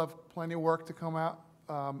we still have plenty of work to come out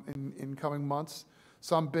in coming months.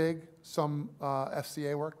 Some big, some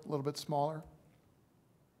FCA work, a little bit smaller.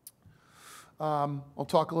 I'll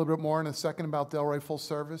talk a little bit more in a second about Delray Full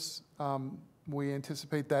Service. We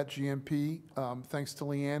anticipate that GMP, thanks to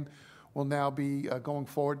Leanne, will now be going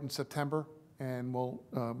forward in September, and we'll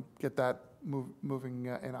get that moving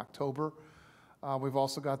in October. We've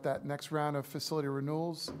also got that next round of facility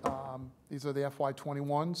renewals. These are the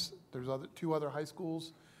FY21s. There's two other high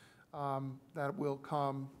schools that will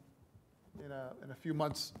come in a few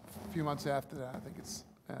months after that. I think it's,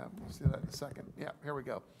 we'll see that in a second. Yeah, here we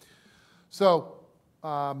go. So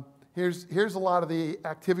here's a lot of the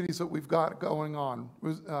activities that we've got going on.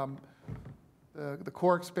 The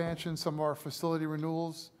core expansion, some of our facility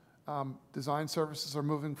renewals, design services are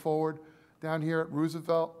moving forward. Down here at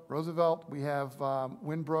Roosevelt, we have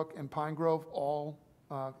Windbrook and Pine Grove all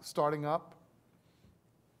starting up.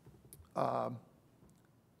 Where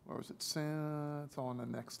was it? It's on the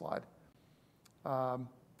next slide.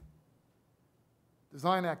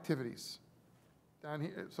 Design activities. Down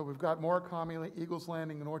here, so we've got Murakami, Eagles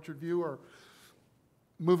Landing, and Orchard View are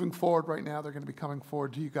moving forward right now. They're going to be coming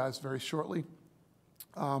forward to you guys very shortly.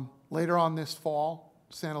 Later on this fall,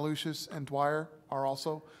 Santa Lucia's and Dwyer are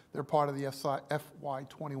also, they're part of the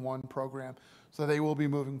FY21 program. So they will be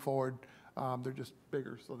moving forward. They're just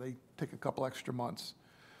bigger, so they take a couple extra months.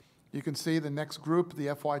 You can see the next group, the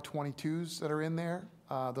FY22s that are in there.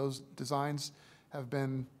 Those designs have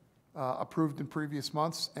been approved in previous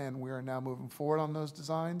months, and we are now moving forward on those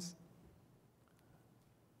designs.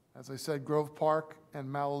 As I said, Grove Park and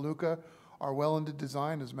Malaluca are well into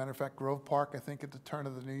design. As a matter of fact, Grove Park, I think at the turn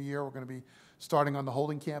of the new year, we're going to be starting on the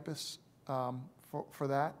holding campus for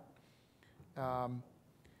that.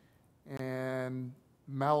 And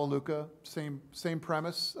Malaluca, same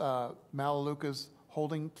premise. Malaluca's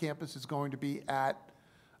holding campus is going to be at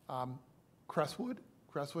Crestwood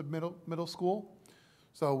Middle School.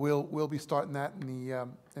 So we'll be starting that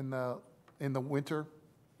in the winter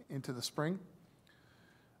into the spring.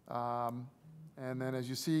 And then as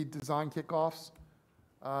you see, design kickoffs.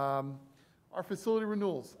 Our facility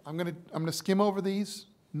renewals. I'm gonna skim over these,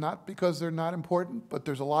 not because they're not important, but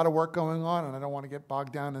there's a lot of work going on, and I don't want to get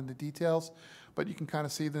bogged down in the details. But you can kind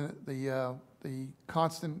of see the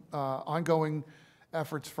constant ongoing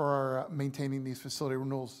efforts for maintaining these facility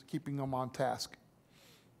renewals, keeping them on task.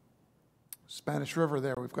 Spanish River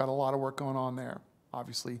there, we've got a lot of work going on there.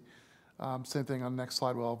 Obviously, same thing on the next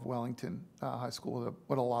slide. We'll have Wellington High School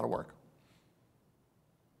with a lot of work.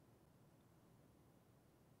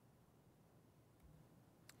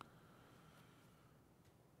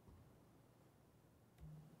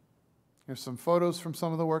 Here's some photos from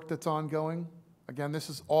some of the work that's ongoing. Again, this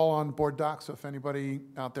is all on board docs, so if anybody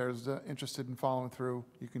out there is interested in following through,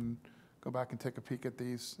 you can go back and take a peek at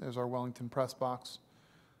these. There's our Wellington press box.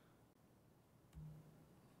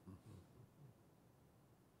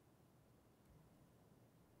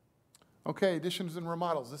 Okay, additions and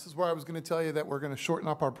remodels. This is where I was going to tell you that we're going to shorten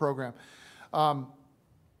up our program.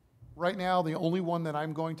 Right now, the only one that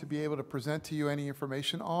I'm going to be able to present to you any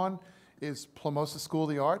information on is Plamosa School of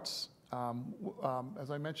the Arts.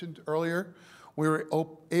 As I mentioned earlier, we were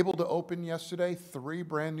able to open yesterday 3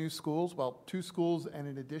 brand new schools, well, 2 schools and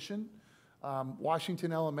an addition.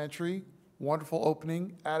 Washington Elementary, wonderful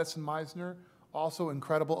opening. Addison Meisner, also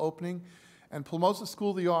incredible opening. And Plamosa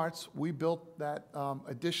School of the Arts, we built that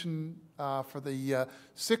addition for the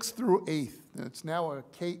 6th through 8th. It's now a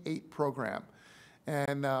K-8 program.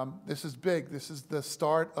 And this is big. This is the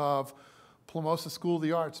start of Plamosa School of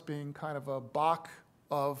the Arts being kind of a Bach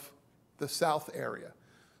of the South area.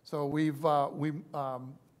 So we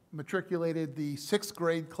matriculated the 6th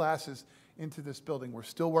grade classes into this building. We're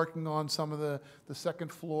still working on some of the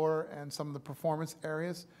second floor and some of the performance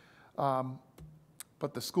areas.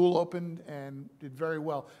 But the school opened and did very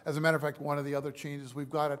well. As a matter of fact, one of the other changes we've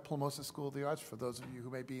got at Plamosa School of the Arts, for those of you who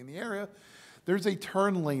may be in the area, there's a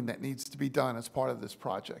turn lane that needs to be done as part of this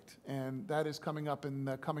project. And that is coming up in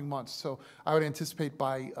the coming months. So I would anticipate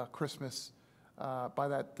by Christmas, by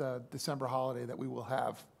that December holiday, that we will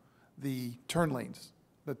have the turn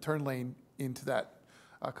lane into that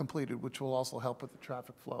completed, which will also help with the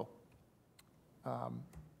traffic flow.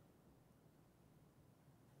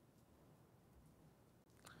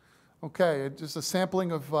 Okay, just a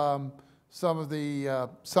sampling of some of the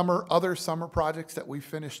other summer projects that we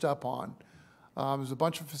finished up on. There's a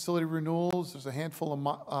bunch of facility renewals. There's a handful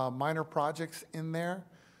of minor projects in there.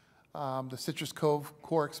 The Citrus Cove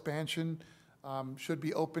core expansion should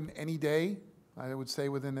be open any day, I would say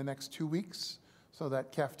within the next 2 weeks. So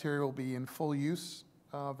that cafeteria will be in full use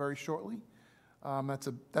very shortly. That's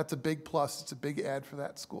a big plus. It's a big add for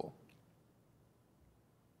that school.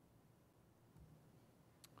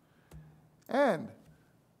 And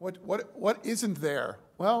what isn't there?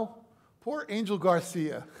 Well, poor Angel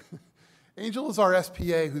Garcia. Angel is our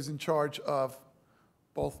SPA who's in charge of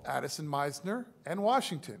both Addison Meisner and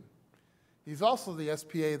Washington. He's also the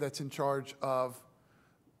SPA that's in charge of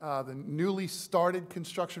the newly started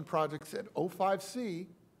construction projects at 05C,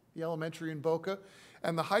 the elementary in Boca,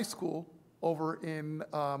 and the high school over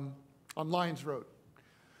on Lyons Road.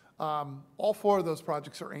 All 4 of those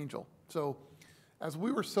projects are Angel. So as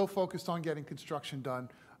we were so focused on getting construction done,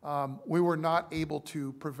 we were not able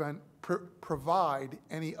to provide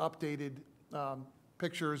any updated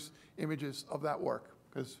pictures, images of that work,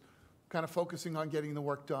 because kind of focusing on getting the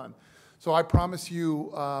work done. So I promise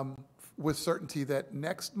you with certainty that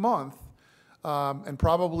next month, and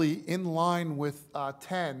probably in line with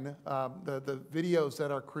 10, the videos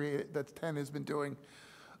that are created, that 10 has been doing,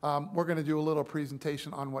 we're going to do a little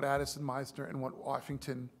presentation on what Addison Meisner and what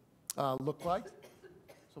Washington look like.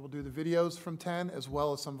 So we'll do the videos from 10 as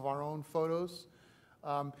well as some of our own photos.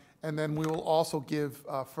 And then we will also give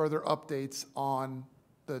further updates on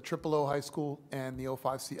the O High School and the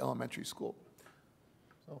 05C Elementary School.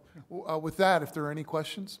 So with that, if there are any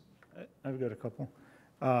questions. I've got a couple.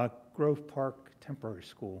 Grove Park Temporary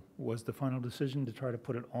School, was the final decision to try to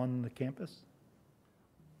put it on the campus?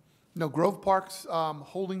 No, Grove Park's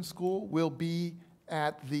holding school will be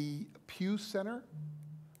at the Pew Center.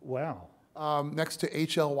 Wow. Next to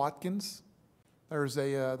H.L. Watkins. There's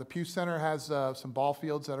the Pew Center has some ball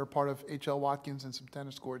fields that are part of H.L. Watkins and some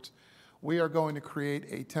tennis courts. We are going to create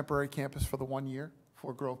a temporary campus for the 1 year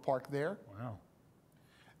for Grove Park there. Wow.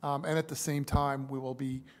 And at the same time, we will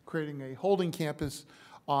be creating a holding campus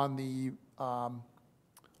on the, I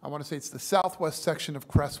want to say it's the southwest section of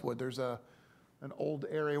Crestwood. There's an old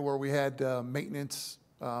area where we had maintenance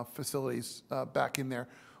facilities back in there.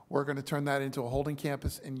 We're going to turn that into a holding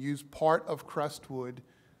campus and use part of Crestwood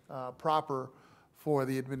proper for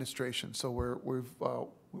the administration. So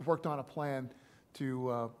we've worked on a plan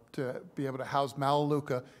to be able to house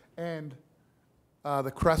Malaluca and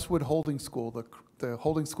the Crestwood Holding School. The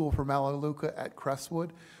holding school for Malaluca at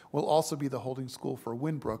Crestwood will also be the holding school for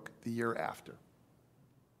Winbrook the year after.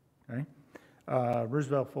 Okay.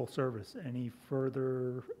 Roosevelt Full Service, any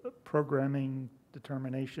further programming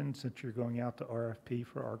determination since you're going out to RFP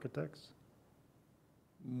for architects?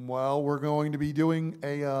 Well, we're going to be doing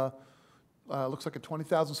a, looks like a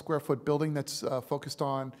 20,000 square foot building that's focused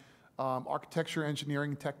on architecture,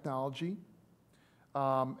 engineering, and technology,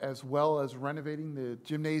 as well as renovating the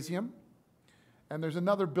gymnasium. And there's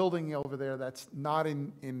another building over there that's not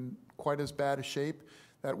in quite as bad a shape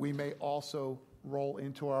that we may also roll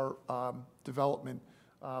into our development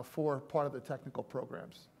for part of the technical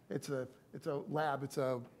programs. It's a lab. It's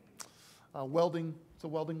a welding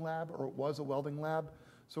lab, or it was a welding lab.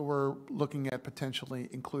 So we're looking at potentially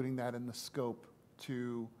including that in the scope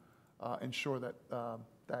to ensure that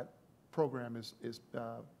that program is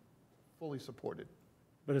fully supported.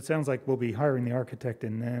 But it sounds like we'll be hiring the architect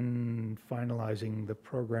and then finalizing the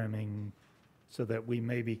programming so that we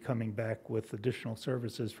may be coming back with additional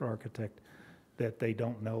services for architect that they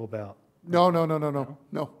don't know about. No.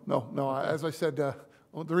 As I said, the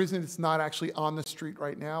reason it's not actually on the street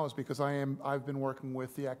right now is because I've been working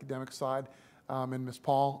with the academic side and Ms.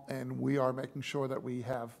 Paul, and we are making sure that we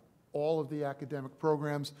have all of the academic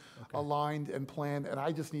programs aligned and planned, and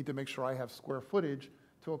I just need to make sure I have square footage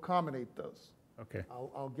to accommodate those. Okay.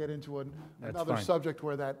 I'll get into another fine. subject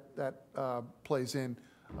where that plays in.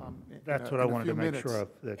 That's what I wanted to make sure of,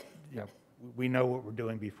 that we know what we're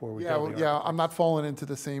doing before we go to the Yeah, architect. I'm not falling into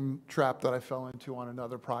the same trap that I fell into on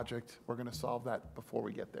another project. We're going to solve that before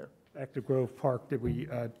we get there. Back to Grove Park, did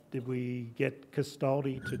we get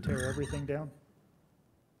Castaldi to tear everything down?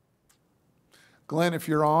 Glenn, if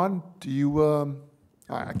you're on, do you,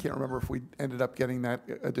 I can't remember if we ended up getting that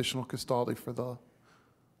additional Castaldi for the...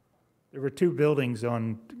 There were two buildings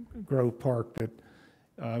on Grove Park that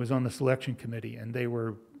I was on the selection committee, and they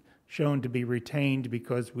were shown to be retained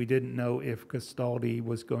because we didn't know if Castaldi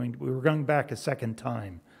was we were going back a second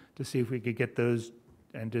time to see if we could get those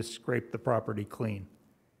and just scrape the property clean.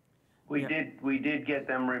 We did get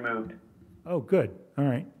them removed. Oh, good. All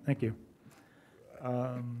right, thank you.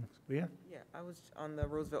 Leah? Yeah, I was on the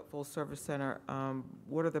Roosevelt Full Service Center.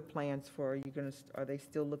 What are the plans for, are they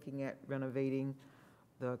still looking at renovating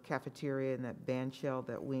the cafeteria and that band shell,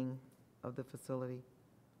 that wing of the facility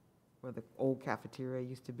where the old cafeteria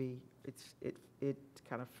used to be? It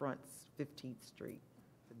kind of fronts 15th Street,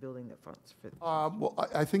 the building that fronts 15th Street. Well,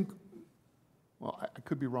 I think, well, I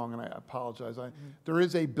could be wrong, and I apologize. There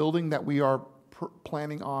is a building that we are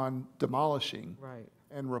planning on demolishing Right.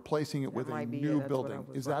 and replacing it with a might be it. new That's what I building.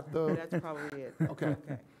 was Is that wondering. the? That's probably it. Okay.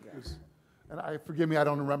 Yes. And forgive me, I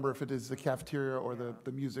don't remember if it is the cafeteria or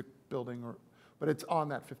the music building, but it's on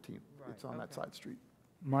that 15th. It's on that side street.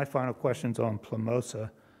 My final question's on Plamosa.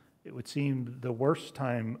 It would seem the worst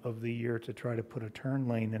time of the year to try to put a turn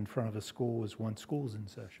lane in front of a school is when school's in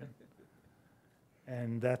session.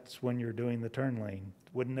 And that's when you're doing the turn lane.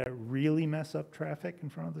 Wouldn't that really mess up traffic in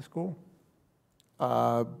front of the school?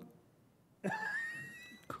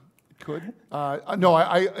 Could. No,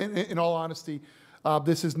 in all honesty,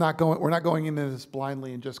 this is not going, we're not going into this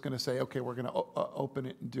blindly and just going to say, okay, we're going to open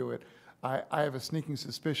it and do it. I have a sneaking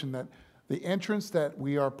suspicion that the entrance that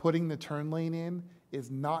we are putting the turn lane in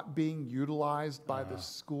is not being utilized by the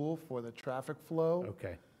school for the traffic flow.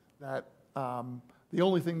 Okay. That, the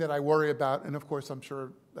only thing that I worry about, and of course I'm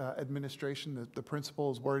sure administration, the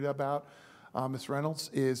principal is worried about, Ms. Reynolds,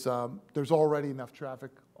 is there's already enough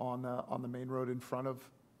traffic on the main road in front of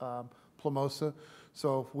Plamosa.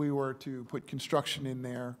 So if we were to put construction in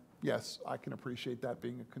there, yes, I can appreciate that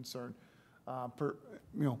being a concern.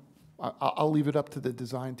 I'll leave it up to the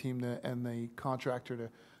design team and the contractor to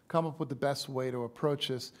come up with the best way to approach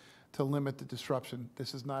this to limit the disruption.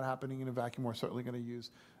 This is not happening in a vacuum. We're certainly going to use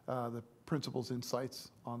the principal's insights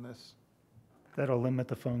on this. That'll limit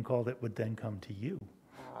the phone call that would then come to you.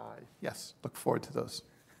 Yes, look forward to those.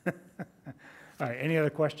 All right, any other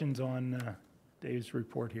questions on Dave's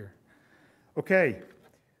report here? Okay.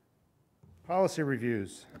 Policy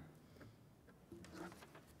reviews.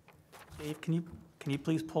 Dave, can you Can you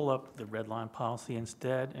please pull up the red line policy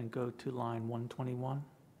instead and go to line 121?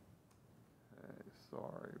 Okay,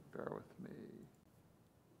 sorry, bear with me.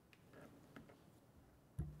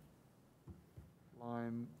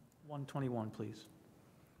 Line 121, please.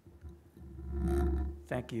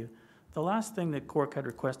 Thank you. The last thing that CORC had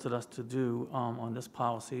requested us to do on this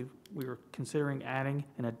policy, we were considering adding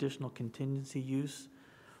an additional contingency use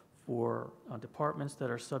for departments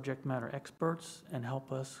that are subject matter experts and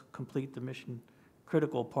help us complete the mission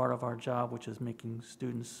critical part of our job, which is making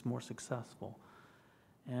students more successful.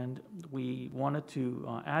 And we wanted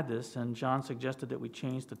to add this, and John suggested that we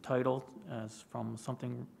change the title as from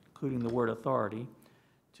something including the word authority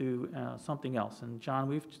to something else. And John,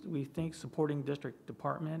 we think supporting district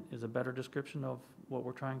department is a better description of what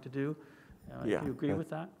we're trying to do. Yeah. Do you agree with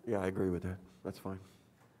that? Yeah, I agree with that. That's fine.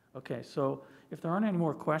 Okay, so if there aren't any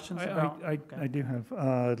more questions about... I do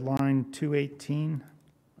have line 218.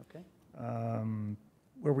 Okay.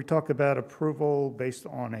 Where we talk about approval based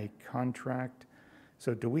on a contract.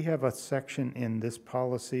 So do we have a section in this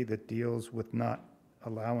policy that deals with not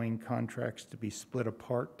allowing contracts to be split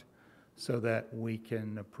apart so that we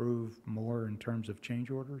can approve more in terms of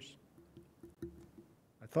change orders?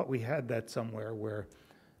 I thought we had that somewhere where,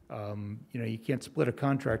 you can't split a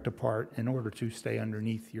contract apart in order to stay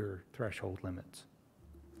underneath your threshold limits.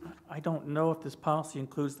 I don't know if this policy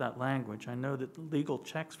includes that language. I know that legal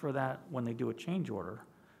checks for that when they do a change order.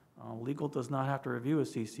 Legal does not have to review a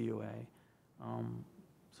CCUA.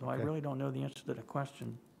 So I Okay. really don't know the answer to that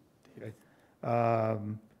question. Okay.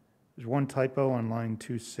 There's one typo on line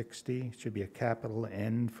 260. It should be a capital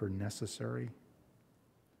N for necessary.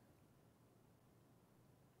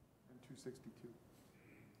 and 262.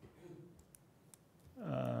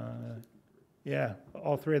 Yeah,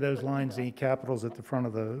 all three of those lines need capitals at the front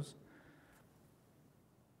of those.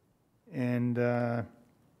 And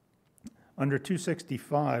under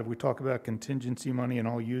 265, we talk about contingency money, and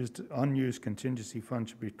all unused contingency funds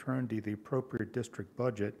should be returned to the appropriate district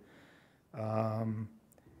budget.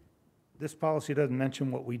 This policy doesn't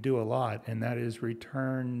mention what we do a lot, and that is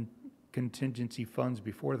return contingency funds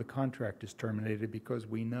before the contract is terminated, because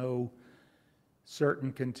we know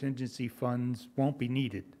certain contingency funds won't be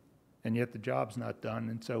needed, and yet the job's not done,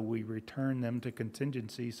 and so we return them to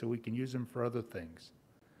contingency so we can use them for other things.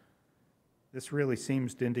 This really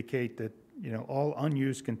seems to indicate that, all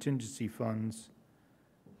unused contingency funds,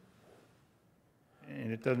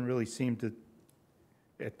 and it doesn't really seem to,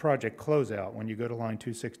 at project closeout, when you go to line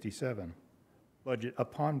 267, budget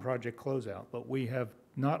upon project closeout, but we have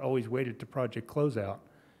not always waited to project closeout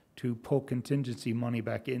to pull contingency money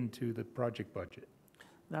back into the project budget.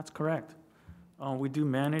 That's correct. We do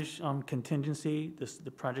manage contingency.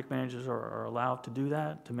 The project managers are allowed to do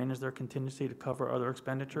that, to manage their contingency to cover other The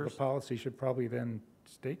expenditures. policy should probably then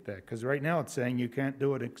state that, because right now it's saying you can't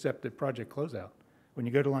do it except at project closeout. When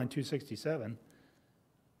you go to line 267,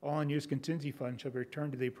 all unused contingency funds shall be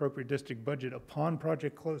returned to the appropriate district budget upon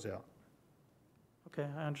project closeout. Okay,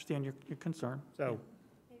 I understand your concern. So,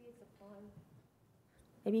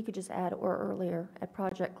 Maybe you could just add or earlier, at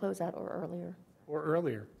project closeout or earlier. or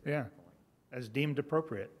earlier, yeah, as deemed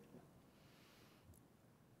appropriate.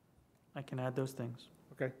 I can add those things.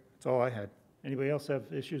 Okay, that's all I had. Anybody else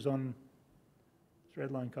have issues on this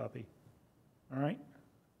red line copy? All right?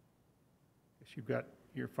 Guess you've got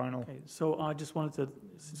your final. Okay, so I just wanted to,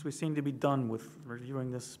 since we seem to be done with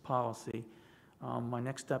reviewing this policy, my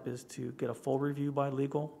next step is to get a full review by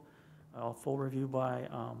legal, a full review by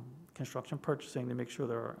construction purchasing to make sure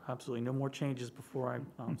there are absolutely no more changes before I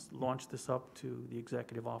launch this up to the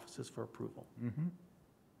executive offices for approval. Mhm.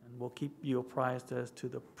 And we'll keep you apprised as to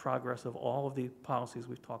the progress of all of the policies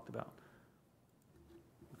we've talked about.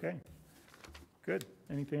 Okay, good.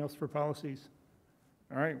 Anything else for policies?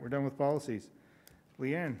 All right, we're done with policies.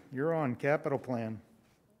 Leanne, you're on capital plan.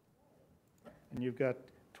 And you've got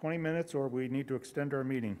 20 minutes, or we need to extend our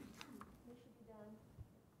meeting.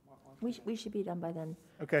 We should be done by then.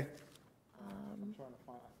 Okay. I'm trying to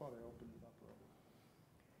find, I thought I opened it up earlier.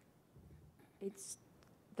 It's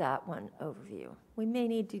that one overview. We may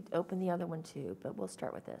need to open the other one too, but we'll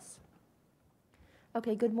start with this.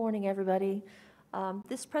 Okay, good morning, everybody.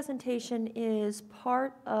 This presentation is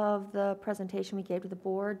part of the presentation we gave to the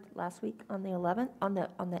board last week on the 11th,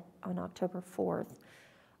 on October 4th.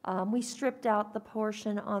 We stripped out the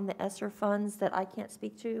portion on the ESSER funds that I can't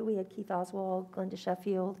speak to. We had Keith Oswald, Glenda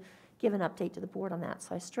Sheffield give an update to the board on that,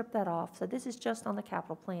 so I stripped that off. So this is just on the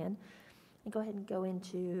capital plan. And go ahead and go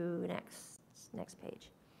into next page.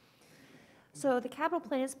 So the capital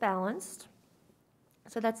plan is balanced.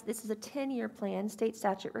 So this is a 10-year plan. State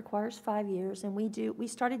statute requires 5 years, and we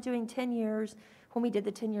started doing 10 years when we did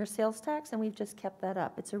the 10-year sales tax, and we've just kept that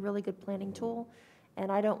up. It's a really good planning tool,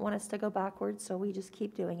 and I don't want us to go backwards, so we just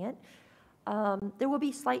keep doing it. There will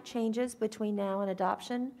be slight changes between now and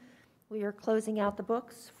adoption. We are closing out the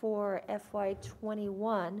books for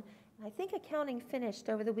FY21. I think accounting finished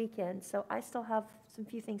over the weekend, so I still have some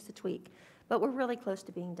few things to tweak, but we're really close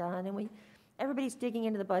to being done, and everybody's digging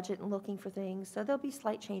into the budget and looking for things, so there'll be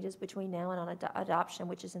slight changes between now and on adoption,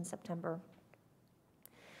 which is in September.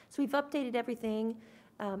 So we've updated everything.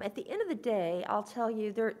 At the end of the day, I'll tell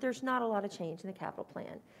you, there's not a lot of change in the capital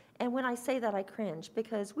plan. And when I say that, I cringe,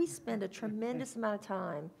 because we spend a tremendous amount of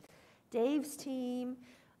time. Dave's team,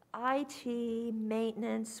 IT,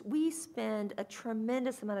 maintenance, we spend a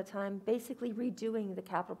tremendous amount of time basically redoing the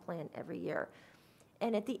capital plan every year.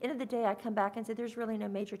 And at the end of the day, I come back and say, there's really no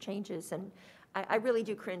major changes. And I really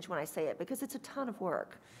do cringe when I say it, because it's a ton of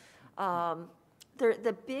work.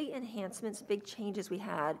 The big enhancements, big changes we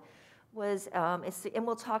had was, and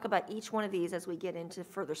we'll talk about each one of these as we get into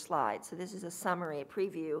further slides. So this is a summary, a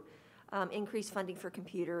preview. Increased funding for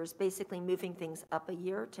computers, basically moving things up a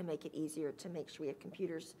year to make it easier to make sure we have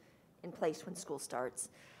computers in place when school starts.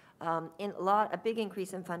 A big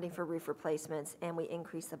increase in funding for roof replacements, and we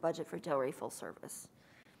increased the budget for Delray full service.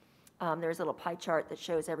 There's a little pie chart that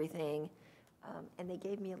shows everything, and they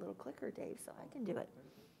gave me a little clicker, Dave, so I can do it.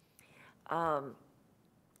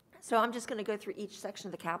 So I'm just going to go through each section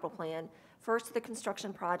of the capital plan. First, the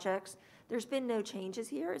construction projects. There's been no changes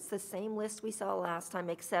here. It's the same list we saw last time,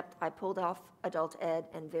 except I pulled off Adult Ed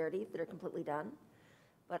and Verity that are completely done.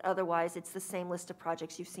 But otherwise, it's the same list of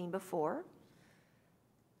projects you've seen before.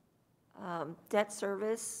 Debt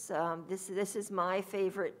service, this is my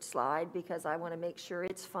favorite slide, because I want to make sure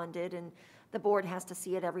it's funded, and the board has to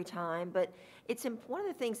see it every time. But one of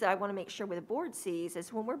the things that I want to make sure the board sees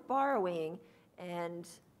is when we're borrowing, and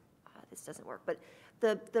this doesn't work, but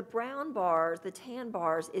the brown bars, the tan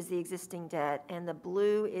bars is the existing debt, and the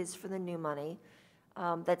blue is for the new money.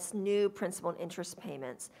 That's new principal and interest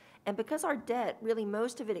payments. And because our debt, really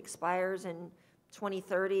most of it expires in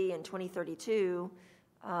 2030 and 2032,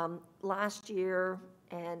 last year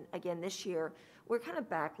and again this year, we're kind of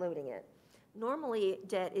backloading it. Normally,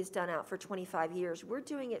 debt is done out for 25 years. We're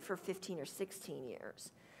doing it for 15 or 16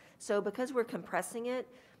 years. So because we're compressing it,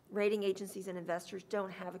 rating agencies and investors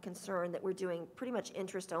don't have a concern that we're doing pretty much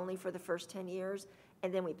interest only for the first 10 years,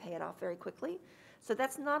 and then we pay it off very quickly. So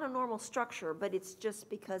that's not a normal structure, but it's just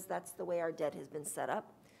because that's the way our debt has been set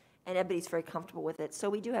up, and everybody's very comfortable with it. So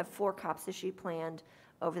we do have 4 COPs issued planned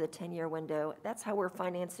over the 10-year window. That's how we're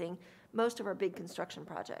financing most of our big construction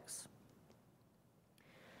projects.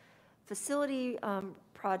 Facility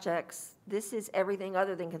projects, this is everything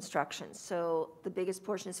other than construction. So the biggest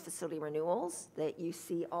portion is facility renewals that you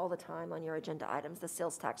see all the time on your agenda items, the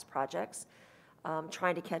sales tax projects,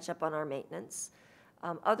 trying to catch up on our maintenance.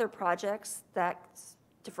 Other projects, that's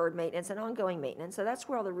deferred maintenance and ongoing maintenance. So that's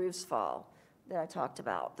where all the roofs fall that I talked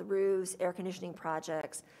about. The roofs, air conditioning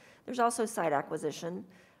projects. There's also site acquisition.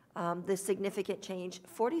 The significant change,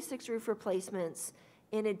 46 roof replacements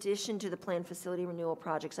in addition to the planned facility renewal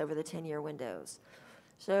projects over the 10-year windows.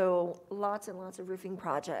 So lots and lots of roofing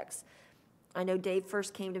projects. I know Dave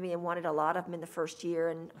first came to me and wanted a lot of them in the first year,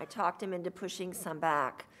 and I talked him into pushing some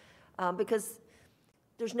back because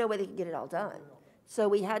there's no way they could get it all done. So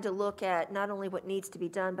we had to look at not only what needs to be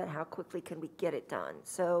done, but how quickly can we get it done.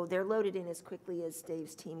 So they're loaded in as quickly as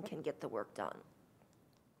Dave's team can get the work done.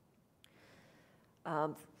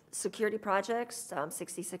 Security projects,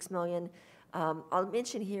 $66 million. I'll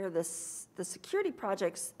mention here the security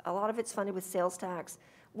projects, a lot of it's funded with sales tax.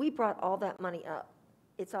 We brought all that money up.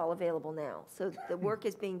 It's all available now. So the work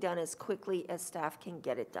is being done as quickly as staff can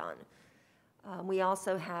get it done. We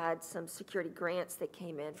also had some security grants that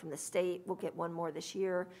came in from the state. We'll get one more this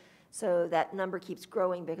year. So that number keeps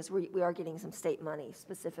growing because we are getting some state money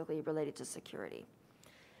specifically related to security.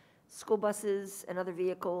 School buses and other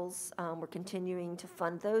vehicles, we're continuing to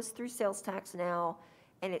fund those through sales tax now,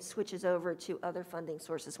 and it switches over to other funding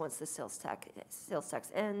sources once the sales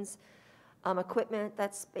tax ends. Equipment,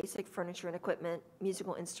 that's basic furniture and equipment,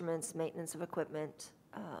 musical instruments, maintenance of equipment.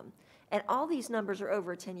 And all these numbers are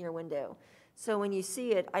over a 10-year window. So when you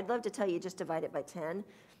see it, I'd love to tell you just divide it by 10.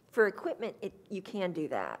 For equipment, you can do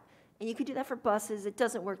that. And you could do that for buses. It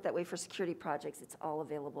doesn't work that way for security projects. It's all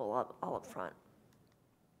available all up front.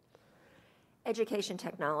 Education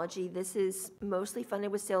technology, this is mostly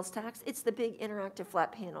funded with sales tax. It's the big interactive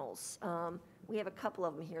flat panels. We have a couple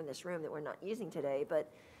of them here in this room that we're not using today,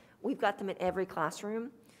 but we've got them in every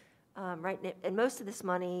classroom. Right, and most of this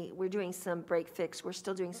money, we're doing some break fix. We're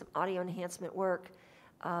still doing some audio enhancement work.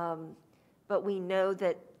 But we know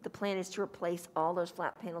that the plan is to replace all those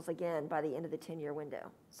flat panels again by the end of the 10-year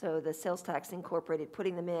window. So the sales tax incorporated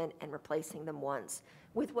putting them in and replacing them once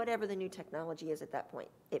with whatever the new technology is at that point.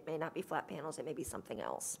 It may not be flat panels, it may be something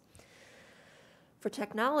else. For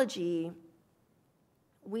technology,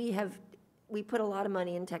 we put a lot of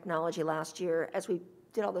money in technology last year as we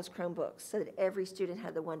did all those Chromebooks so that every student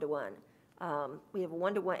had the one-to-one. We have a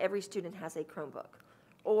one-to-one, every student has a Chromebook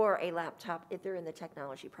or a laptop if they're in the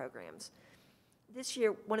technology programs. This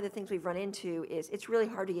year, one of the things we've run into is it's really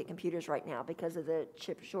hard to get computers right now because of the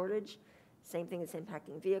chip shortage. Same thing that's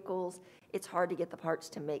impacting vehicles. It's hard to get the parts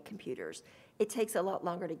to make computers. It takes a lot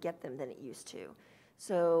longer to get them than it used to.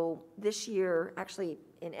 So this year, actually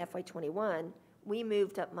in FY21, we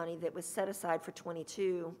moved up money that was set aside for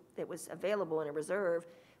 22 that was available in a reserve.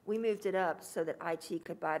 We moved it up so that IT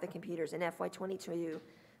could buy the computers in FY22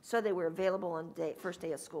 so they were available on first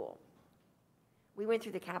day of school. We went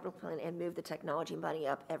through the capital plan and moved the technology money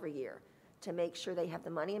up every year to make sure they have the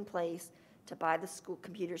money in place to buy the school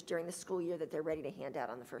computers during the school year that they're ready to hand out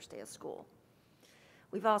on the first day of school.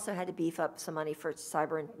 We've also had to beef up some money for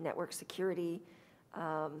cyber and network security.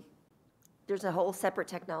 There's a whole separate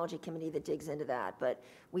technology committee that digs into that, but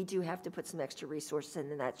we do have to put some extra resources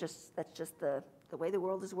in, and that's just the way the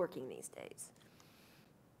world is working these days.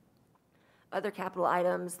 Other capital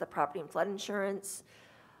items, the property and flood insurance,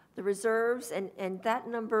 the reserves, and that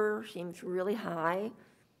number seems really high.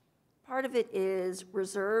 Part of it is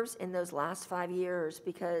reserves in those last 5 years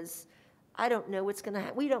because I don't know what's going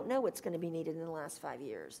to we don't know what's going to be needed in the last 5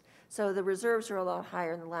 years. So the reserves are a lot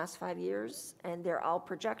higher in the last 5 years, and they're all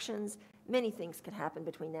projections. Many things could happen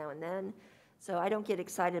between now and then. So I don't get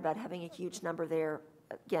excited about having a huge number there.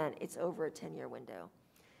 Again, it's over a 10-year window.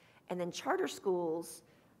 And then charter schools,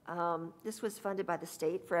 this was funded by the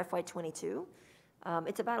state for FY22.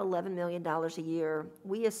 It's about $11 million a year.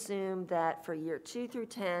 We assume that for year 2 through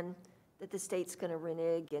 10, that the state's going to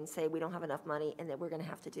renege and say we don't have enough money and that we're going to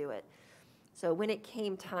have to do it. So when it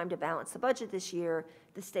came time to balance the budget this year,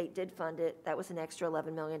 the state did fund it. That was an extra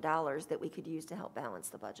 $11 million that we could use to help balance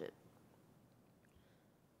the budget.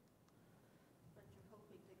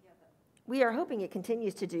 We are hoping it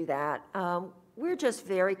continues to do that. We're just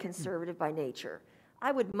very conservative by nature.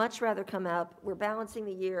 I would much rather come up, we're balancing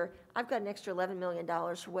the year, I've got an extra $11 million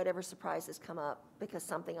for whatever surprises come up because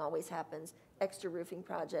something always happens, extra roofing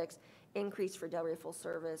projects, increase for Del Rio full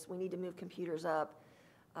service, we need to move computers up.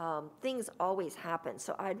 Things always happen.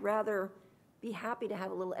 So I'd rather be happy to have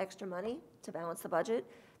a little extra money to balance the budget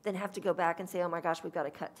than have to go back and say, oh my gosh, we've got to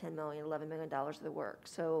cut $10 million, $11 million of the work.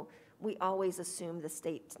 So we always assume the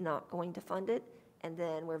state's not going to fund it, and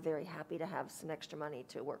then we're very happy to have some extra money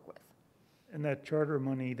to work with. And that charter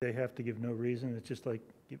money, they have to give no reason, it's just like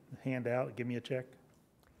hand out, give me a check?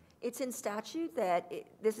 It's in statute that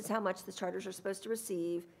this is how much the charters are supposed to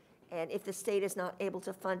receive, and if the state is not able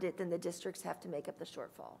to fund it, then the districts have to make up the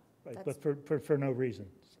shortfall. Right, but for no reason.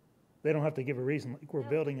 They don't have to give a reason, like we're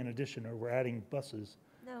building an addition or we're adding buses.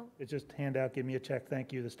 No. It's just hand out, give me a check,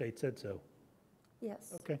 thank you, the state said so.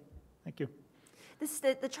 Yes. Okay, thank you.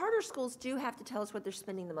 The charter schools do have to tell us what they're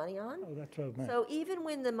spending the money on. Oh, that's what I meant. So even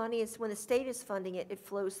when when the state is funding it, it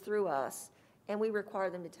flows through us, and we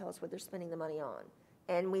require them to tell us what they're spending the money on.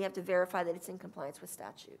 And we have to verify that it's in compliance with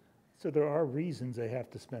statute. So there are reasons they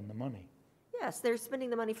have to spend the money. Yes, they're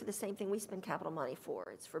spending the money for the same thing we spend capital money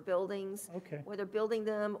for. It's for buildings. Okay. Whether building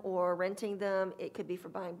them or renting them, it could be for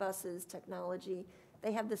buying buses, technology.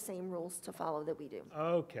 They have the same rules to follow that we do.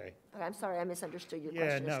 Okay. I'm sorry, I misunderstood your Yeah,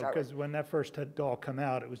 question to no, start with. because when that first had all come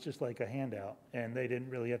out, it was just like a handout, and they didn't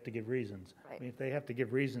really have to give reasons. Right. I mean, if they have to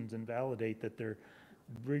give reasons and validate that they're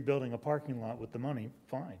rebuilding a parking lot with the money,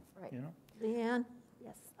 fine, Right. you know? Leanne,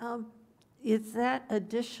 Yes. is that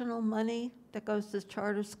additional money that goes to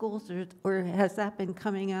charter schools, or has that been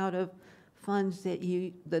coming out of funds that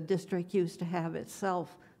the district used to have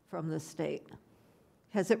itself from the state?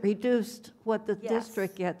 Has it reduced what the Yes.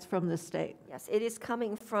 district gets from the state? Yes, it is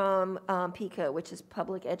coming from PICO, which is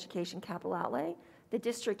Public Education Capital Outlay. The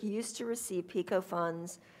district used to receive PICO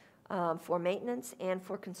funds for maintenance and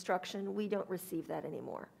for construction. We don't receive that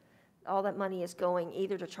anymore. All that money is going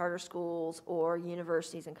either to charter schools or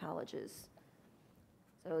universities and colleges.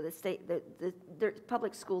 So the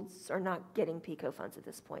public schools are not getting PICO funds at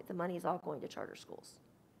this point. The money is all going to charter schools.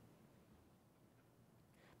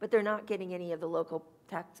 But they're not getting any of the local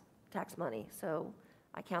tax money, so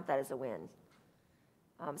I count that as a win.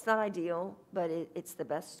 It's not ideal, but it's the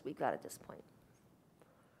best we've got at this point.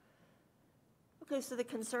 Okay, so the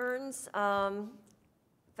concerns,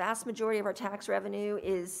 vast majority of our tax revenue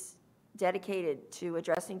is dedicated to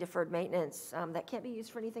addressing deferred maintenance that can't be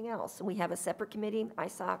used for anything else. And we have a separate committee,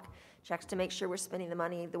 ISOC, checks to make sure we're spending the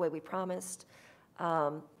money the way we promised.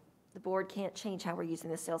 The board can't change how we're using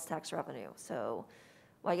the sales tax revenue. So,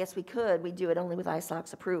 well, I guess we could. We do it only with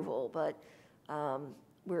ISOC's approval, but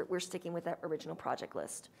we're sticking with that original project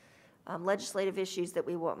list. Legislative issues that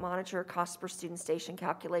we will monitor, cost per student station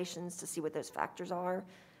calculations to see what those factors are.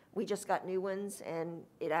 We just got new ones, and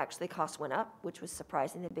it actually cost went up, which was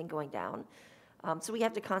surprising. They've been going down. So we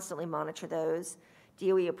have to constantly monitor those.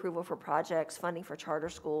 DOE approval for projects, funding for charter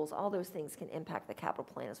schools, all those things can impact the capital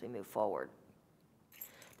plan as we move forward.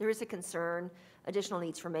 There is a concern, additional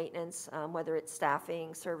needs for maintenance, whether it's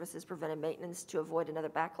staffing, services, preventive maintenance to avoid another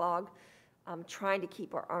backlog. Trying to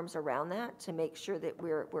keep our arms around that to make sure that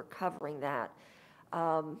we're covering that.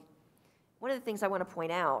 One of the things I want to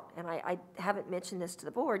point out, and I haven't mentioned this to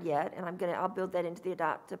the board yet, and I'll build that into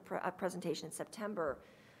the presentation in September.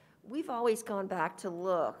 We've always gone back to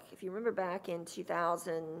look. If you remember back in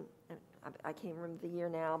 2000, I can't remember the year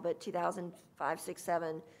now, but 2005, 6,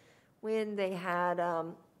 7, when they had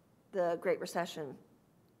the Great Recession,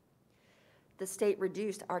 the state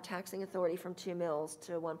reduced our taxing authority from 2 mills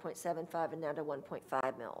to 1.75 and now to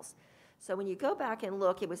 1.5 mills. So when you go back and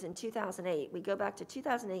look, it was in 2008. We go back to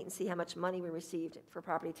 2008 and see how much money we received for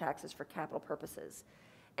property taxes for capital purposes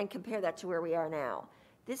and compare that to where we are now.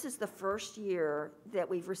 This is the first year that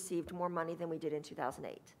we've received more money than we did in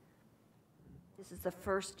 2008. This is the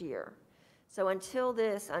first year. So until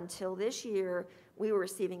this year, we were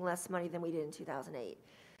receiving less money than we did in 2008.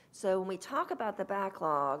 So when we talk about the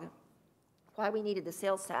backlog, why we needed the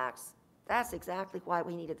sales tax, that's exactly why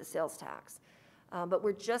we needed the sales tax. But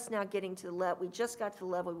we're just now getting to the level, we just got to the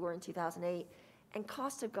level we were in 2008, and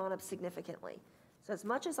costs have gone up significantly. So as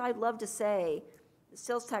much as I'd love to say the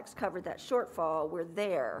sales tax covered that shortfall, we're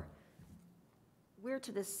there, we're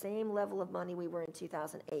to the same level of money we were in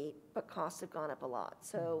 2008, but costs have gone up a lot.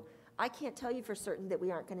 So I can't tell you for certain that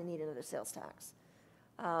we aren't going to need another sales tax.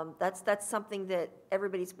 That's something that we're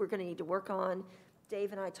going to need to work on.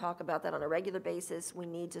 Dave and I talk about that on a regular basis. We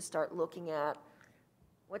need to start looking at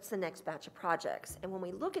what's the next batch of projects. And when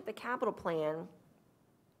we look at the capital plan,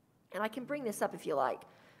 and I can bring this up if you like,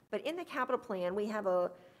 but in the capital plan, we have a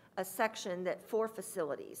section that for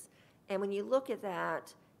facilities. And when you look at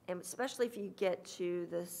that, and especially if you get to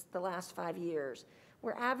the last 5 years,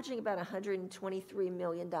 we're averaging about $123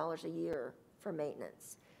 million a year for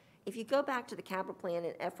maintenance. If you go back to the capital plan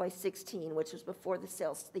in FY16, which was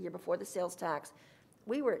the year before the sales tax,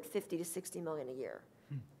 we were at 50 to 60 million a year.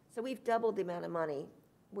 So we've doubled the amount of money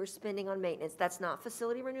we're spending on maintenance. That's not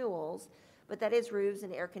facility renewals, but that is roofs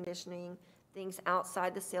and air conditioning, things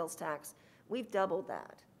outside the sales tax. We've doubled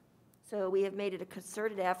that. So we have made it a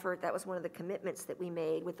concerted effort. That was one of the commitments that we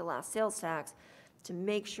made with the last sales tax, to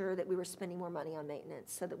make sure that we were spending more money on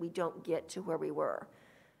maintenance so that we don't get to where we were.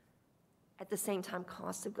 At the same time,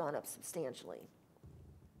 costs have gone up substantially.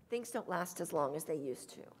 Things don't last as long as they used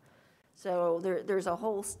to. So there's a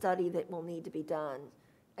whole study that will need to be done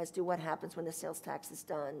as to what happens when the sales tax is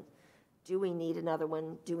done. Do we need another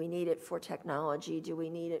one? Do we need it for technology? Do we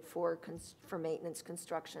need it for maintenance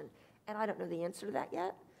construction? And I don't know the answer to that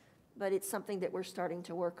yet, but it's something that we're starting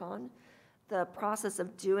to work on. The process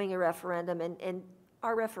of doing a referendum, and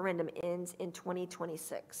our referendum ends in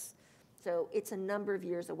 2026. So it's a number of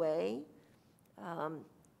years away,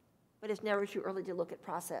 but it's never too early to look at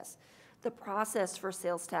process. The process for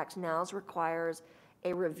sales tax now requires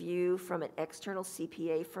a review from an external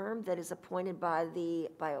CPA firm that is appointed by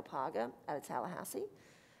OPAGA out of Tallahassee.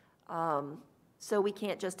 So we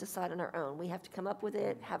can't just decide on our own. We have to come up with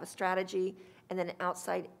it, have a strategy, and then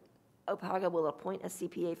outside OPAGA will appoint a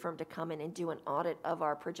CPA firm to come in and do an audit of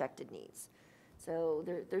our projected needs. So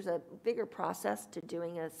there's a bigger process to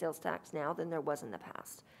doing a sales tax now than there was in the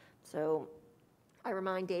past. So I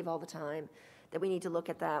remind Dave all the time that we need to look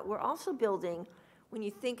at that. We're also building, when you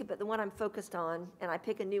think about the one I'm focused on, and I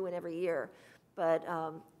pick a new one every year, but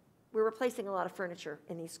we're replacing a lot of furniture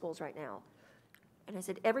in these schools right now. And I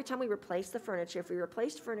said, every time we replace the furniture, if we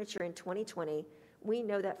replaced furniture in 2020, we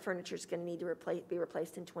know that furniture is going to need to be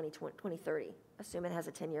replaced in 2030, assume it has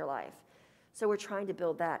a 10-year life. So we're trying to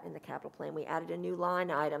build that in the capital plan. We added a new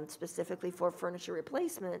line item specifically for furniture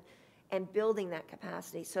replacement and building that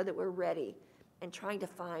capacity so that we're ready and trying to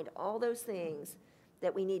find all those things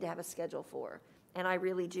that we need to have a schedule for. And I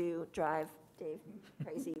really do drive Dave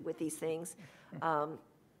crazy with these things.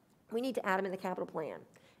 We need to add them in the capital plan.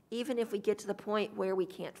 Even if we get to the point where we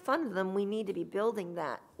can't fund them, we need to be building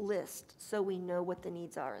that list so we know what the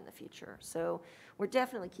needs are in the future. So we're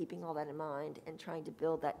definitely keeping all that in mind and trying to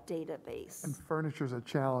build that database. And furniture's a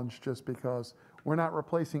challenge just because we're not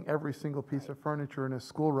replacing every single piece of furniture in a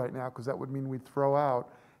school right now, because that would mean we'd throw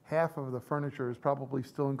out half of the furniture is probably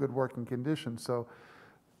still in good working condition. So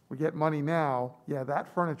we get money now, yeah,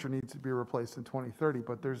 that furniture needs to be replaced in 2030,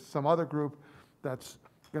 but there's some other group that's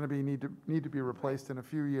going to need to be replaced in a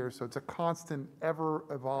few years. So it's a constant,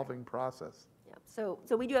 ever-evolving process. Yeah. So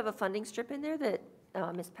we do have a funding strip in there that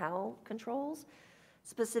Ms. Powell controls,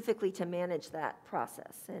 specifically to manage that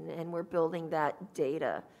process, and we're building that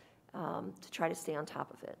data to try to stay on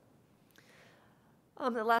top of it.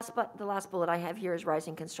 The last bullet I have here is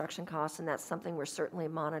rising construction costs, and that's something we're certainly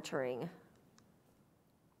monitoring.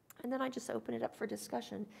 And then I just open it up for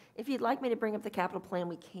discussion. If you'd like me to bring up the capital plan,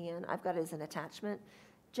 we can. I've got it as an attachment.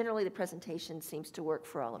 Generally, the presentation seems to work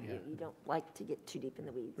for all of you. You don't like to get too deep in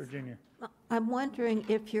the weeds. Virginia. I'm wondering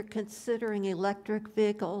if you're considering electric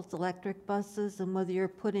vehicles, electric buses, and whether you're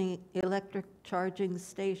putting electric charging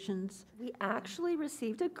stations. We actually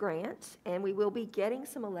received a grant, and we will be getting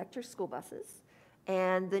some electric school buses.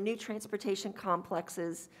 And the new transportation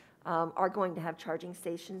complexes are going to have charging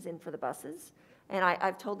stations in for the buses. And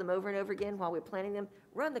I've told them over and over again while we're planning them,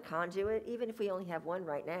 run the conduit, even if we only have one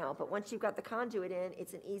right now. But once you've got the conduit in,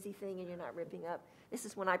 it's an easy thing and you're not ripping up. This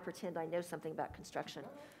is when I pretend I know something about construction.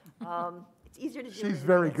 It's easier to do. She's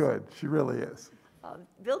very good. She really is.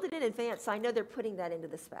 Build it in advance, so I know they're putting that into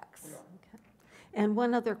the specs. Okay. And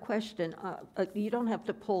one other question, you don't have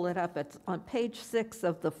to pull it up. It's on page 6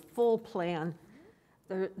 of the full plan.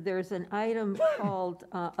 There's an item called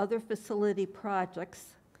Other Facility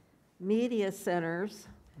Projects, Media Centers,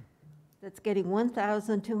 that's getting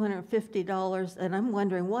 $1,250, and I'm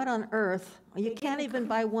wondering, what on earth? You can't even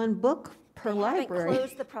buy one book per library. We haven't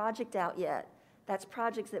closed the project out yet. That's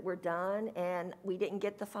projects that were done, and we didn't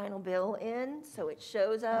get the final bill in, so it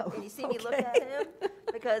shows up, and you see me look at him,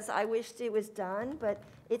 because I wished it was done, but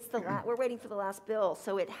it's we're waiting for the last bill,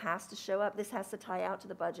 so it has to show up. This has to tie out to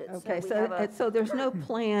the budget. Okay, so there's no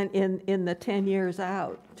plan in the 10 years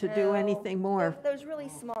out to do anything more? Those really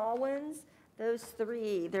small ones, those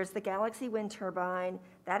 3, there's the Galaxy wind turbine,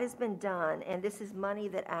 that has been done, and this is money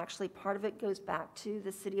that actually, part of it goes back to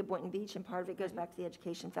the city of Boynton Beach, and part of it goes back to the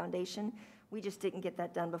Education Foundation. We just didn't get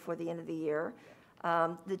that done before the end of the year.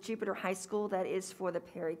 The Jupiter High School, that is for the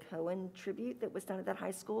Perry Cohen tribute that was done at that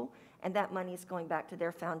high school, and that money is going back to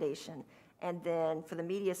their foundation. And then for the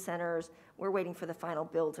media centers, we're waiting for the final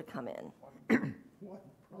bill to come in.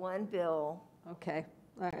 One bill. Okay.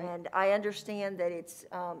 All right. And I understand that it's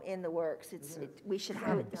in the works. We should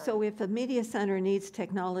have it done. So if a media center needs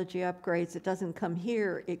technology upgrades, it doesn't come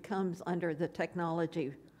here, it comes under the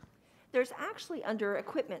technology. There's actually, under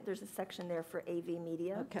equipment, there's a section there for AV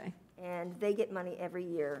media. Okay. And they get money every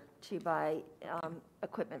year to buy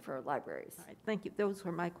equipment for libraries. All right, thank you. Those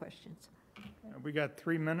were my questions. We got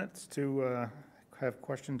 3 minutes to have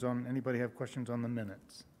questions on, anybody have questions on the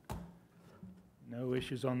minutes? No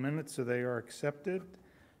issues on minutes, so they are accepted.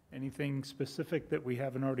 Anything specific that we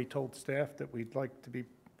haven't already told staff that we'd like to be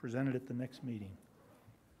presented at the next meeting?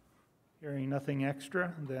 Hearing nothing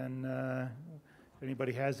extra, then if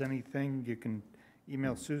anybody has anything, you can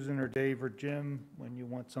email Susan or Dave or Jim when you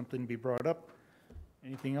want something to be brought up.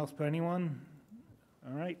 Anything else by anyone?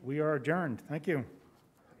 All right, we are adjourned. Thank you.